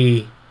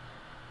really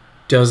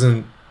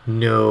doesn't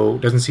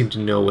seem to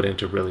know what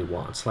Enta really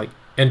wants. Like,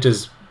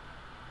 Enta's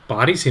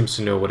body seems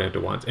to know what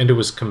Enta wants. Enta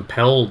was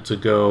compelled to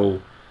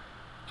go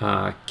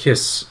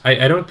kiss.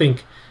 I don't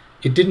think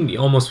it didn't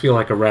almost feel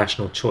like a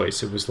rational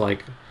choice. It was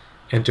like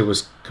Enta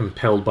was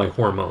compelled by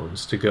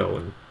hormones to go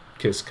and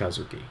kiss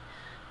Kazuki.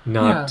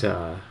 Not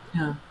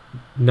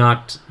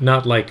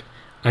like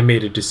I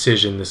made a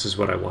decision, this is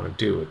what I want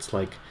to do. It's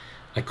like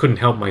I couldn't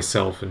help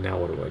myself, and now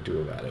what do I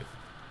do about it?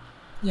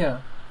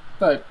 Yeah,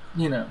 but,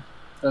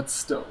 that's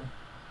still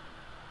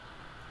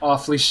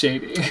awfully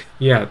shady.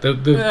 Yeah.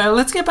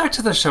 Let's get back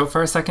to the show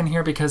for a second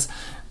here, because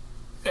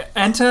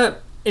Enta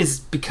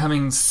is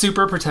becoming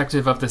super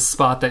protective of this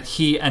spot that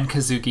he and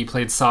Kazuki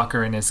played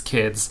soccer in as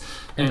kids.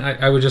 And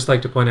I would just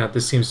like to point out,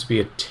 this seems to be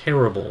a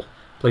terrible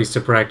place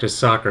to practice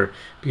soccer,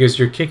 because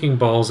you're kicking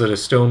balls at a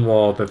stone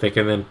wall that they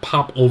can then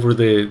pop over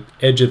the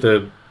edge of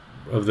the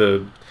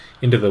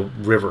into the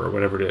river or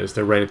whatever it is.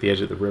 They're right at the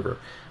edge of the river.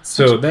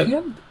 So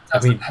Japan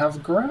doesn't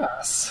have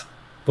grass.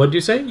 What did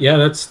you say? Yeah,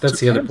 that's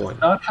the other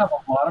point. Does not have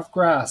a lot of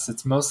grass.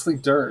 It's mostly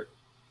dirt.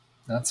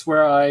 That's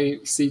where I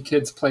see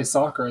kids play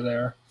soccer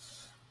there.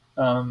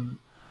 The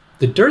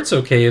dirt's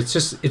okay.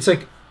 It's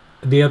like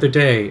the other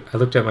day I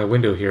looked out my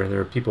window here and there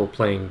were people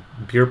playing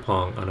beer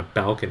pong on a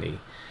balcony,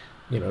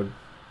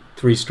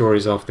 3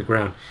 stories off the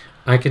ground.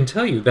 I can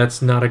tell you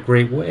that's not a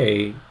great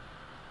way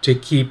to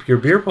keep your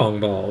beer pong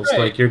balls. Right.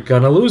 Like, you're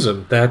gonna lose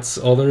them. That's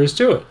all there is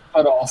to it.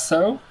 But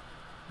also,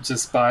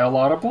 just buy a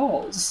lot of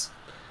balls.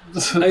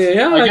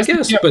 I guess,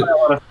 you can't but buy a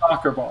lot of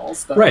soccer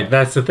balls. Though. Right,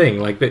 that's the thing.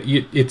 Like,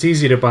 it's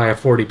easy to buy a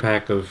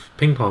 40-pack of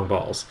ping pong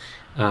balls.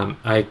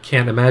 I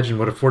can't imagine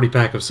what a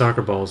 40-pack of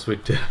soccer balls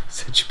would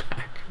set you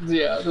back.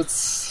 Yeah,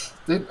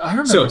 I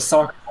remember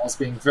soccer balls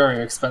being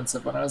very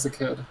expensive when I was a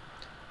kid.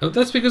 Oh,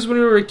 that's because when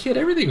we were a kid,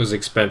 everything was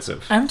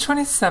expensive. I'm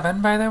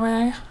 27, by the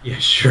way. Yeah,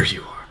 sure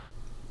you are.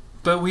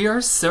 But we are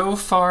so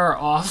far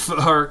off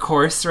our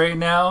course right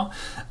now.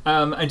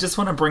 I just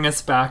want to bring us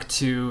back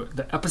to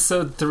the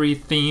episode 3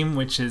 theme,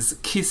 which is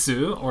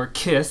Kisu, or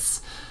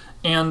Kiss.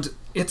 And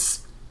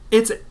it's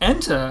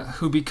Enta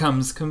who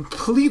becomes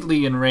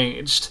completely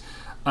enraged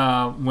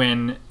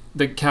when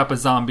the Kappa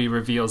zombie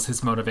reveals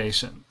his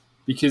motivation.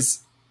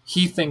 Because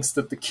he thinks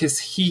that the kiss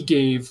he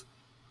gave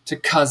to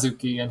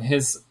Kazuki and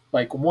his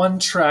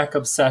one-track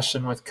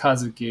obsession with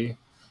Kazuki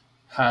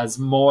has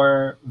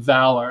more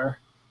valor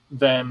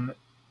than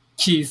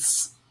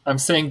Keith's. I'm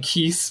saying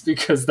Keith's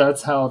because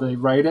that's how they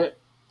write it,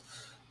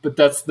 but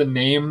that's the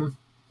name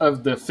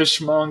of the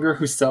fishmonger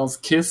who sells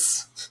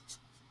Kiss,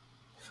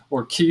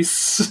 or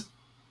Keith's.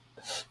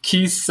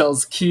 Keith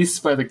sells Keith's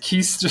by the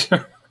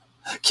Keister.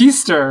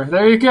 Keister,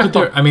 there you go.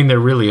 But there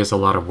really is a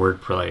lot of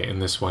wordplay in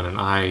this one, and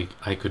I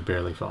could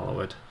barely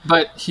follow it.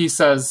 But he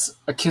says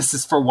a kiss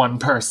is for one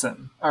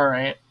person, all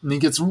right? And he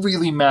gets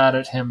really mad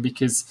at him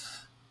because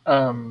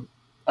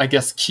I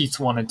guess Keith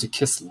wanted to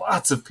kiss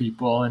lots of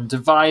people and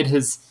divide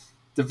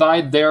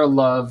their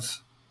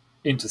love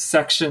into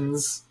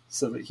sections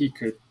so that he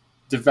could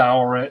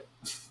devour it.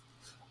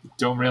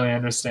 Don't really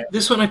understand.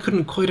 This one I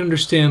couldn't quite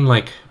understand.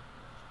 Like,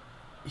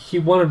 he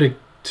wanted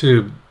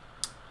to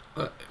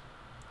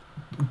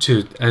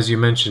as you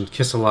mentioned,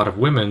 kiss a lot of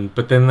women,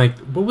 but then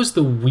what was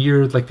the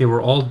weird,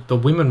 the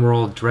women were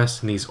all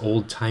dressed in these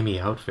old-timey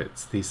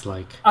outfits,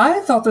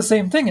 I thought the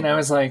same thing, and I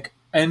was like,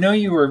 I know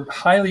you were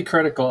highly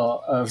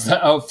critical of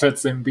the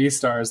outfits in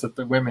Beastars that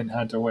the women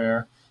had to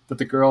wear, that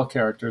the girl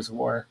characters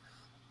wore,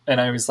 and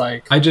I was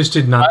like, I just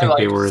did not think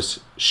they were as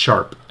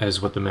sharp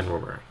as what the men were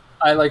wearing.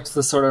 I liked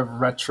the sort of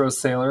retro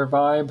sailor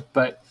vibe,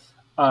 but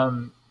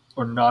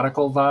or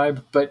nautical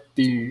vibe, but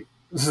the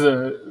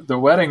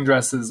wedding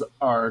dresses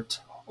are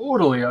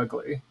totally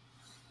ugly,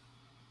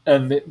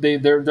 and they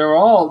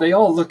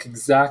all look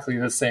exactly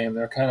the same.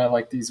 They're kind of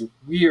like these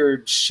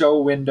weird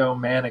show window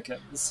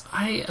mannequins.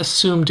 I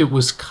assumed it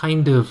was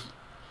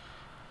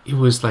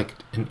like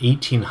an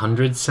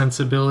 1800s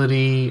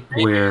sensibility,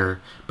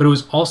 but it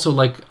was also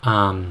like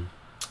I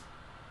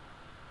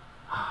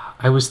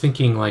was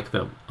thinking like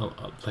the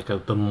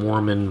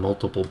Mormon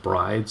multiple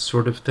brides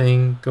sort of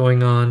thing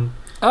going on.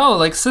 Oh,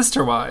 like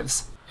Sister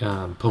Wives.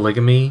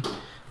 Polygamy.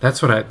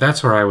 That's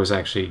where I was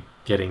actually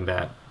getting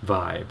that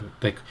vibe.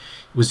 Like,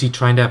 was he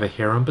trying to have a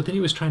harem, but then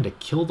he was trying to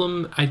kill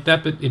them? I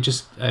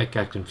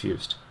got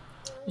confused.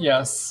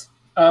 Yes.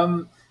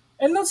 And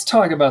let's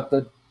talk about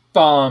the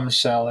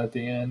bombshell at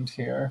the end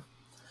here.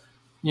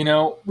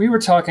 We were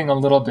talking a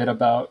little bit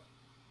about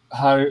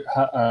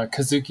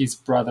Kazuki's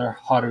brother,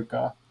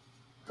 Haruka,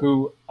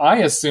 who I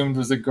assumed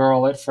was a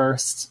girl at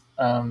first,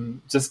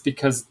 just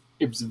because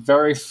it was a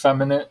very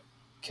feminine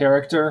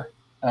character.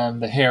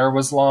 The hair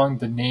was long.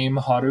 The name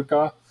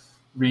Haruka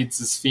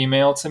reads as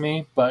female to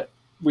me, but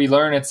we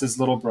learn it's his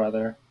little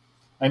brother.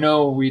 I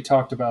know we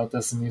talked about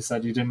this and you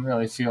said you didn't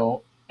really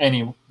feel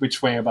any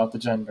which way about the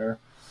gender.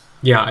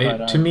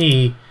 Yeah, to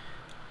me,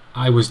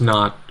 I was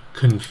not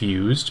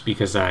confused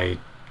because it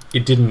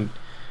didn't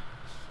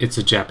it's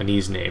a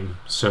Japanese name,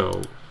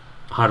 so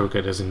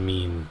Haruka doesn't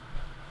mean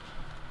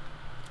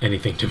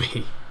anything to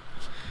me.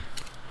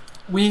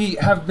 We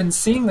have been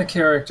seeing the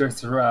character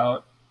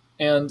throughout,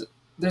 and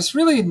there's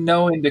really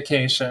no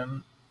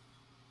indication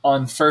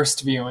on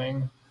first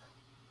viewing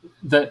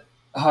that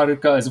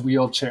Haruka is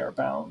wheelchair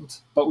bound.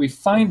 But we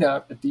find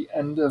out at the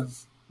end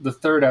of the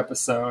third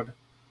episode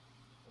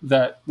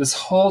that this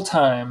whole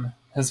time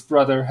his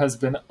brother has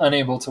been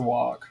unable to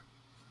walk,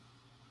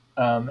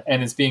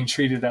 and is being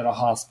treated at a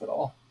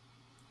hospital.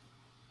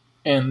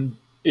 And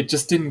it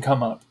just didn't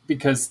come up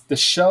because the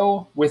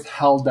show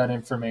withheld that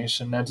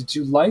information. Now, did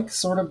you like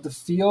sort of the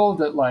feel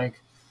that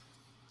like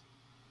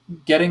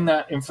getting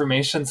that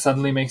information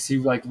suddenly makes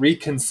you like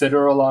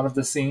reconsider a lot of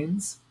the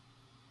scenes?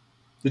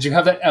 Did you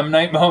have that M.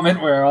 Night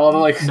moment where all the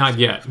like... Not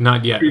yet. But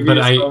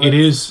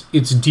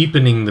it's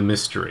deepening the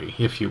mystery,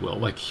 if you will.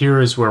 Like, here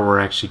is where we're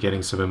actually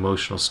getting some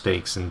emotional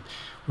stakes, and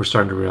we're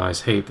starting to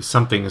realize, hey,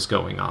 something is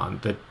going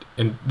on.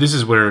 And this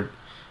is where,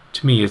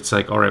 to me, it's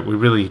like, all right, we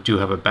really do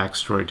have a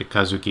backstory to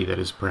Kazuki that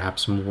is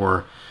perhaps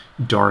more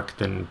dark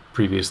than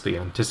previously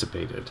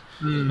anticipated.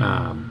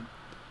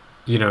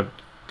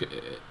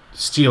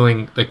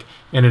 Stealing, like,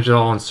 and it's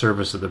all in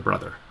service of the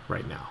brother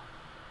right now.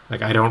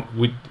 Like,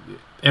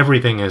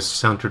 everything is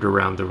centered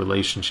around the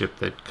relationship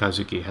that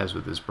Kazuki has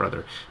with his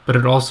brother. But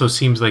it also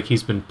seems like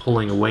he's been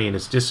pulling away and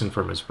is distant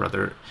from his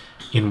brother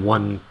in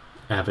one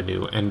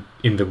avenue and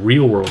in the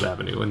real world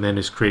avenue, and then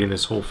is creating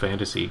this whole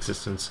fantasy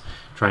existence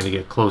trying to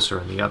get closer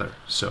in the other.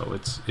 So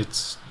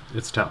it's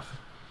tough.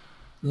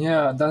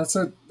 Yeah,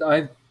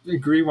 I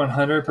agree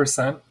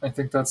 100%. I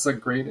think that's a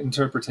great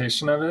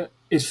interpretation of it.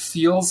 It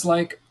feels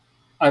like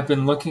I've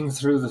been looking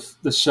through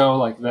the show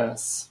like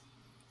this,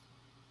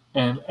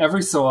 and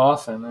every so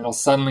often it'll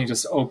suddenly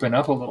just open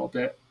up a little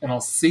bit, and I'll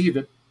see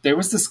that there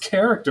was this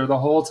character the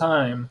whole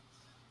time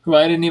who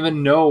I didn't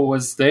even know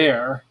was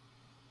there,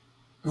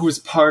 who was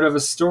part of a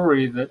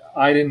story that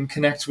I didn't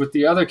connect with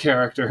the other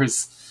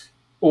characters.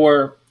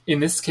 Or in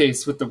this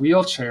case, with the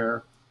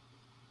wheelchair,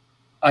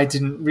 I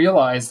didn't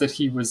realize that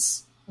he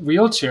was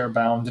wheelchair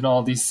bound in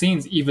all these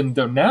scenes, even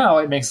though now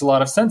it makes a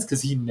lot of sense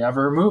because he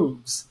never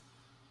moves.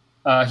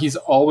 He's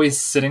always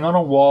sitting on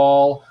a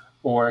wall,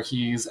 or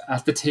he's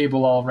at the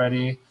table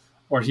already,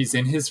 or he's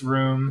in his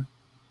room,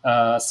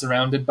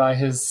 surrounded by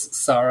his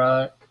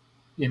Sara,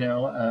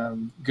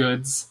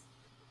 goods.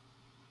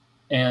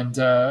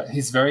 And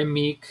he's very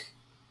meek,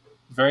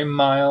 very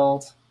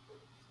mild.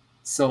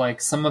 So,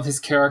 like, some of his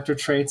character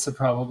traits are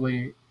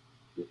probably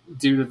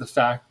due to the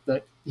fact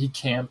that he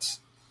can't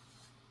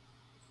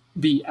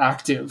be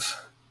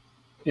active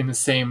in the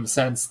same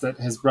sense that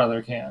his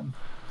brother can.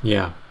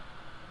 Yeah.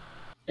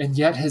 And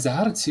yet his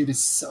attitude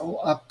is so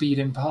upbeat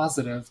and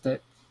positive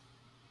that,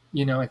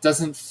 it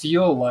doesn't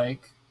feel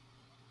like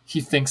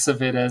he thinks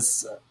of it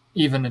as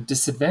even a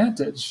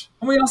disadvantage.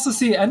 And we also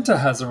see Enta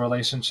has a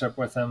relationship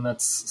with him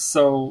that's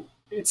so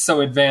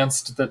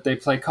advanced that they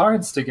play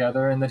cards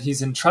together, and that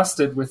he's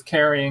entrusted with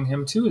carrying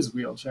him to his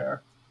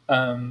wheelchair,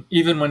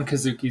 even when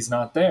Kazuki's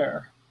not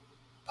there.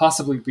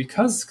 Possibly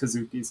because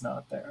Kazuki's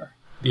not there.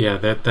 Yeah,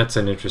 that's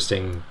an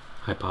interesting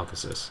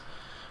hypothesis.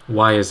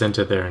 Why is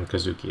Enta there and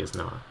Kazuki is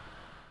not?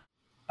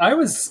 I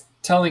was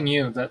telling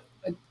you that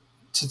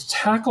to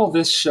tackle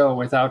this show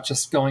without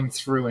just going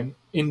through and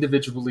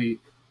individually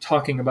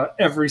talking about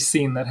every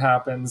scene that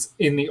happens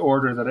in the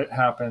order that it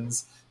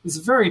happens is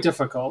very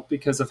difficult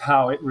because of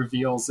how it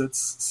reveals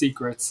its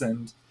secrets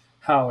and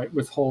how it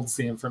withholds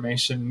the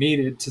information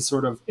needed to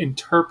sort of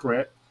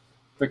interpret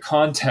the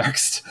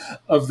context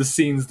of the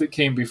scenes that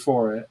came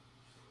before it.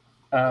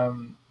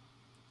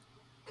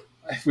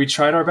 We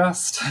tried our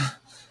best.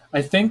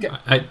 I think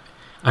I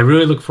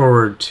really look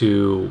forward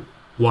to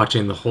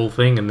watching the whole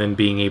thing and then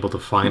being able to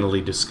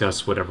finally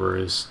discuss whatever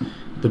is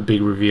the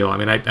big reveal. I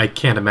mean, I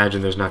can't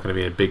imagine there's not going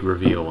to be a big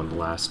reveal in the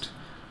last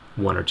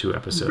one or two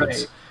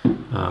episodes.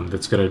 Right.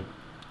 That's going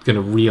to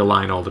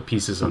realign all the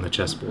pieces on the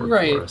chessboard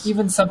for us.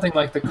 Even something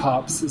like the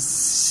cops is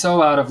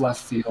so out of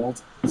left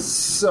field,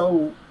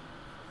 so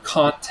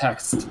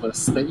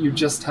contextless that you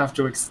just have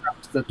to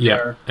accept that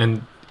they're...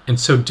 and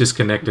so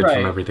disconnected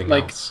from everything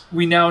else.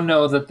 We now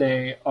know that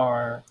they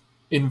are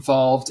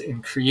involved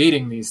in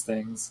creating these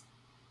things,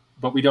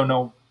 but we don't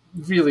know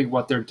really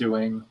what they're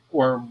doing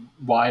or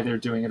why they're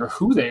doing it or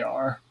who they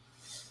are.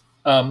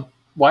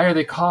 Why are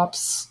they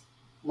cops?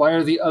 Why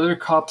are the other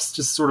cops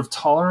just sort of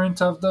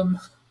tolerant of them?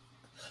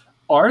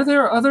 Are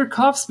there other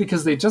cops?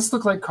 Because they just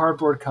look like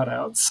cardboard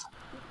cutouts.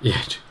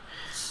 Yeah,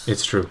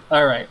 it's true.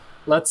 All right,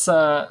 let's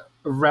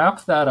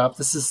wrap that up.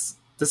 This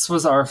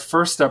was our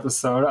first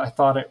episode. I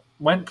thought it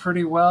went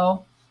pretty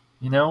well.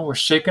 We're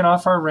shaking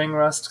off our ring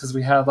rust because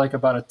we had like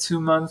about a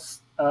 2-month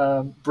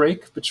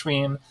break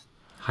between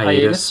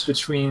hiatus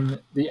between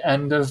the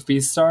end of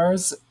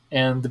Beastars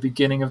and the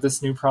beginning of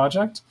this new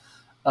project.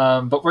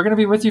 But we're going to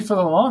be with you for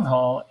the long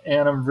haul,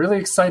 and I'm really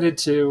excited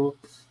to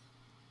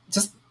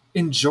just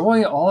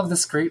enjoy all of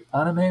this great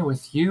anime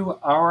with you,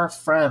 our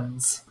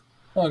friends.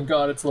 Oh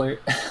God, it's late.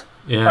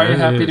 Yeah, Are you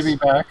happy to be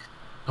back?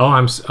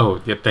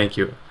 Yeah, thank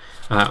you.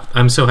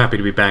 I'm so happy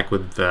to be back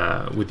with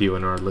you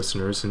and our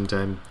listeners, and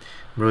I'm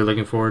really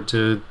looking forward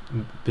to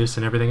this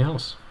and everything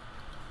else.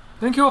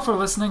 Thank you all for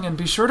listening, and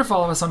be sure to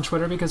follow us on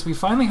Twitter because we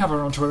finally have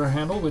our own Twitter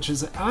handle, which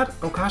is at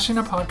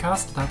Okashina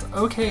Podcast. That's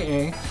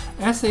OKASHINA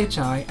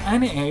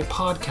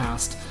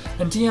Podcast.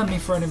 And DM me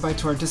for an invite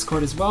to our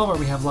Discord as well, where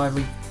we have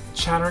lively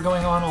chatter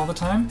going on all the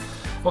time.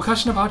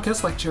 Okashina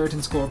Podcast, like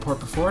Chariton School Report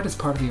before it, is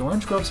part of the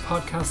Orange Groves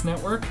Podcast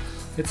Network.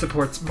 It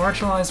supports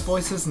marginalized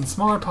voices and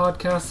smaller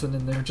podcasts, and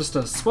they're just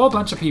a swell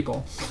bunch of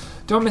people.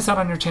 Don't miss out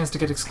on your chance to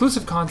get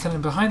exclusive content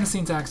and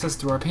behind-the-scenes access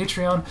through our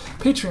Patreon,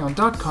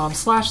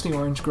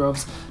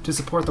 patreon.com/theorangegroves, to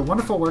support the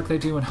wonderful work they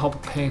do and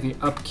help pay the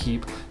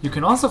upkeep. You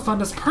can also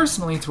fund us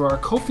personally through our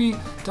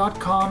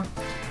Ko-fi.com,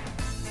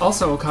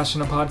 also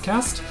Okashina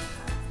Podcast.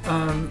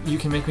 You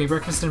can make me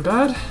breakfast in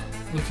bed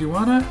if you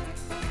wanna.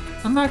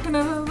 I'm not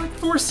gonna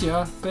force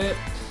ya, but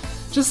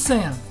just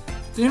saying,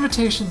 the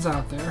invitation's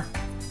out there.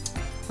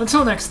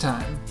 Until next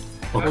time.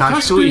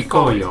 Okashtu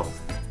ikoyo.